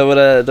stane. Tak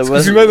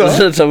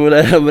to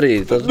bude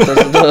dobrý, to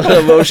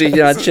budou všichni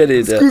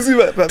nadšený.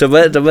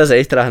 To bude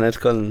zítra hned,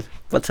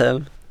 pojď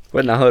sem,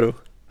 pojď nahoru.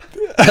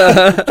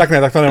 Tak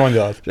ne, tak to nemám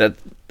dělat.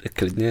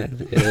 Klidně.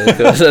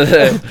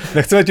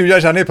 Nechceme ti udělat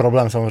žádný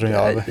problém samozřejmě,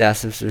 ale... Já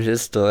si myslím, že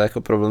z toho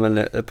jako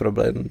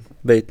problém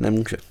být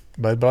nemůže.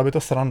 Byla by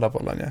to sranda,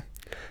 podle mě.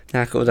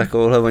 Nějakou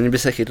takovouhle, oni by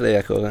se chytli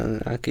jako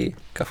nějaký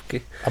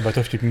kavky. A bude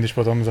to vtipný, když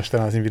potom za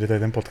 14 dní vyjde tady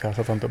ten podcast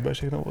a tam to bude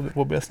všechno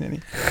objasněný.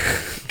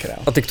 Král.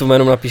 A ty k tomu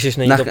jenom napíšeš,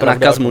 není to pravda. Na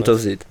Kazmu to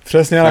vzít.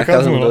 Přesně, na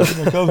Kazmu.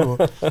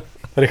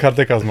 Richard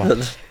je Kazma.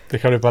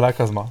 Richard vypadá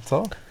Kazma,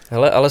 co?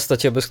 Hele, ale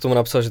stačí, abys k tomu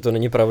napsal, že to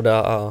není pravda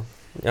a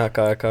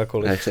nějaká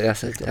jakákoliv.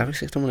 Já bych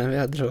se k tomu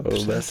nevyjadřoval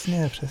vůbec.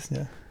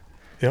 Přesně.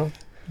 Jo?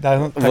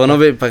 Ono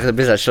by pak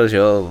začal, že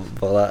jo,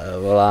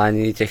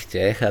 volání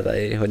těch a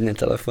tady hodně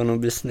telefonů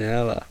bys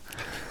měl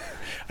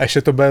A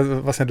ještě to bude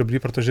vlastně dobrý,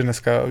 protože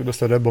dneska, kdo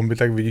sleduje Bomby,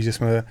 tak vidí, že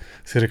jsme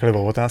si říkali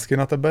o otázky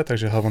na tebe,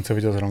 takže on se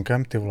viděl s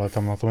Ronkem, ty vole,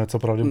 tam na tom něco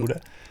pravdy bude.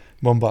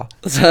 Bomba.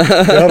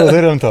 Já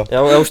rozjedem to.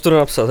 Já už to jdu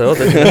napsat, jo?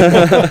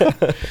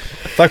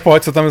 Tak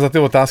pojď, co tam je za ty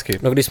otázky.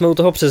 No když jsme u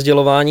toho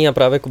přesdělování a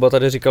právě Kuba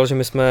tady říkal, že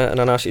my jsme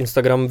na náš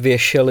Instagram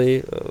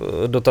věšeli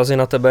dotazy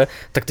na tebe,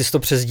 tak ty jsi to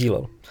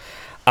přesdílel.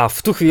 A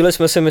v tu chvíli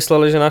jsme si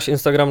mysleli, že náš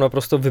Instagram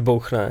naprosto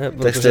vybouchne.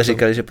 Tak jste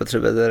říkali, že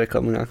potřebujete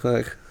reklamu nějakou,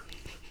 jak...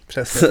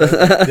 Přesně,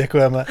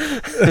 děkujeme.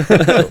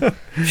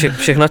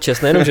 Všechna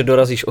čest, nejenom, že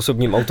dorazíš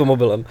osobním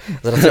automobilem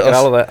z Hradce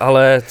Králové,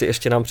 ale ty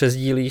ještě nám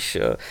přesdílíš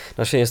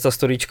naše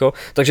Instastoríčko,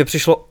 takže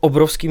přišlo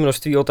obrovské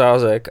množství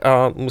otázek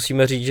a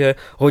musíme říct, že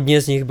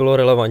hodně z nich bylo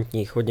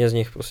relevantních, hodně z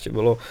nich prostě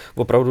bylo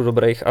opravdu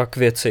dobrých a k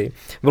věci.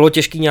 Bylo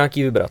těžký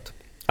nějaký vybrat,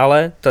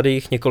 ale tady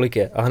jich několik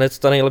je a hned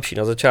ta nejlepší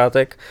na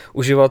začátek,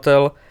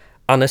 uživatel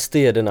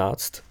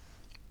Anesty11.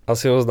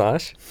 Asi ho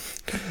znáš?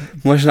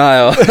 Možná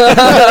jo.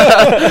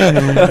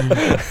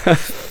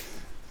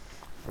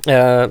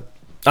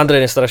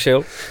 Andrej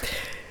Nestrašil.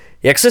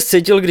 Jak se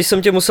cítil, když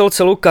jsem tě musel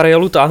celou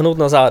kariéru táhnout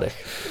na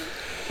zádech?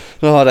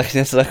 No, tak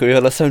něco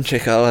takového jsem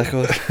čekal,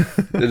 jako,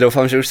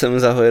 doufám, že už se mu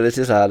zahojili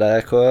ty záda,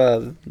 jako,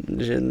 a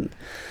že...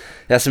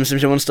 Já si myslím,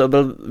 že on z toho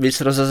byl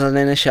víc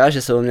rozazený než já,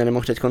 že se o mě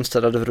nemohl teď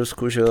starat v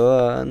Rusku, že jo,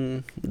 a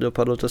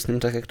dopadlo to s ním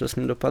tak, jak to s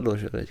ním dopadlo,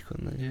 že teďko,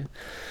 takže...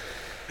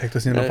 Jak to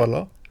s ním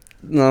dopadlo?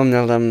 No,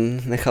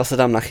 nechal se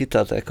tam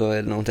nachytat, jako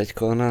jednou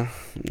teďko,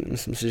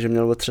 myslím si, že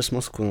měl otřes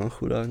mozku, no,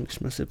 chudák, když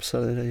jsme si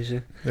psali,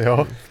 takže...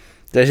 Jo.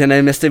 Takže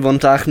nevím, jestli on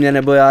táh mě,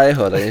 nebo já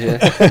jeho, takže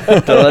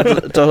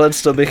tohle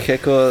to bych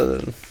jako...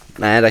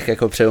 Ne, tak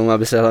jako přeju mu,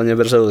 aby se hlavně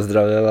brzo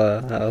uzdravil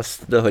a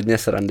hodně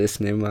srandy s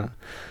ním a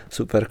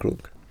super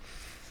kluk.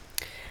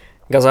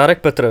 Gazárek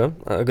Petr,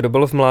 kdo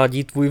byl v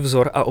mládí tvůj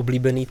vzor a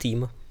oblíbený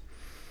tým?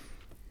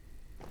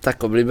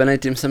 Tak oblíbený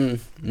tým jsem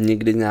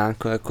nikdy nějak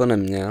jako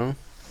neměl,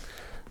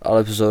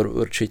 ale vzor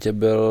určitě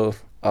byl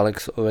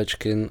Alex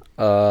Ovečkin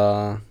a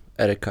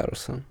Erik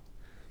Karlsson.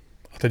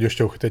 A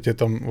teď je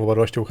tam oba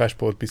dva šťoucháš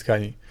po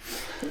odpískání.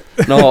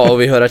 No, o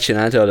Výhorači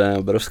ne, to je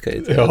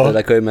obrovský, to je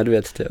takový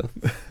medvěd, tyjo.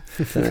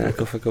 Ten je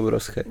jako fakt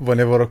obrovský. On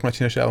je o rok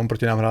mladší než já, on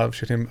proti nám hrál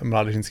všechny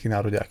mládežnický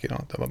nároďáky, no.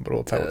 Tam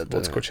bylo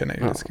odskočený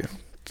vždycky. No,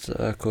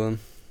 to jako...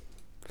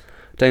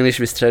 Ten když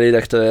vystřelí,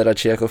 tak to je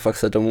radši jako fakt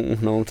se tomu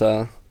uhnout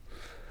a...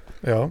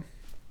 Jo?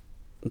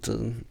 To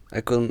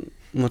jako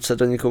moc se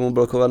to nikomu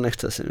blokovat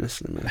nechce, si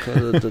myslím.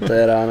 Jako to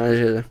je rána,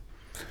 že...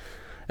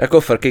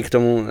 Jako Frky k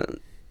tomu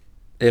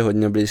je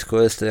hodně blízko,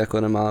 jestli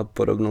jako nemá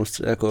podobnou,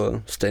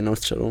 jako stejnou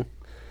střelu.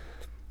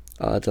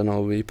 Ale ten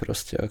nový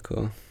prostě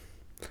jako...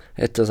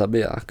 Je to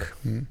zabiják.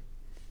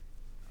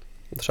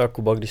 Třeba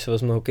Kuba, když se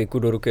vezme hokejku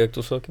do ruky, jak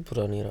to jsou taky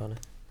pořádný rány.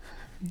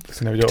 Tak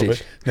si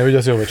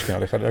neviděl si Ovečka,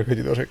 ale jak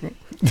ti to řeknu.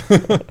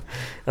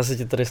 Já se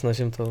ti tady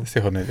snažím to... Jsi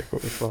hodnej, děkuji.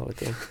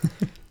 Vychválit, jo.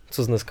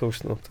 Co dneska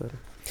už, no. To je...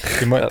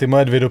 Ty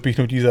moje 2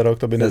 dopíchnutí za rok,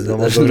 to by nezbylo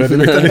moc dobře,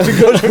 kdybych tady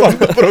říkal, že mám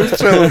dobrou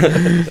střelu.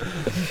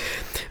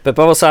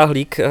 Pepa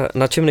Vosáhlík,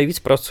 na čem nejvíc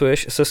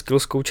pracuješ se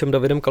skills coachem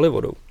Davidem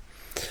Kalivodou?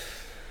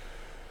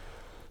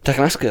 Tak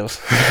na skills.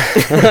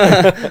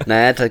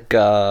 Ne, tak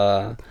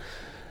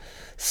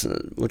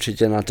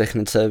určitě na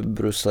technice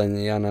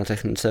bruslení a na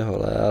technice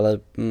hole, ale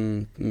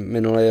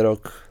minulý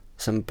rok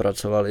jsem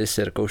pracoval i s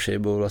Jirkou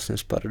Šejbou vlastně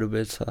z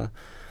Pardubic a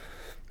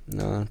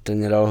ten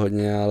mě dal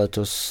hodně, ale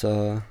letos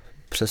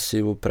přes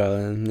Sivu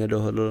právě mě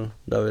dohodl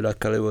Davida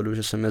Kalivodu,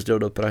 že jsem jezdil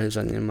do Prahy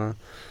za ním a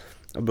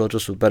bylo to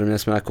super, měli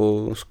jsme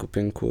nějakou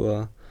skupinku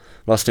a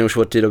vlastně už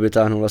od té doby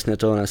táhnu vlastně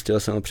toho Nestyho,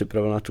 jsem ho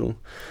připravil na tu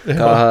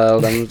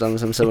KHL, tam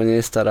jsem se o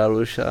něj staral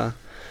už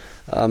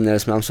a měli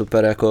jsme tam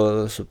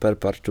super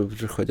partu,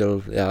 protože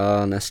chodil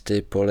já,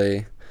 Nesty,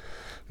 Poli,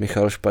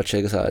 Michal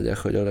Špaček, Záďa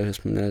chodil, takže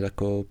jsme měli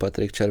takovou,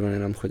 Patrik Červený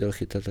nám chodil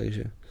chytat,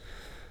 takže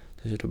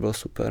to bylo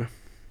super.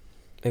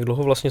 Jak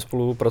dlouho vlastně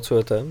spolu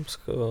pracujete s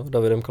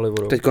Davidem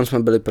Kalivodou? Teď jsme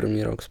byli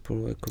první rok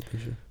spolu. Jako,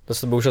 že... To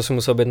se bohužel si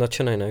musel být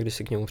nadšenej, ne? Když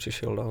jsi k němu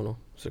přišel dávno.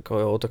 Říkal,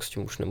 jo, tak s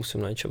tím už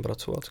nemusím na ničem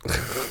pracovat.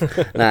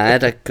 Ne,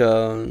 tak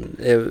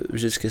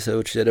vždycky se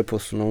určitě jde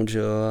posunout, že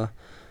jo.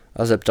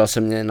 A zeptal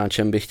se mě, na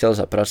čem bych chtěl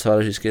zapracovat,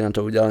 vždycky na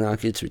to udělal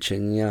nějaké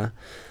cvičení a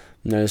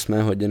měli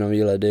jsme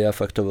hodinový ledy a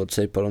fakt to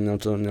odsejpalo,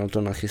 měl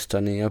to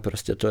nachystaný a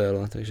prostě to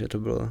jelo, takže to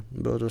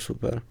bylo to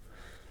super.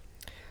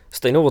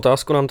 Stejnou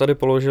otázku nám tady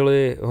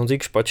položili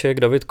Honzík Špaček,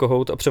 David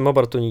Kohout a Přema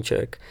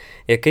Bartoníček.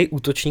 Jaký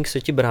útočník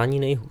se ti brání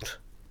nejhůř?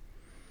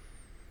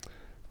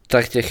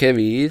 Tak těch je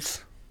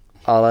víc,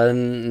 ale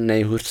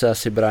nejhůř se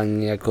asi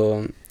brání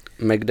jako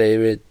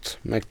McDavid,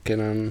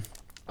 McKinnon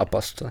a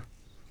Pasta.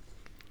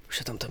 Už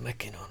je tam ten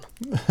McKinnon.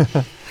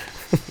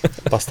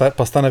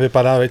 Pasta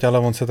nevypadá, věď, ale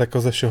on se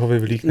tako ze všeho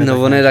vyvlíkne.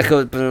 No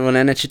on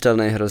je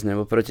nečitelný hrozně,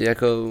 oproti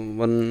jako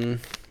on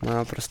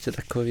má prostě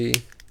takový,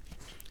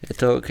 je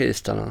to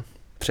hokejista, no.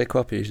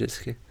 Překvapí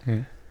vždycky.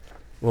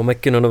 O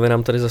McKinnonovi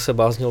nám tady zase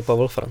báznil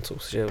Pavel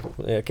Francouz, že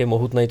jak je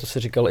mohutnej, to si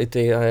říkal i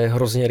ty, a je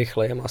hrozně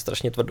rychlej a má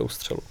strašně tvrdou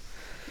střelu.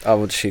 A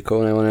od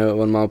šikovnej,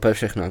 on má úplně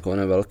všechno, jako on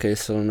je velký,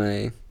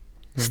 silnej,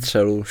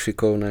 střelu,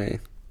 šikovnej.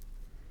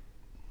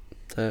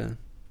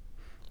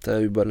 To je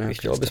výborné.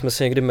 Chtěl, abychom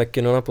si někdy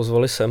McKinnona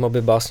pozvali sem,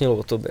 aby básnil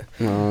o tobě.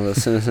 No,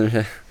 to si myslím,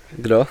 že...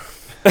 Kdo?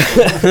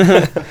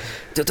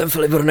 Ty ten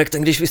Filip Hronek,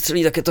 ten když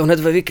vystřelí, tak je to hned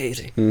ve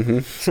vykejři.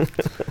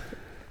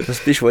 To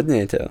spíš od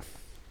něj, jo.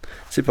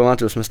 Si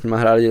pamatuju, jsme s nima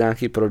hráli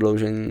nějaký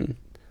prodloužení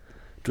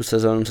tu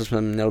sezónu, co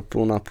jsme měl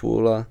půl na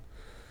půl a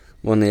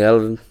on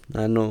jel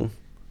najednou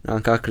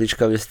nějaká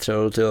klíčka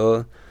vystřelil,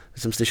 tyjo.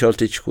 Když jsem slyšel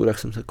tyčku, tak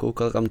jsem se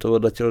koukal, kam to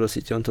odletělo do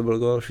sítě, on to byl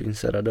gól, všichni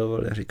se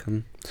radovali a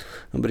říkám,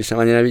 dobrý, jsem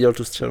ani neviděl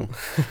tu střelu.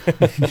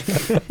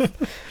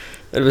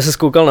 Kdyby se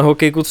koukal na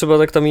hokejku třeba,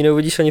 tak tam ji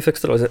neuvidíš ani v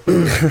extralize.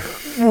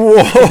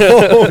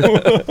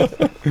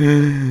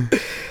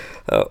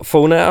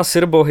 Foune a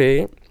Sir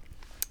Bohy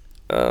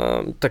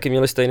taky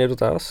měli stejný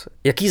dotaz.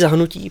 Jaký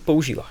zahnutí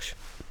používáš?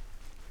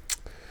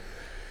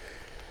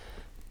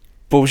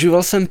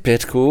 Používal jsem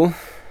 5,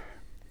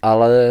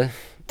 ale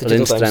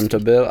Lindström to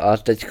byl a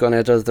teďkon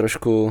je to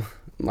trošku,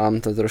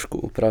 mám to trošku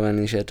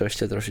upravený, že je to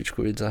ještě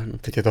trošičku víc zahnutý.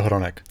 Teď je to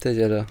Hronek. Teď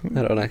je to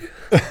Hronek.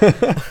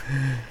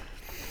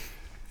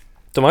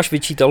 Tomáš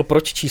vyčítal,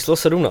 proč číslo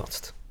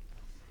 17?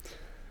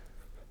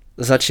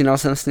 Začínal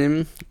jsem s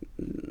ním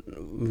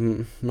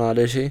v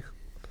mládeži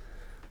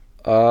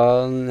a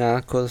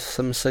nějak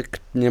jsem se k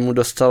němu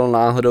dostal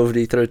náhodou v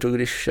Detroitu,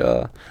 když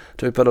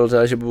to vypadalo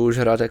teda, že budu už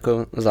hrát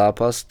jako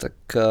zápas, tak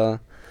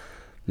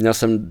měl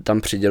jsem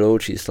tam přidělovou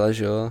čísla,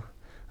 že jo.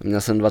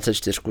 Měl jsem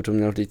 24, to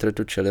měl v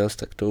Detroitu Chelios,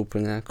 tak to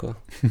úplně jako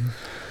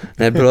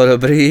nebylo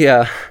dobrý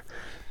a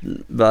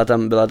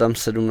byla tam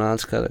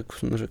 17, tak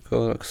jsem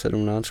řekl tak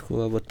 17 a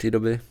od té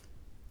doby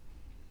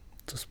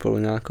to spolu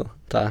nějak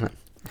táhne.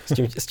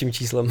 S tím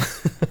číslem.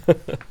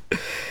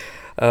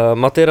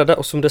 Maty Rada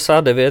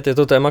 89 je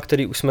to téma,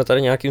 který už jsme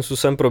tady nějakým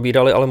způsobem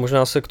probírali, ale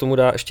možná se k tomu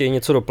dá ještě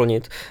něco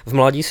doplnit. V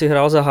mládí si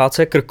hrál za HC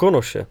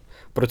Krkonoše.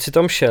 Proč jsi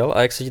tam šel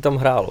a jak se ti tam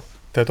hrálo?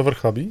 To je to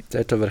Vrchlabí? To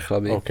je to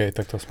Vrchlabí. OK,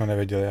 tak to jsme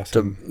nevěděli.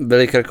 To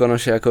byly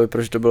Krkonoše, jako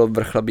protože to bylo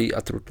Vrchlabí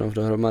a Trutnov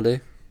dohromady.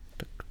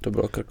 Tak to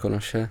bylo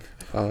Krkonoše,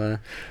 ale...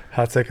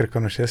 HC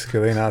Krkonoše je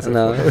skvělý název.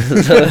 No,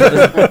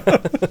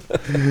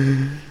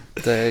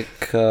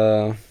 tak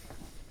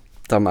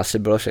tam asi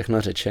bylo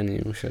všechno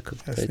řečený už, jako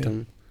tady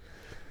tam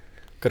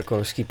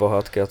krkonošský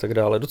pohádky a tak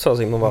dále. Docela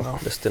zajímavá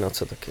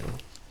destinace taky. No.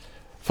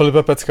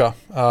 Filipe Pecka,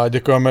 a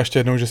děkujeme ještě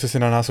jednou, že jsi si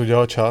na nás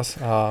udělal čas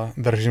a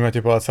držíme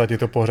ti palce, a ti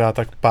to pořád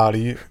tak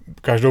pálí.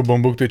 Každou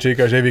bombu k tyči,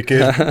 každý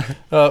výkyv.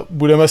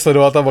 Budeme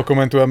sledovat a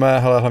okomentujeme,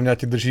 hele, hlavně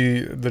ti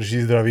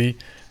drží zdraví.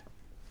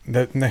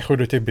 Nechoď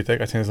do těch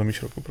bytek, ať si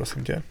nezlomíš ruku,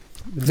 prosím tě.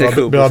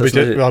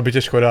 Byla by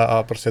tě škoda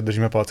a prostě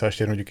držíme palce a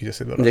ještě jednou díky, že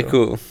jsi dorazil.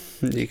 Děkuju,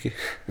 díky.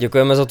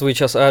 Děkujeme za tvůj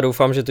čas a já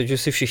doufám, že teď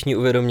už si všichni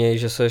uvědomějí,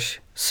 že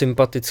seš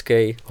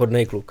sympatický,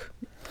 hodnej kluk.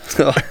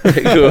 No,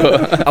 děkuju.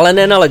 Ale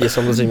ne na ledě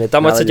samozřejmě,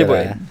 tam ať se tě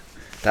bojí.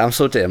 Tam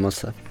jsou ty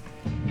emoce.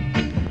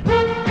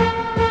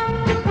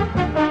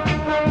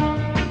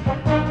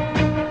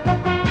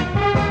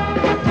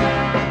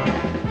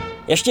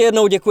 Ještě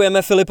jednou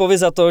děkujeme Filipovi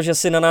za to, že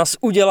si na nás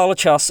udělal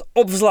čas,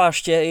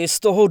 obzvláště i z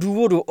toho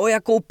důvodu, o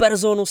jakou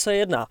personu se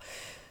jedná.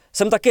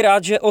 Jsem taky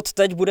rád, že od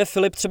teď bude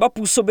Filip třeba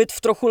působit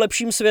v trochu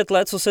lepším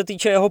světle, co se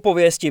týče jeho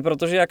pověsti,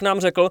 protože, jak nám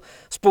řekl,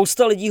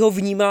 spousta lidí ho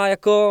vnímá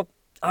jako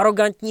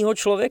arrogantního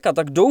člověka,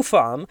 tak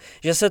doufám,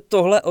 že se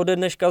tohle ode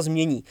dneška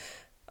změní.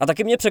 A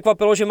taky mě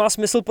překvapilo, že má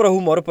smysl pro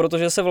humor,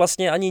 protože se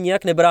vlastně ani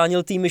nijak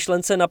nebránil té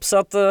myšlence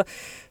napsat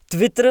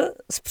Twitter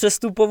s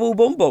přestupovou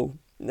bombou.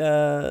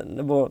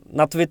 Nebo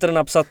na Twitter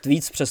napsat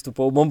tweet s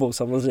přestupovou bombou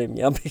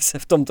samozřejmě, abych se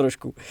v tom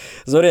trošku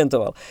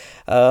zorientoval.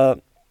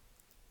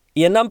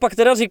 Jen nám pak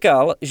teda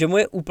říkal, že mu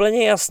je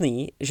úplně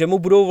jasný, že mu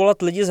budou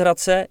volat lidi z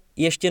Hradce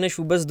ještě než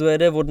vůbec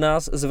dojede od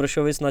nás z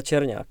Vršovic na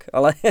Čerňák.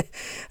 Ale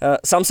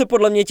sám se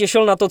podle mě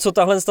těšil na to, co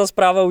tahle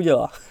zpráva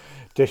udělá.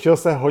 Těšil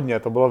se hodně,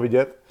 to bylo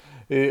vidět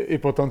i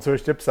po tom, co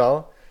ještě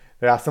psal.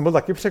 Já jsem byl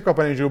taky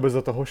překvapený, že vůbec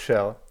do toho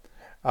šel.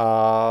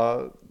 A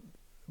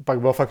pak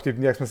bylo fakt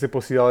vtipný, jak jsme si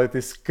posílali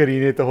ty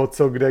screeny toho,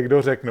 co kde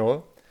kdo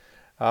řeknul.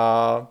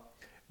 A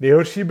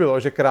nejhorší bylo,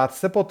 že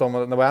krátce potom,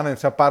 nebo já nevím,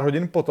 třeba pár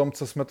hodin potom,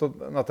 co jsme to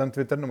na ten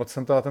Twitter, nebo co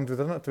jsem to na ten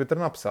Twitter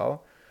napsal,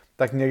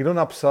 tak někdo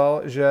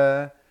napsal,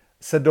 že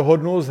se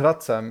dohodnul s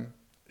Hradcem,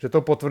 že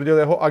to potvrdil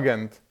jeho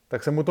agent.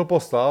 Tak jsem mu to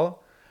poslal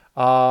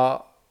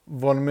a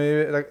on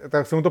mi,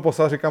 tak jsem mu to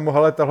poslal, říkám mu,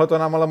 hele, tohle to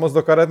nám ale moc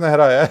do karet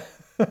nehraje.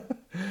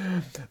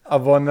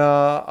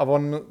 a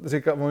on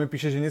mi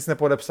píše, že nic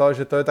nepodepsal,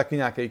 že to je taky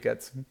nějaký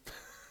kec.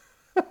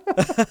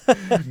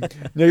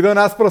 Někdo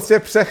nás prostě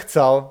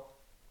přechcal.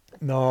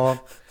 No,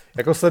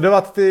 jako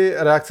sledovat ty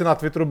reakce na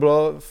Twitteru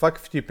bylo fakt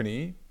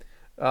vtipný.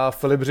 A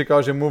Filip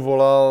říkal, že mu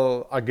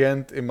volal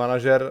agent i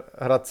manažer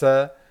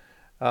Hradce.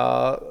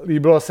 A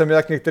líbilo se mi,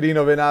 jak některý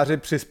novináři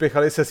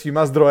přispěchali se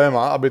svýma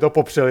zdrojema, aby to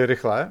popřeli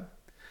rychle.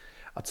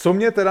 A co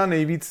mě teda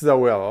nejvíc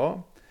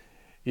zaujalo,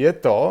 je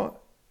to,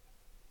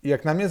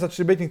 jak na mě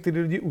začali být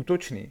některý lidi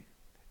útoční.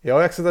 Jo,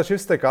 jak se začali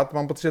vztekat,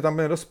 mám pocit, že tam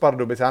byl dost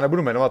Pardubic, já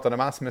nebudu jmenovat, to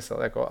nemá smysl,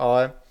 jako,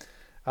 ale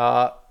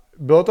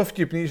bylo to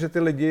vtipný, že ty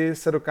lidi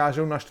se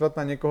dokážou naštvat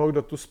na někoho,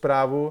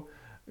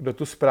 kdo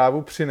tu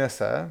zprávu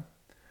přinese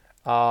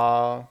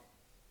a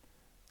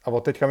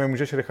od teďka mi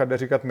můžeš Richarde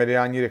říkat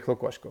mediální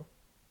rychlokvaško.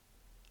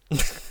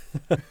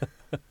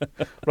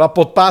 Byla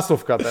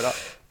podpásovka teda.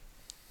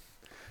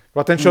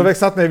 A ten člověk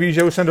snad neví,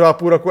 že už jsem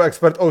 2,5 roku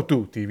expert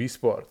O2 TV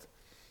Sport.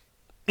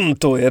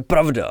 To je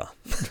pravda.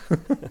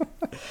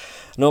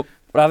 No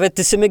právě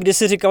ty si mi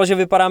kdysi říkal, že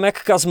vypadám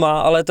jak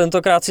Kazma, ale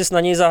tentokrát si na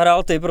něj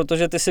zahrál ty,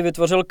 protože ty si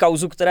vytvořil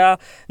kauzu, která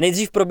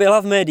nejdřív proběhla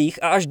v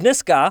médiích a až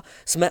dneska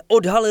jsme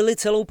odhalili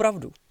celou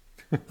pravdu.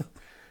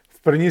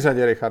 V první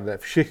řadě, Richarde,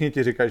 všichni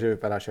ti říkají, že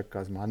vypadáš jak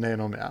Kazma,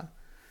 nejenom já.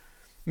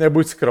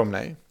 Nebuď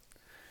skromnej.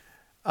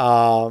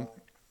 A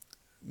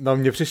no,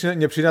 mně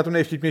přijde na to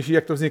nejvtipnější,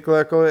 jak to vzniklo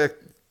jako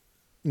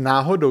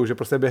náhodou, že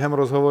prostě během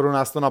rozhovoru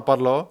nás to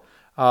napadlo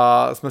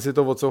a jsme si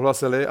to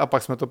odsouhlasili a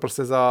pak jsme to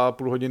prostě za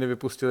půl hodiny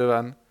vypustili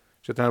ven,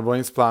 že to nebylo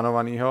nic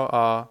plánovaného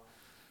a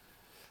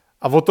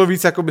o to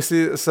víc jako by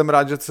jsem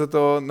rád, že se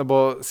to,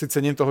 nebo si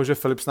cením toho, že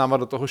Filip s náma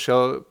do toho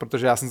šel,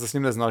 protože já jsem se s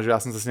ním neznal, že já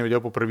jsem se s ním viděl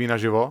poprvé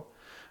naživo.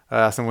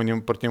 Já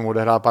jsem proti němu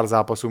odehrál pár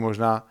zápasů,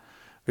 možná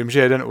vím, že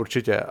jeden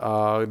určitě,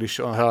 a když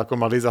on hrál jako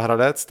mladý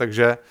Zahradec,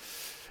 takže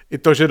i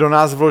to, že do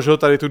nás vložil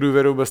tady tu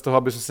důvěru bez toho,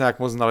 aby jsme se nějak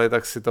moc znali,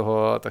 tak si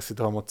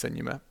toho moc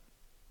ceníme.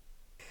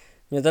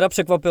 Mě teda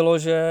překvapilo,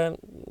 že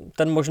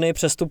ten možný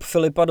přestup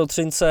Filipa do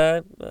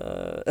Třince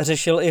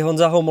řešil i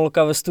Honza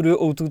Homolka ve studiu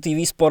O2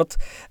 TV Sport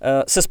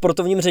se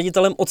sportovním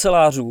ředitelem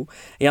ocelářů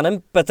Janem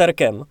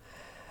Peterkem.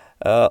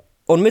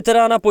 On mi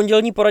teda na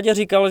pondělní poradě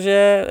říkal,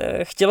 že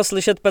chtěl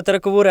slyšet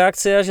Peterkovu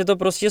reakci a že to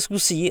prostě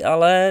zkusí,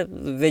 ale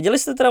věděli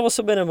jste teda o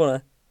sobě nebo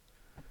ne?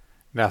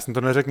 Já jsem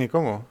to neřekl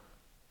nikomu.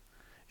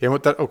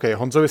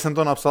 Honzovi jsem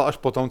to napsal až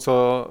potom,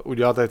 co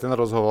udělal tady ten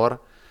rozhovor,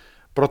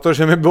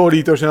 protože mi bylo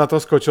líto, že na to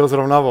skočil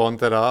zrovna on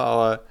teda,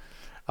 ale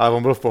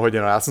on byl v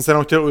pohodě. No. Já jsem se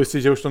jenom chtěl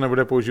ujistit, že už to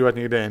nebude používat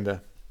nikde jinde.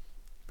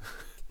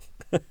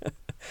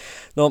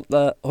 No,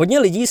 hodně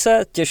lidí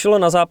se těšilo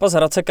na zápas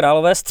Hradce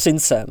Králové s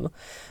Třincem,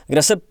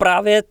 kde se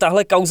právě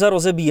tahle kauza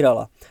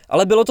rozebírala.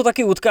 Ale bylo to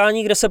taky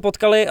utkání, kde se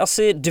potkali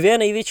asi dvě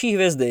největší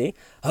hvězdy,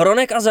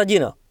 Hronek a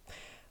Zadina.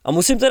 A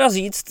musím teda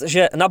říct,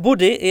 že na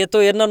body je to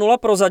 1-0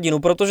 pro Zadinu,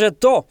 protože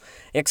to,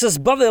 jak se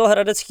zbavil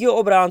hradeckého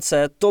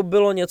obránce, to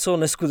bylo něco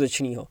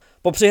neskutečného.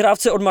 Po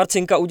přihrávce od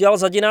Marcinka udělal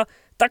Zadina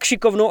tak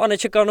šikovnou a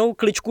nečekanou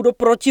kličku do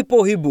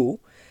protipohybu,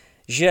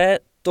 že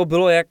to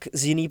bylo jak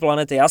z jiný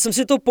planety. Já jsem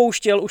si to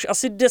pouštěl už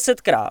asi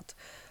 10krát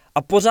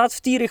a pořád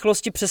v té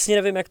rychlosti přesně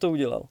nevím, jak to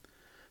udělal.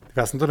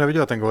 Já jsem to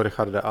neviděl, ten gol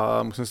Richarda,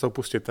 a musím se to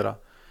pustit teda.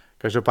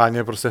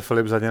 Každopádně prostě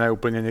Filip Zadina je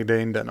úplně někde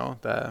jinde, no.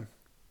 To je...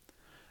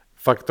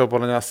 Fakt to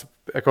podle mě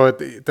jako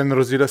ten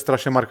rozdíl je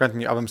strašně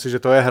markantní a vím si, že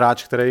to je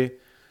hráč, který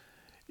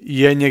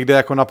je někde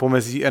jako na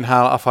pomezí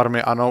NHL a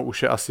farmy. Ano,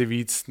 už je asi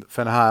víc v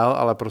NHL,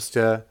 ale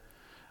prostě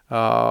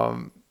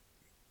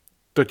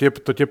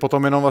to tě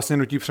potom jenom vlastně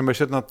nutí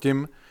přemýšlet nad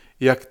tím,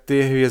 jak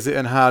ty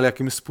hvězdy NHL,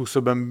 jakým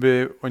způsobem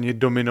by oni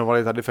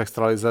dominovali tady v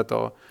extralize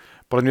to.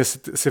 Podle mě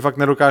si fakt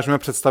nedokážeme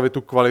představit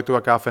tu kvalitu,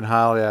 jaká v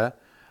NHL je,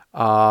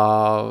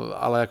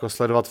 ale jako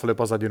sledovat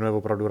Filipa Zadinu je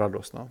opravdu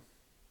radost. No.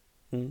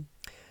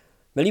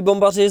 Milí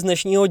bombaři, z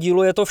dnešního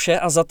dílu je to vše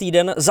a za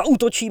týden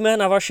zaútočíme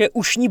na vaše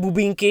ušní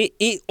bubínky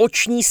i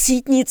oční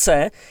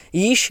sítnice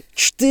již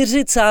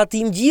 40.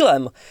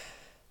 dílem.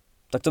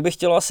 Tak to bych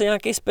chtělo asi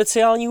nějaký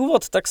speciální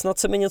úvod, tak snad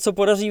se mi něco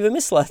podaří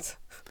vymyslet.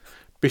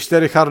 Pište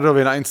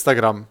Richardovi na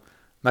Instagram.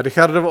 Na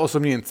Richardovo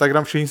osobní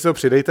Instagram všichni si ho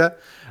přidejte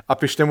a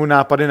pište mu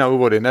nápady na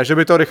úvody. Ne, že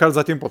by to Richard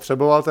zatím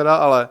potřeboval teda,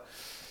 ale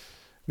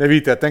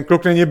nevíte, ten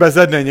kluk není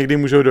bezedný, někdy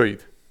můžou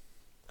dojít.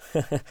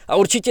 A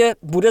určitě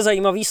bude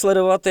zajímavý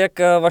sledovat, jak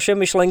vaše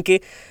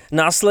myšlenky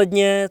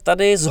následně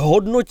tady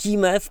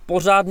zhodnotíme v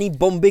pořádný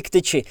bomby k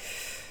tyči.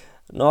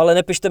 No ale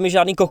nepište mi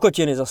žádný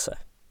kokotiny zase.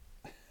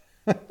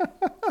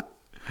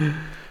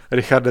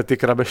 Richarde, ty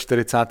krabe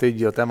 40.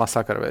 díl, to je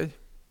masakr, veď?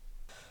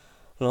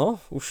 No,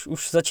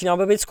 už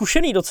začínáme být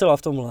zkušený docela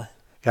v tomhle.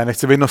 Já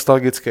nechci být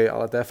nostalgický,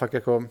 ale to je fakt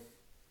jako...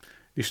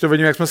 Když to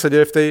vidím, jak jsme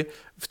seděli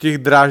v těch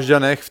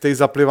Drážďanech, v té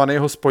zaplivané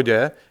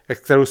hospodě,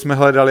 kterou jsme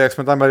hledali, jak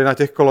jsme tam byli na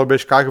těch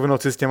koloběžkách v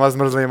noci s těma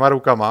zmrzlýma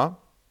rukama.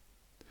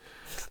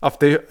 A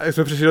jak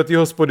jsme přišli do té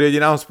hospody,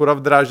 jediná hospoda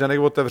v Drážďanech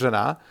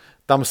otevřená,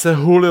 tam se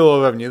hulilo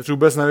vevnitř,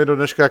 vůbec nevím do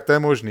dneška, jak to je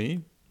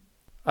možný.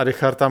 A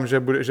Richard tam,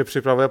 že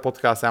připravuje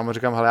podcast. Já mu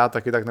říkám, hele, já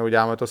taky, tak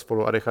neuděláme to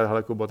spolu. A Richard,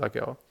 hele, Kubo, tak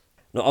jo.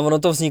 No a ono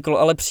to vzniklo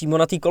ale přímo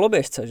na té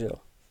koloběžce, že jo?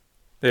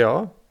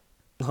 Jo?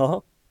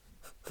 No.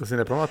 To si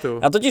nepamatuju.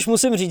 Já totiž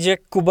musím říct, že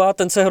Kuba,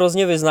 ten se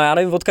hrozně vyzná, já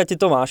nevím, odkud ty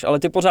to máš, ale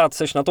ty pořád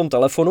seš na tom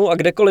telefonu a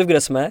kdekoliv,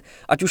 kde jsme,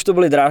 ať už to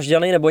byly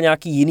Drážďany nebo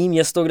nějaký jiný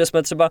město, kde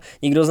jsme třeba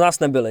nikdo z nás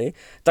nebyli,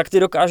 tak ty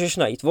dokážeš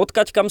najít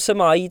odkud kam se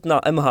má jít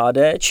na MHD,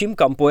 čím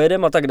kam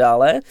pojedem a tak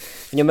dále.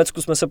 V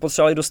Německu jsme se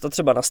potřebovali dostat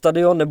třeba na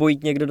stadion nebo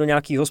jít někde do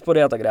nějaký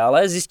hospody a tak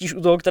dále. Zjistíš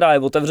u toho, která je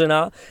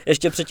otevřená,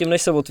 ještě předtím,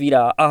 než se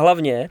otvírá, a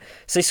hlavně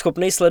jsi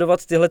schopný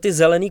sledovat tyhle ty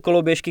zelené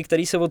koloběžky,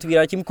 které se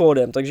otvírají tím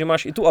kódem, takže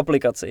máš i tu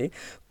aplikaci.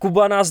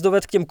 Kuba nás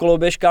doved k těm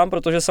koloběžkám,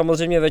 protože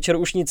samozřejmě večer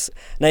už nic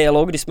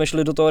nejelo, když jsme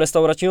šli do toho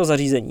restauračního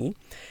zařízení.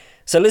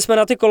 Sedli jsme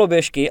na ty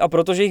koloběžky a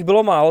protože jich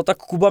bylo málo, tak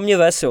Kuba mě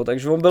vez, jo,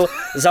 takže on byl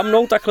za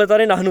mnou takhle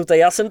tady nahnutý.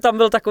 Já jsem tam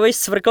byl takovej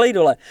svrklej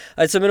dole.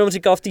 A jsem jenom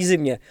říkal v té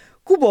zimě: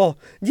 Kubo,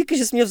 díky,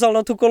 že jsi mě vzal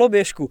na tu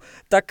koloběžku.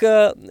 Tak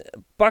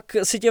pak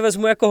si tě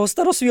vezmu jako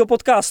hosta do svého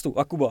podcastu.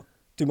 A Kuba: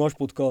 ty máš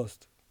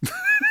podcast.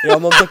 Já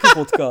mám taky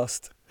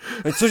podcast.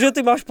 Cože,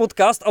 ty máš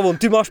podcast? A on: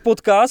 ty máš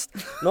podcast?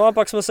 No a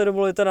pak jsme se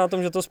domluvili na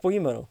tom, že to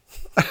spojíme, no.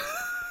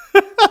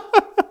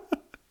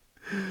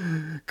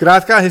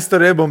 Krátká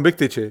historie bomby k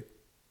tyči.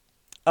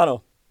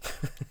 Ano.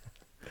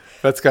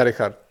 Pecka,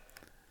 Richard.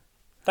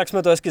 Tak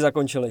jsme to hezky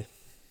zakončili.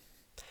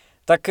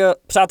 Tak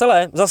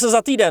přátelé, zase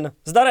za týden.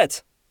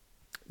 Zdarec.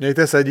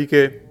 Mějte se,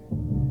 díky.